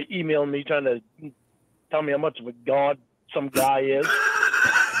 Somebody emailing me trying to tell me how much of a god some guy is.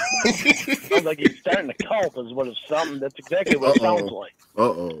 Sounds like he's starting a cult is what it's something. That's exactly what it sounds like.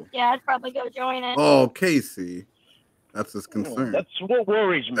 Uh-oh. Yeah, I'd probably go join it. Oh, Casey. That's his concern. That's what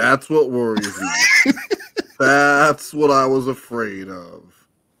worries me. That's what worries me. That's what I was afraid of.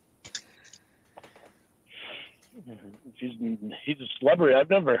 He's a celebrity. I've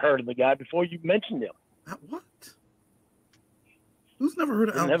never heard of the guy before you mentioned him. What? Who's never heard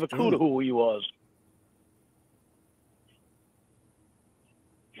of Alex Never clue to who he was.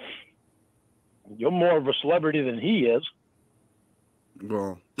 You're more of a celebrity than he is.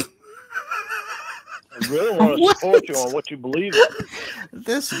 Well, I really want to support you on what you believe in.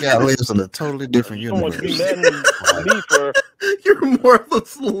 This guy lives in a totally different universe. Be mad at me for you're more of a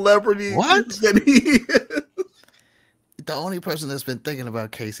celebrity than he is. The only person that's been thinking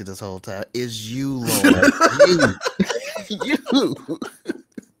about Casey this whole time is you, Lord. you.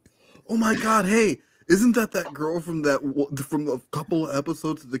 Oh my God! Hey, isn't that girl from a couple of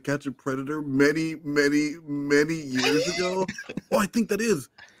episodes of the Catchup Predator many years ago? Oh, I think that is.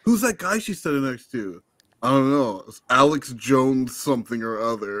 Who's that guy she's sitting next to? I don't know. It's Alex Jones something or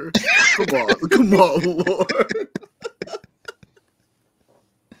other. Come on, Lord.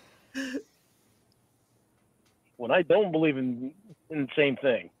 When I don't believe in the same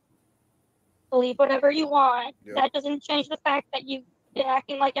thing. Believe whatever you want. Yep. That doesn't change the fact that you've been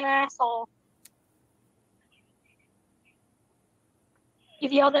acting like an asshole.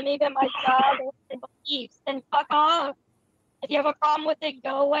 You've yelled at me about my job and beliefs, then fuck off. If you have a problem with it,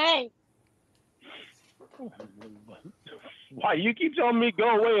 go away. Why you keep telling me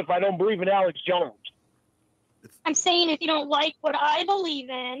go away if I don't believe in Alex Jones? I'm saying if you don't like what I believe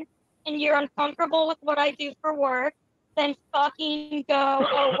in and you're uncomfortable with what I do for work, then fucking go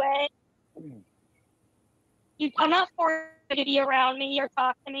away. I'm not forced you to be around me or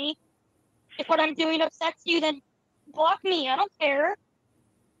talk to me. If what I'm doing upsets you, then block me. I don't care.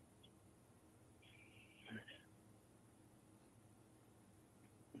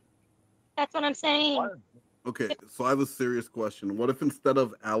 That's what I'm saying. Okay, so I have a serious question. What if instead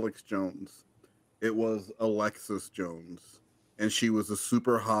of Alex Jones, it was Alexis Jones, and she was a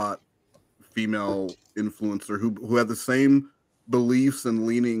super hot female influencer who had the same beliefs and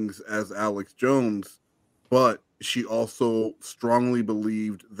leanings as Alex Jones, but she also strongly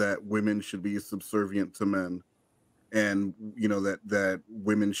believed that women should be subservient to men, and that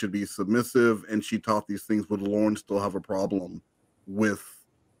women should be submissive, and she taught these things. Would Lorne still have a problem with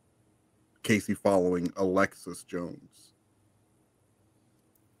Casey following Alexis Jones?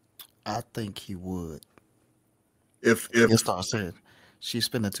 I think he would. If Star said she's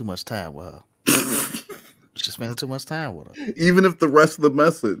spending too much time with her. She's spending too much time with her. Even if the rest of the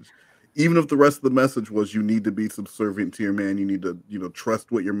message was you need to be subservient to your man, you need to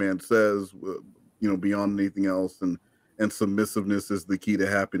trust what your man says, beyond anything else, and and submissiveness is the key to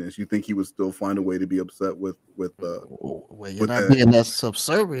happiness, you think he would still find a way to be upset with Well, you're with not Ed? being that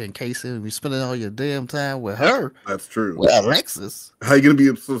subservient, Casey. You're spending all your damn time with her. That's true. With Alexis. How you gonna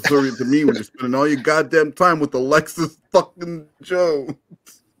be subservient to me when you're spending all your goddamn time with Alexis fucking Jones?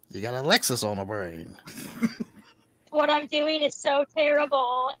 You got Alexis on the brain. What I'm doing is so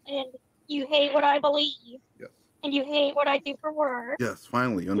terrible, and you hate what I believe, and you hate what I do for work. Yes,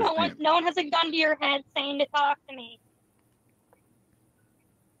 finally, No understand. one has a gun to your head saying to talk to me.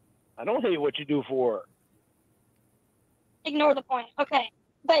 I don't hate what you do for her. Ignore the point. Okay.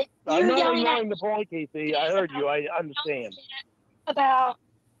 But I'm you're not yelling ignoring at the point, Casey. I heard you. I understand. about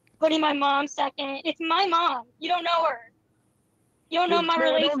putting my mom second. It's my mom. You don't know her. You don't know my No, I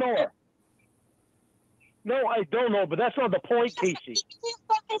relationship. don't know her. No, I don't know, but that's not the point, Casey. You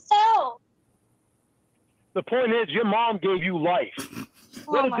fucking self. The point is, your mom gave you life.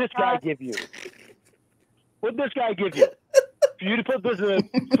 What did my this guy God. give you? What did this guy give you? For you to put this in,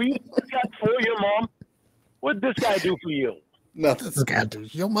 for you to put this guy for your mom, what did this guy do for you? Nothing. This guy,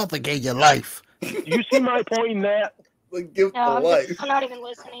 dude. Your mother gave you life. Do you see my point in that? Like, give No, I'm not even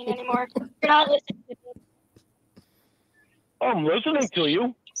listening anymore. You're not listening to me. I'm listening to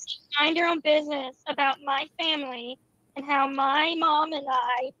you. Mind your own business about my family and how my mom and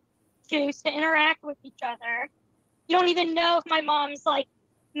I choose to interact with each other. You don't even know if my mom's like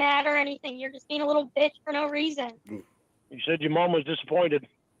mad or anything. You're just being a little bitch for no reason. You said your mom was disappointed.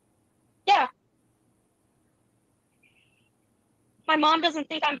 Yeah. My mom doesn't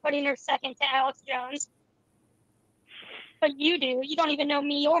think I'm putting her second to Alex Jones. But you do. You don't even know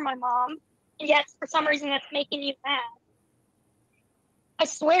me or my mom. And yet, for some reason, that's making you mad. I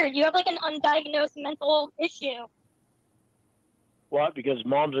swear, you have like an undiagnosed mental issue. What? Because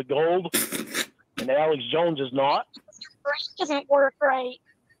mom's a gold and Alex Jones is not? Your brain doesn't work right.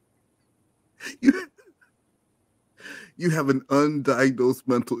 You have an undiagnosed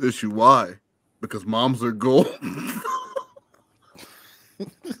mental issue. Why? Because moms are gold.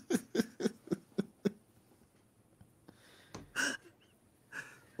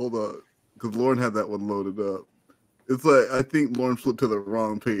 Hold on, because Lorne had that one loaded up. It's like I think Lorne flipped to the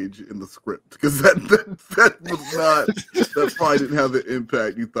wrong page in the script because that was not that probably didn't have the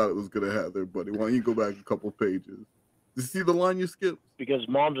impact you thought it was gonna have there, buddy. Why don't you go back a couple pages? You see the line you skipped? Because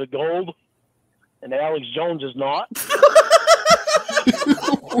mom's a gold and Alex Jones is not?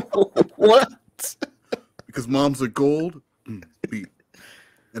 What? Because moms are gold, beat,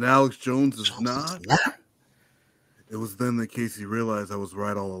 and Alex Jones is not. It was then that Casey realized I was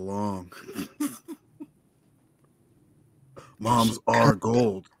right all along. Moms are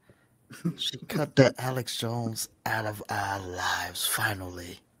gold. She cut that Alex Jones out of our lives,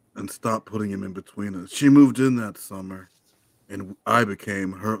 finally. And stopped putting him in between us. She moved in that summer, and I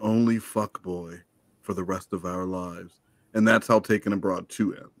became her only fuckboy for the rest of our lives. And that's how Taken Abroad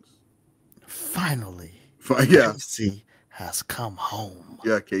 2 ends. Finally. Yeah. Casey has come home.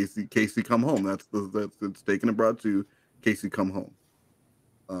 Yeah, Casey come home. That's it's Taken Abroad 2. Casey come home.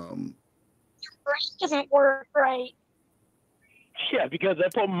 Your brain doesn't work right. Yeah, because I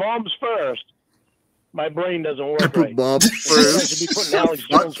put moms first. My brain doesn't work I put right. moms I first. should be putting Alex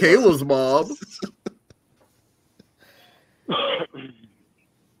Not Jones Kayla's mom.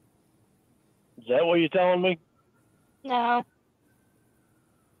 Is that what you're telling me? No.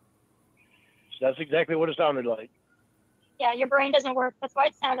 That's exactly what it sounded like. Yeah, your brain doesn't work. That's why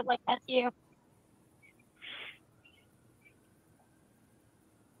it sounded like that to you.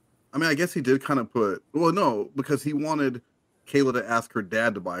 I mean, I guess he did kind of put. Well, no, because he wanted Kayla to ask her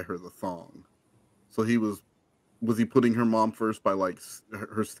dad to buy her the thong. So he was he putting her mom first by like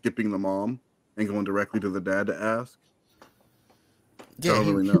her skipping the mom and going directly to the dad to ask? Yeah, Don't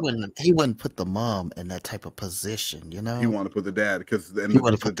really he know. wouldn't put the mom in that type of position, you know. He wanted to put the dad because He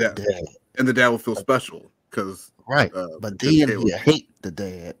wanted to put the dad. and the dad will feel special because Right, but then he hate the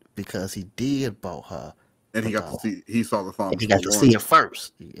dad because he did bought her, and he got to see. He saw the thong. and he got to before see Lauren it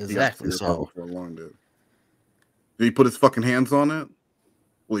first. did. He got to Exactly. see the thong So before Lauren did. Did he put his fucking hands on it?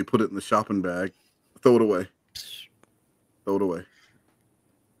 Well, he put it in the shopping bag. Throw it away. Throw it away.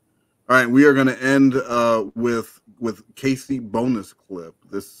 All right, we are going to end with Casey bonus clip.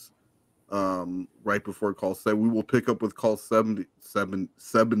 This right before call 7. We will pick up with call 70 on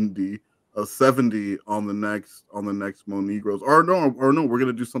the next MoNegroes. Or no, we're going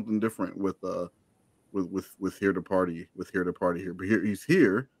to do something different with Here to Party, here. But he's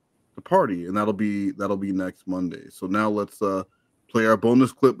here to party, and that'll be next Monday. So now let's play our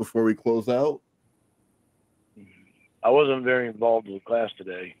bonus clip before we close out. I wasn't very involved with class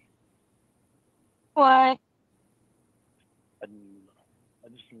today. Why? I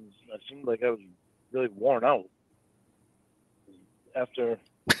seemed like I was really worn out. after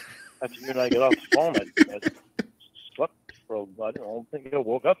you and I got off the phone, I slept for, I don't think I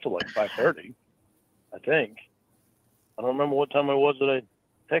woke up till like 5:30, I think. I don't remember what time it was that I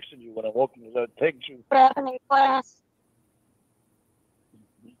texted you when I woke up. I texted you. What happened in class?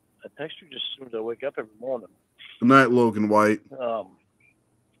 I text you just as soon as I wake up every morning. Good night, Logan White.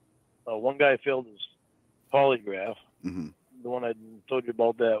 One guy failed his polygraph. Mm-hmm. The one I told you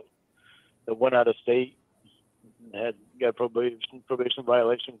about that went out of state and got probation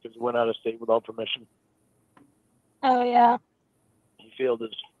violation because he went out of state without permission. Oh yeah. He failed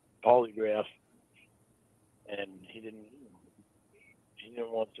his polygraph, and he didn't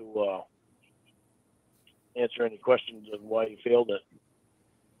want to answer any questions of why he failed it.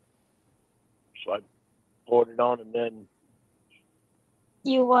 So I poured it on him then.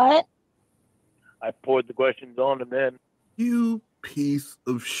 You what? I poured the questions on him then. You piece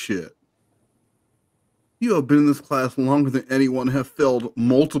of shit. You have been in this class longer than anyone, have failed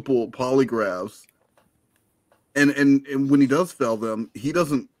multiple polygraphs. And when he does fail them, he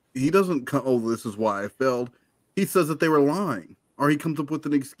doesn't come, oh, this is why I failed. He says that they were lying. Or he comes up with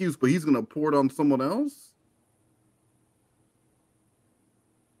an excuse, but he's gonna pour it on someone else?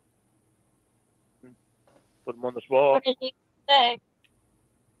 Put him on the spot. What did he say?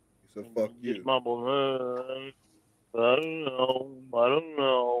 He said, fuck you. Just mumbled, I don't know.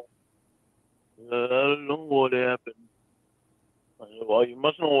 I don't know what happened. I said, well, you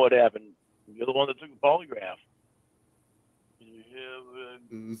must know what happened. You're the one that took the polygraph.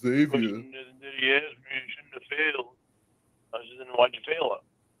 Yeah, Xavier. Question that he asked me, you shouldn't have failed. I said, then why'd you fail it?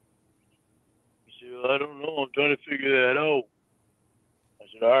 He said, well, I don't know. I'm trying to figure that out. I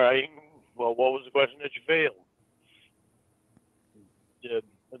said, all right. Well, what was the question that you failed? I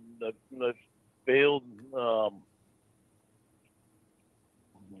failed.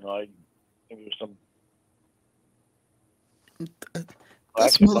 I think it was some.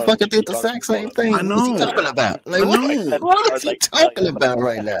 This motherfucker did the exact same thing. I know. What's he talking about? Like, what is he talking about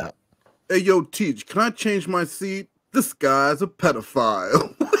right now? Hey, yo, Teach, can I change my seat? This guy's a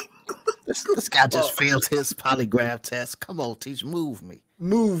pedophile. This guy just failed his polygraph test. Come on, Teach, move me.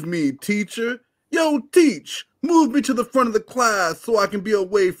 Move me, teacher. Yo, Teach, move me to the front of the class so I can be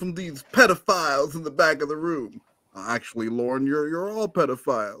away from these pedophiles in the back of the room. Actually, Lorne, you're all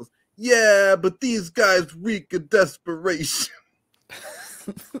pedophiles. Yeah, but these guys reek of desperation.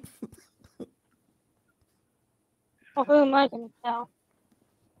 Well, who am I going to tell?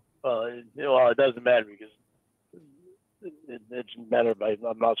 Well, it doesn't matter because it doesn't matter.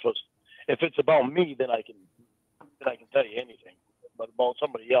 I'm not supposed to. If it's about me, then I can tell you anything. But about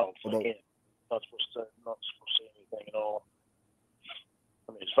somebody else, I can't. Not supposed to say anything at all.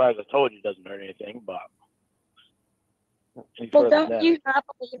 I mean, as far as I told you, it doesn't hurt anything. But well, don't you not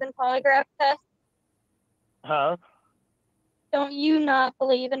believe in polygraph tests? Huh? Don't you not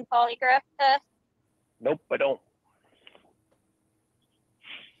believe in polygraph tests? Nope, I don't.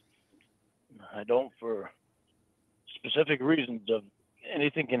 I don't for specific reasons of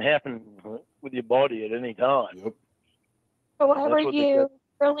anything can happen with your body at any time. Yep. So why were you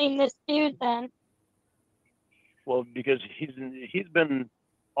grilling this dude then? Well, because he's been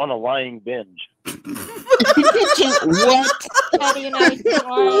on a lying binge. What? How do you know he's been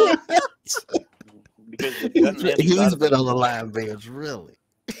lying? Because he's been on the line bench, really.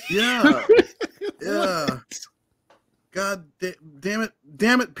 Yeah. Yeah. God damn it,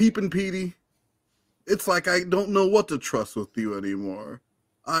 Peepin' Petey. It's like I don't know what to trust with you anymore.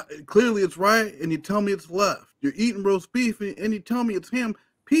 Clearly it's right, and you tell me it's left. You're eating roast beef, and you tell me it's ham.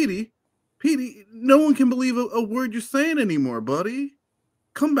 Petey, no one can believe a word you're saying anymore, buddy.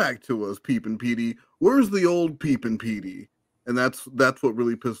 Come back to us, Peepin' Petey. Where's the old Peepin' Petey? And that's what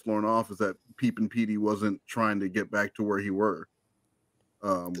really pissed Lorne off, is that Peepin' Petey wasn't trying to get back to where he were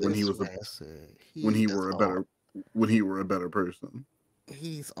when he were a better person.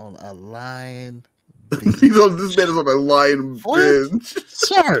 He's on a line. This man is on a lion binge.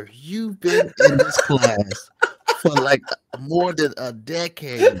 Sir, you've been in this class for like more than a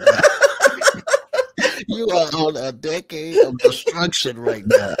decade. You are on a decade of destruction right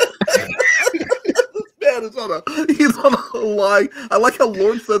now. This man is on a line. I like how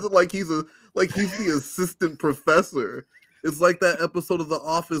Lorne says it like he's the assistant professor. It's like that episode of The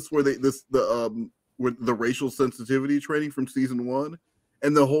Office where with the racial sensitivity training from season 1.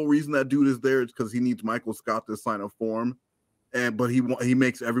 And the whole reason that dude is there is because he needs Michael Scott to sign a form, but he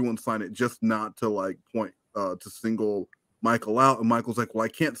makes everyone sign it just not to like point to single Michael out. And Michael's like, well, I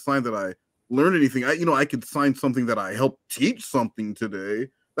can't sign that I learned anything. I could sign something that I helped teach something today.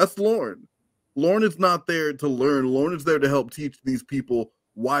 That's Lorne. Lorne is not there to learn. Lorne is there to help teach these people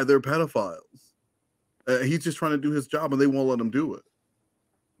why they're pedophiles. He's just trying to do his job, and they won't let him do it.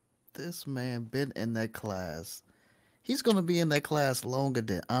 This man been in that class. He's gonna be in that class longer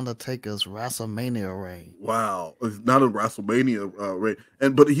than Undertaker's WrestleMania reign. Wow, it's not a WrestleMania reign,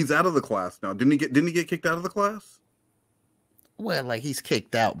 but he's out of the class now. Didn't he get kicked out of the class? Well, like he's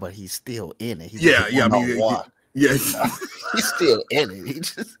kicked out, but he's still in it. Yeah. I mean, he's still in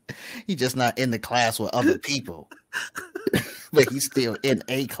it. He's just not in the class with other people, but he's still in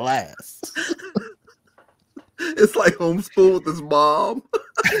a class. It's like homeschool with his mom.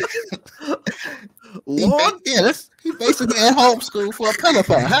 He basically at homeschool for a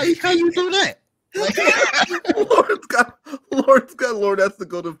pedophile. How you do that? Lorne has to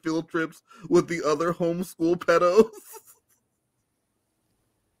go to field trips with the other homeschool pedos.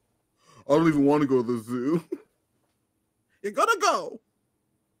 I don't even want to go to the zoo. You're gonna go.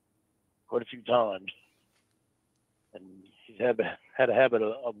 Quite a few times, and he's had a habit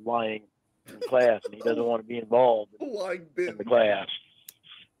of lying in class, and he doesn't want to be involved in the class.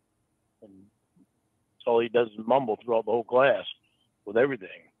 And so all he does is mumble throughout the whole class with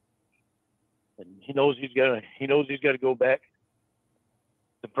everything. And he knows he's got to go back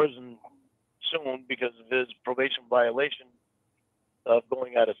to prison soon because of his probation violation of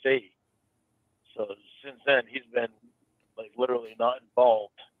going out of state. So since then, he's been like literally not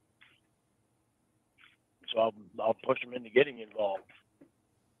involved. So I'll push him into getting involved.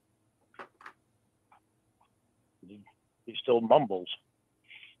 He still mumbles.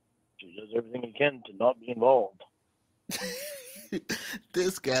 He does everything he can to not be involved.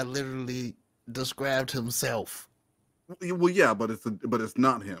 This guy literally described himself. Well, yeah, but it's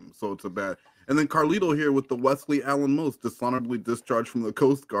not him, so it's a bad. And then Carlito here with the Wesley Allen Mose dishonorably discharged from the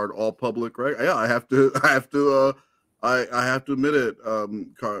Coast Guard, all public, right? Yeah, I have to admit it.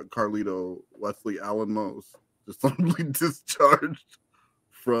 Carlito Wesley Allen Mose dishonorably discharged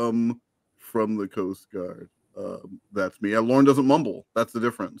from the Coast Guard. That's me. Yeah, Lorne doesn't mumble. That's the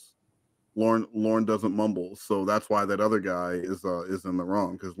difference. Lorne doesn't mumble, so that's why that other guy is in the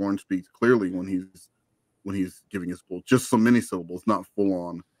wrong, because Lorne speaks clearly when he's giving his full, just some mini syllables, not full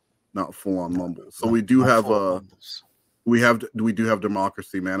on mumbles. So we do have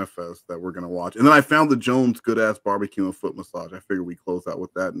Democracy Manifest that we're gonna watch, and then I found the Jones Good Ass Barbecue and Foot Massage. I figured we close out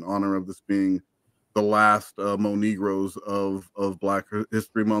with that in honor of this being the last MoNegroes of Black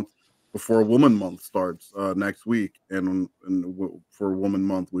History Month before Woman Month starts next week. And for Woman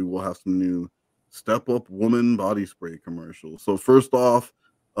Month, we will have some new Step Up Woman body spray commercials. So first off,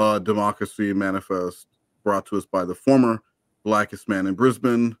 Democracy Manifest brought to us by the former blackest man in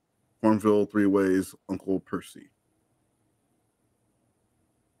Brisbane, Cornville, 3 Ways, Uncle Percy.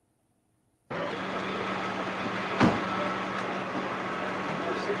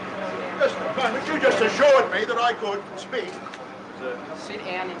 Mr. Bennett, you just assured me that I could speak. Sit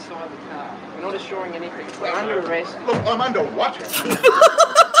down inside the car. We're not assuring anything. We're under arrest. Look, I'm under what?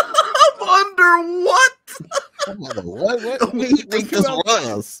 Under what? What do you think this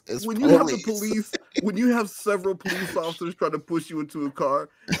was? When you have the police, when you have several police officers trying to push you into a car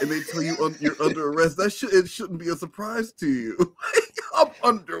and they tell you you're under arrest, it shouldn't be a surprise to you. I'm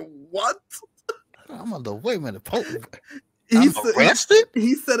under what? I'm under, wait a minute. Arrested?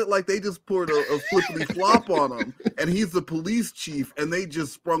 He said it like they just poured a flippity flop on him, and he's the police chief, and they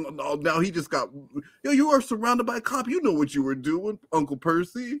just sprung. Oh, now he just got. You are surrounded by a cop. You know what you were doing, Uncle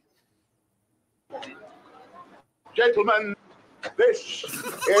Percy. Gentlemen, this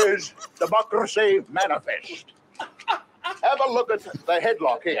is Democracy Manifest. Have a look at the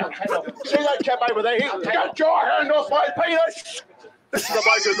headlock here. See that chap over there? Get your hand off my penis! This is the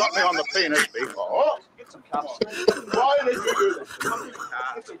bloke who got me on the penis before. Why did you do this?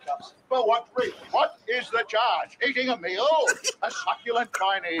 For what reason? What is the charge? Eating a meal? A succulent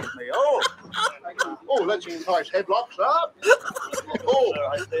Chinese meal? Oh, that's a nice headlock, sir. Oh.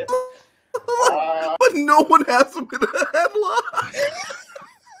 But no one has him in a headlock.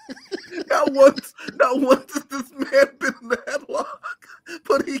 Not once has this man been in the headlock,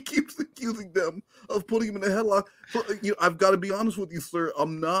 but he keeps accusing them of putting him in a headlock. So, I've got to be honest with you, sir.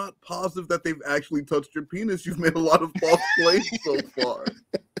 I'm not positive that they've actually touched your penis. You've made a lot of false claims so far.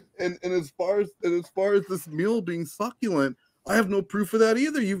 And as far as this meal being succulent, I have no proof of that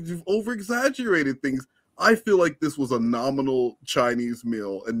either. You've over exaggerated things. I feel like this was a nominal Chinese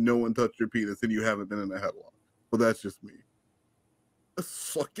meal and no one touched your penis and you haven't been in a headlock. But that's just me. A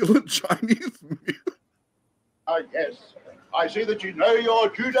succulent Chinese meal. Yes. I see that you know your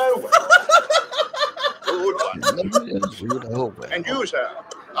judo well. Good one. And you, sir,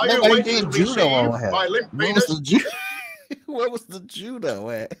 are you waiting to receive my limp penis? Where was the judo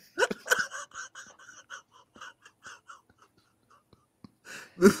at?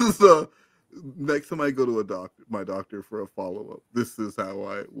 This is next time I go to my doctor for a follow up, this is how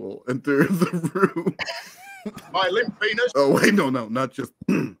I will enter the room. My limp penis. Oh wait, no, not just.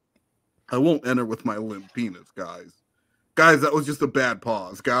 I won't enter with my limp penis, guys. Guys, that was just a bad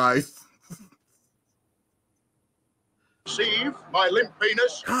pause, guys. Receive my limp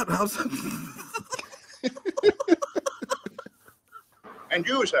penis. God, how's that? And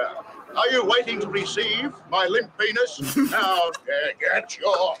you, sir, are you waiting to receive my limp penis? Now, get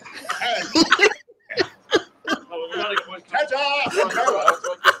your hand. Ta-ta!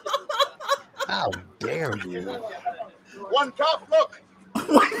 How dare you? One tough look.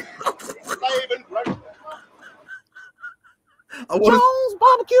 Slave and pleasure. Jones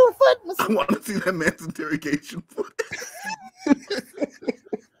barbecue foot. I want to see that man's interrogation footage.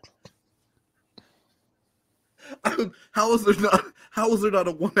 How is there not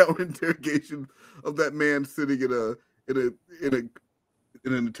a 1 hour interrogation of that man sitting in an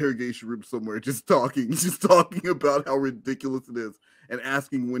interrogation room somewhere just talking about how ridiculous it is and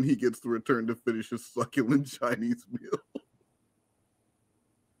asking when he gets to return to finish his succulent Chinese meal.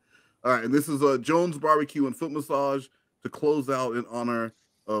 All right, and this is Jones Barbecue and Foot Massage to close out in honor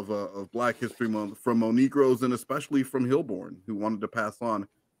of Black History Month from MoNegroes and especially from Hillborn, who wanted to pass on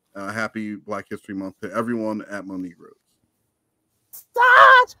happy Black History Month to everyone at MoNegroes.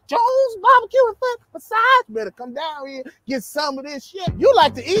 Massage, Jones barbecue and foot massage. Better come down here, get some of this shit. You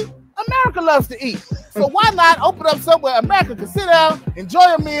like to eat. America loves to eat. So why not open up somewhere America can sit down, enjoy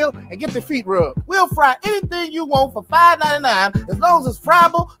a meal, and get their feet rubbed? We'll fry anything you want for $5.99. As long as it's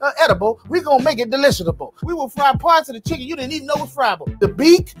friable or edible, we're going to make it deliciable. We will fry parts of the chicken you didn't even know was friable. The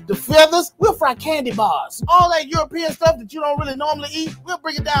beak, the feathers, we'll fry candy bars. All that European stuff that you don't really normally eat, we'll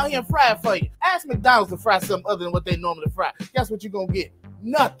bring it down here and fry it for you. Ask McDonald's to fry something other than what they normally fry. Guess what you're going to get?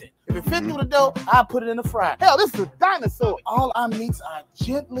 Nothing. If it fit through the dough, I'll put it in the fryer. Hell, this is a dinosaur. All our meats are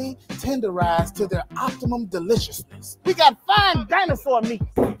gently tenderized to their optimum deliciousness. We got fine dinosaur meat.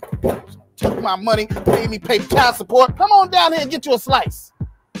 Took my money, made me pay child support. Come on down here and get you a slice.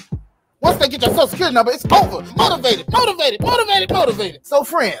 Once they get your social security number, it's over. Motivated. So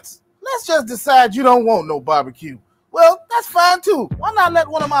friends, let's just decide you don't want no barbecue. Well, that's fine too. Why not let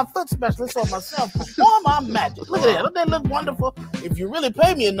one of my foot specialists or myself perform our magic? Look at that. Don't they look wonderful? If you really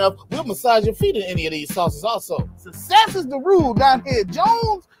pay me enough, we'll massage your feet in any of these sauces also. Success is the rule down here at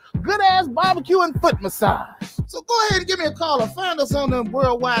Jones. Good ass barbecue and foot massage. So go ahead and give me a call or find us on the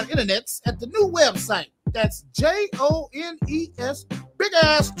worldwide internets at the new website. That's JONES big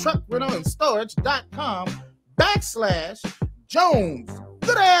ass truck rental and storage.com/Jones.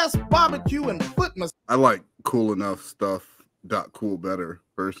 Good ass barbecue and foot massage. I like cool enough stuff.cool better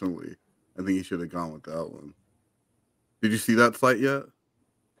personally. I think you should have gone with that one. Did you see that site yet?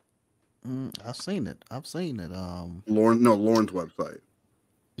 I've seen it. Lorne's website.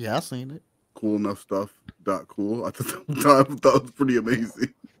 Yeah, I've seen it. Cool enough stuff.cool. I thought that was pretty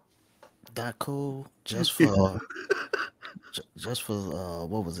amazing. .cool just for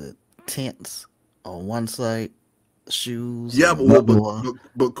what was it? Tents on one site. Shoes. Yeah, but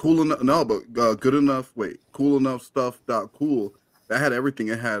cool enough. No, but good enough. Wait, cool enough stuff.cool. That had everything.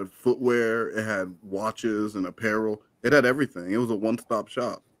 It had footwear. It had watches and apparel. It had everything. It was a one-stop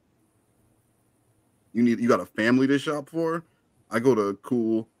shop. You got a family to shop for? I go to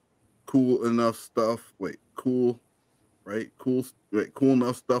cool enough stuff. Wait, cool, right? Cool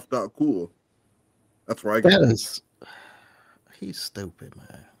enough stuff.cool. That's where I go. He's stupid,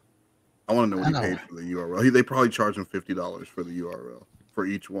 man. I want to know what he paid for the URL. They probably charge him $50 for the URL for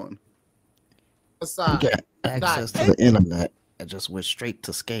each one. He got access to the internet and just went straight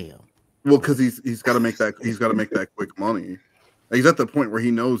to scam. Well, because he's got to make that quick money. He's at the point where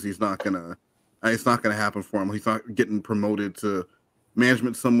he knows it's not gonna happen for him. He's not getting promoted to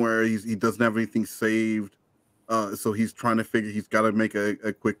management somewhere. He doesn't have anything saved, so he's trying to figure. He's got to make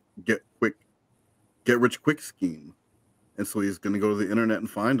a quick get rich quick scheme. And so he's going to go to the internet and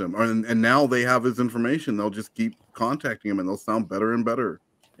find him. And now they have his information. They'll just keep contacting him, and they'll sound better and better.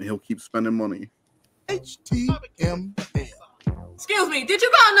 And he'll keep spending money. HTML. Excuse me, did you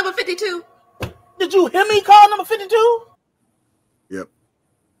call number 52? Did you hear me call number 52? Yep.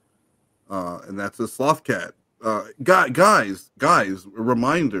 And that's a Slothcat. Guys,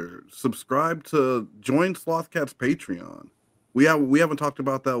 reminder, subscribe to join Slothcat's Patreon. We haven't talked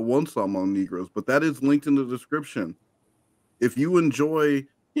about that once on MoNegroes, but that is linked in the description. If you enjoy,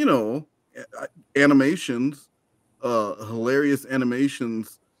 animations, hilarious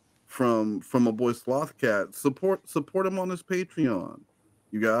animations from a boy Slothcat, support him on his Patreon,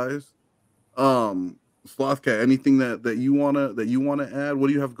 you guys. Slothcat, anything that you wanna add? What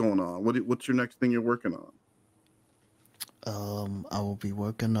do you have going on? What's your next thing you're working on? I will be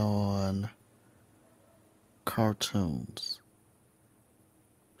working on cartoons.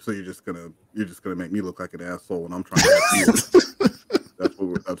 So you're just gonna make me look like an asshole when I'm trying to help you. That's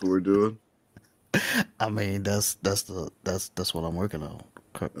what we're doing. I mean, that's what I'm working on.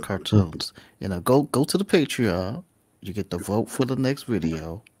 Cartoons. You know, go to the Patreon. You get to vote for the next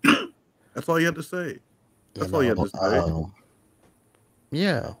video. That's all you had to say. That's all you had to say.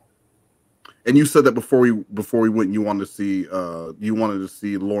 Yeah. And you said that before we went, you wanted to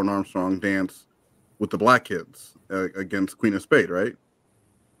see Lorne Armstrong dance with the black kids against Queen of Spades, right?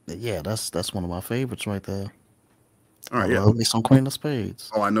 Yeah, that's one of my favorites right there. All right, love me some Queen of Spades.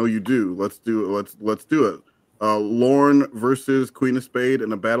 Oh, I know you do. Let's do it. Let's do it. Lorne versus Queen of Spades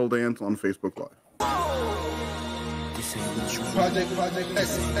in a battle dance on Facebook Live. This ain't what you want.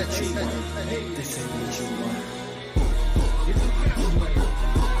 This ain't what you want. This ain't what you want.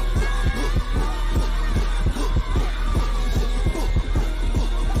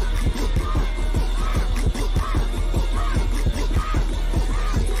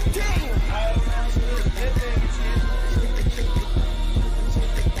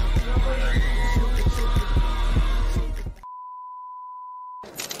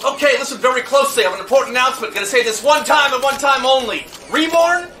 Okay, listen very closely. I have an important announcement. Gonna say this one time and one time only.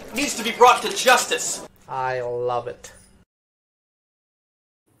 Reborn needs to be brought to justice. I love it.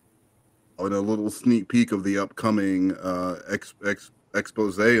 Oh, and a little sneak peek of the upcoming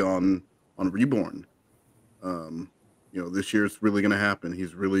expose on Reborn. This year it's really gonna happen.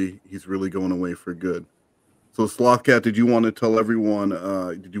 He's really going away for good. So Slothcat, did you want to tell everyone?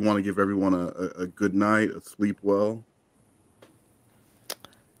 Did you want to give everyone a good night, a sleep well?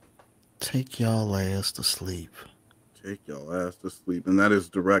 Take y'all ass to sleep. Take y'all ass to sleep, and that is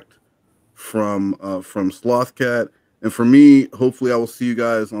direct from Slothcat. And for me, hopefully, I will see you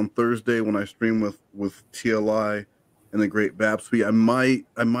guys on Thursday when I stream with TLI and the Great Cas3y.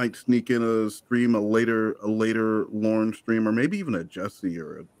 I might sneak in a stream, a later Lorne stream, or maybe even a Jesse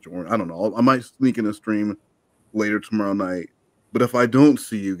or a Jordan. I don't know. I might sneak in a stream later tomorrow night. But if I don't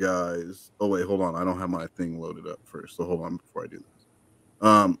see you guys, oh wait, hold on, I don't have my thing loaded up first, so hold on before I do this.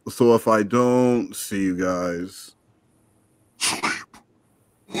 So if I don't see you guys,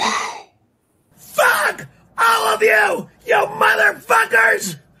 Fuck all of you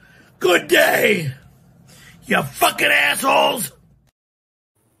motherfuckers! Good day, you fucking assholes!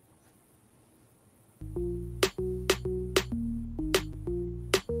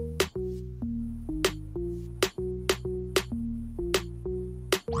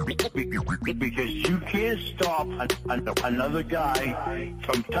 Because you can't stop another guy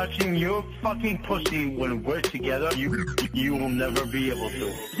from touching your fucking pussy when we're together. You will never be able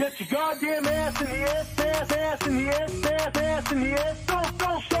to. Get your goddamn ass in the ass, ass in the ass, ass in the ass.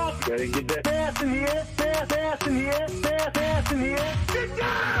 Don't stop. Gotta get that ass in the ass, ass in the ass, ass in the ass. Get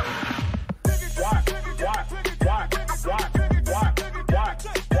down.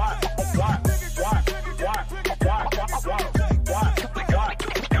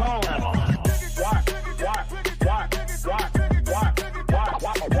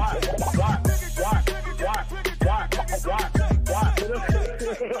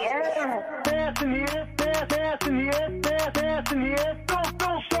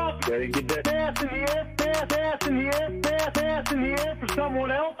 Gotta get that ass in the ass, ass in the ass, ass in the ass for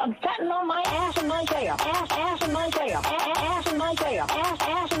someone else. I'm sitting on my ass in my tail, ass in my tail, ass in my tail,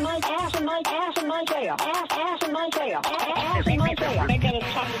 ass in my ass in my ass in my tail, ass in my tail, ass in my tail. I got a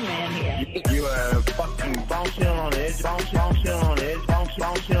tough man here. You are fucking bouncing on edge, bouncing on edge,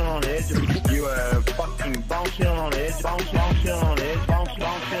 bouncing on edge. You are fucking bouncing on edge, bouncing on edge, bouncing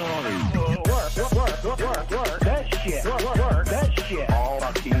on edge. Work that shit, work that shit all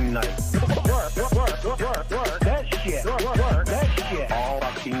fucking night. Work that shit, work that shit all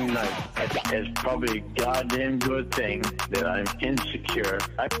fucking night. It's probably a goddamn good thing that I'm insecure.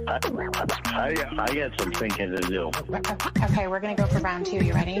 I got some thinking to do. Okay, we're gonna go for round 2.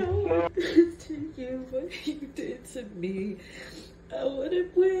 You ready? To you, what you did to me. I would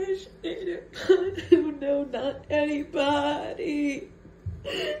have wished it who know not anybody.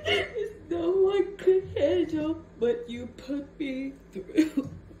 No one could handle what you put me through.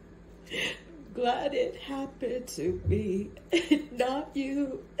 Glad it happened to me and not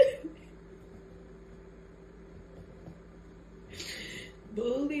you.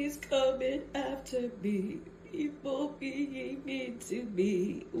 Bullies coming after me, people being mean to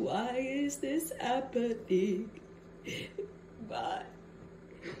me. Why is this happening? Why?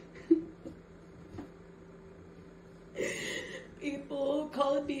 People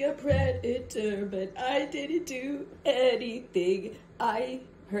calling me a predator, but I didn't do anything. I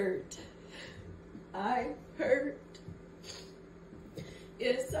hurt.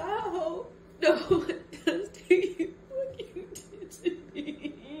 Yes, I hope no one does to you what you did to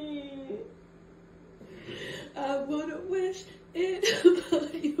me. I wouldn't wish it upon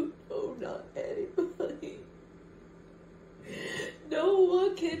you, no, not anybody. No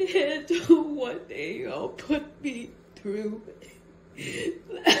one can handle what they all put me through.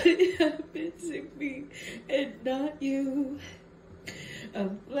 Glad it happened to me and not you.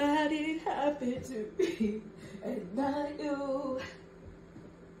 I'm glad it happened to me and not you.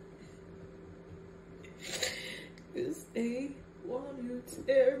 'Cause they want to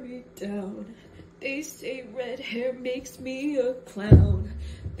tear me down. They say red hair makes me a clown.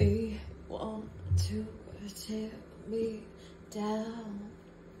 They want to tear me down.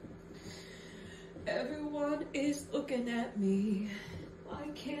 Everyone is looking at me. Why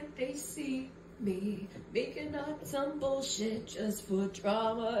can't they see me? Making up some bullshit just for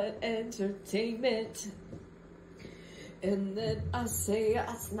drama and entertainment. And then I say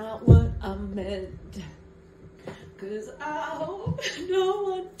that's not what I meant. 'Cause I hope no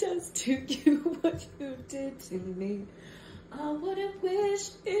one does to you what you did to me. I wouldn't wish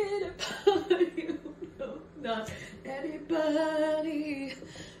it upon you, no, not anybody.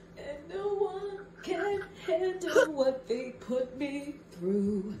 And no one can handle what they put me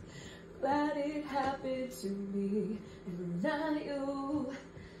through. Glad it happened to me and not you.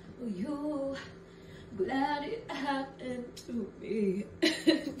 You. Glad it happened to me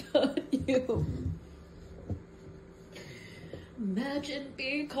and not you. Imagine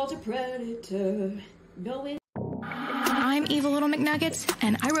being called a predator, knowing. I'm Evil Little McNuggets,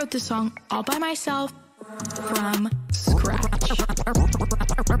 and I wrote this song all by myself from scratch.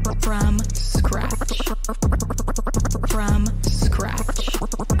 From scratch. From scratch.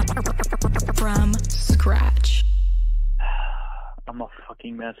 From scratch. I'm a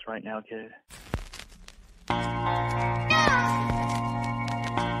fucking mess right now, kid.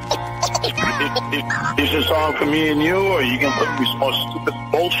 Is this song for me and you, or are you gonna put me some more stupid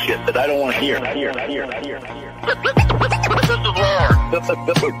bullshit that I don't want to hear? This is Lorne.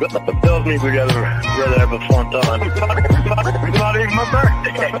 Tells me we gotta rather have a fun time. It's not even my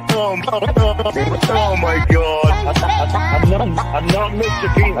birthday. Oh my God. I'm not Mr.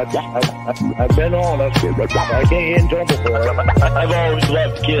 P. I've been on. I can't get in trouble for it. I've always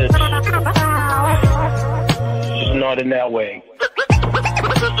loved kids. Just not in that way.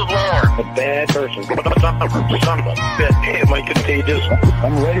 A bad person. Son of a bitch. Am I contagious?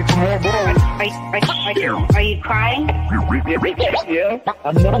 I'm ready for more blows. Are you crying? Yeah.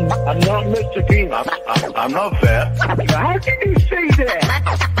 I'm not Mr. P. I'm not fat. How can you say that?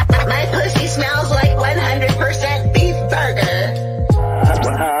 My pussy smells like 100% beef burger.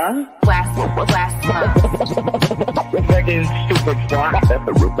 Huh? Fucking stupid fuck.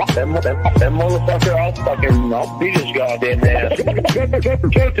 That motherfucker, I'll beat his goddamn ass.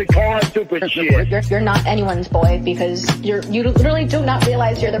 Get the car, stupid shit. You're not anyone's boy because you literally do not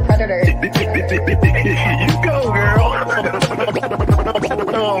realize you're the predator. You go, girl.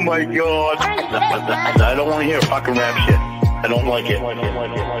 Oh my God. I don't want to hear fucking rap shit. I don't like it.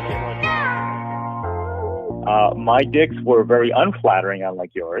 My dicks were very unflattering,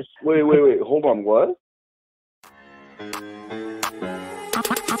 unlike yours. Wait, hold on, what?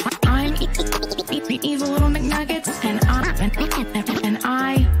 I'm Evil Little McNuggets, and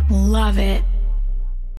I love it.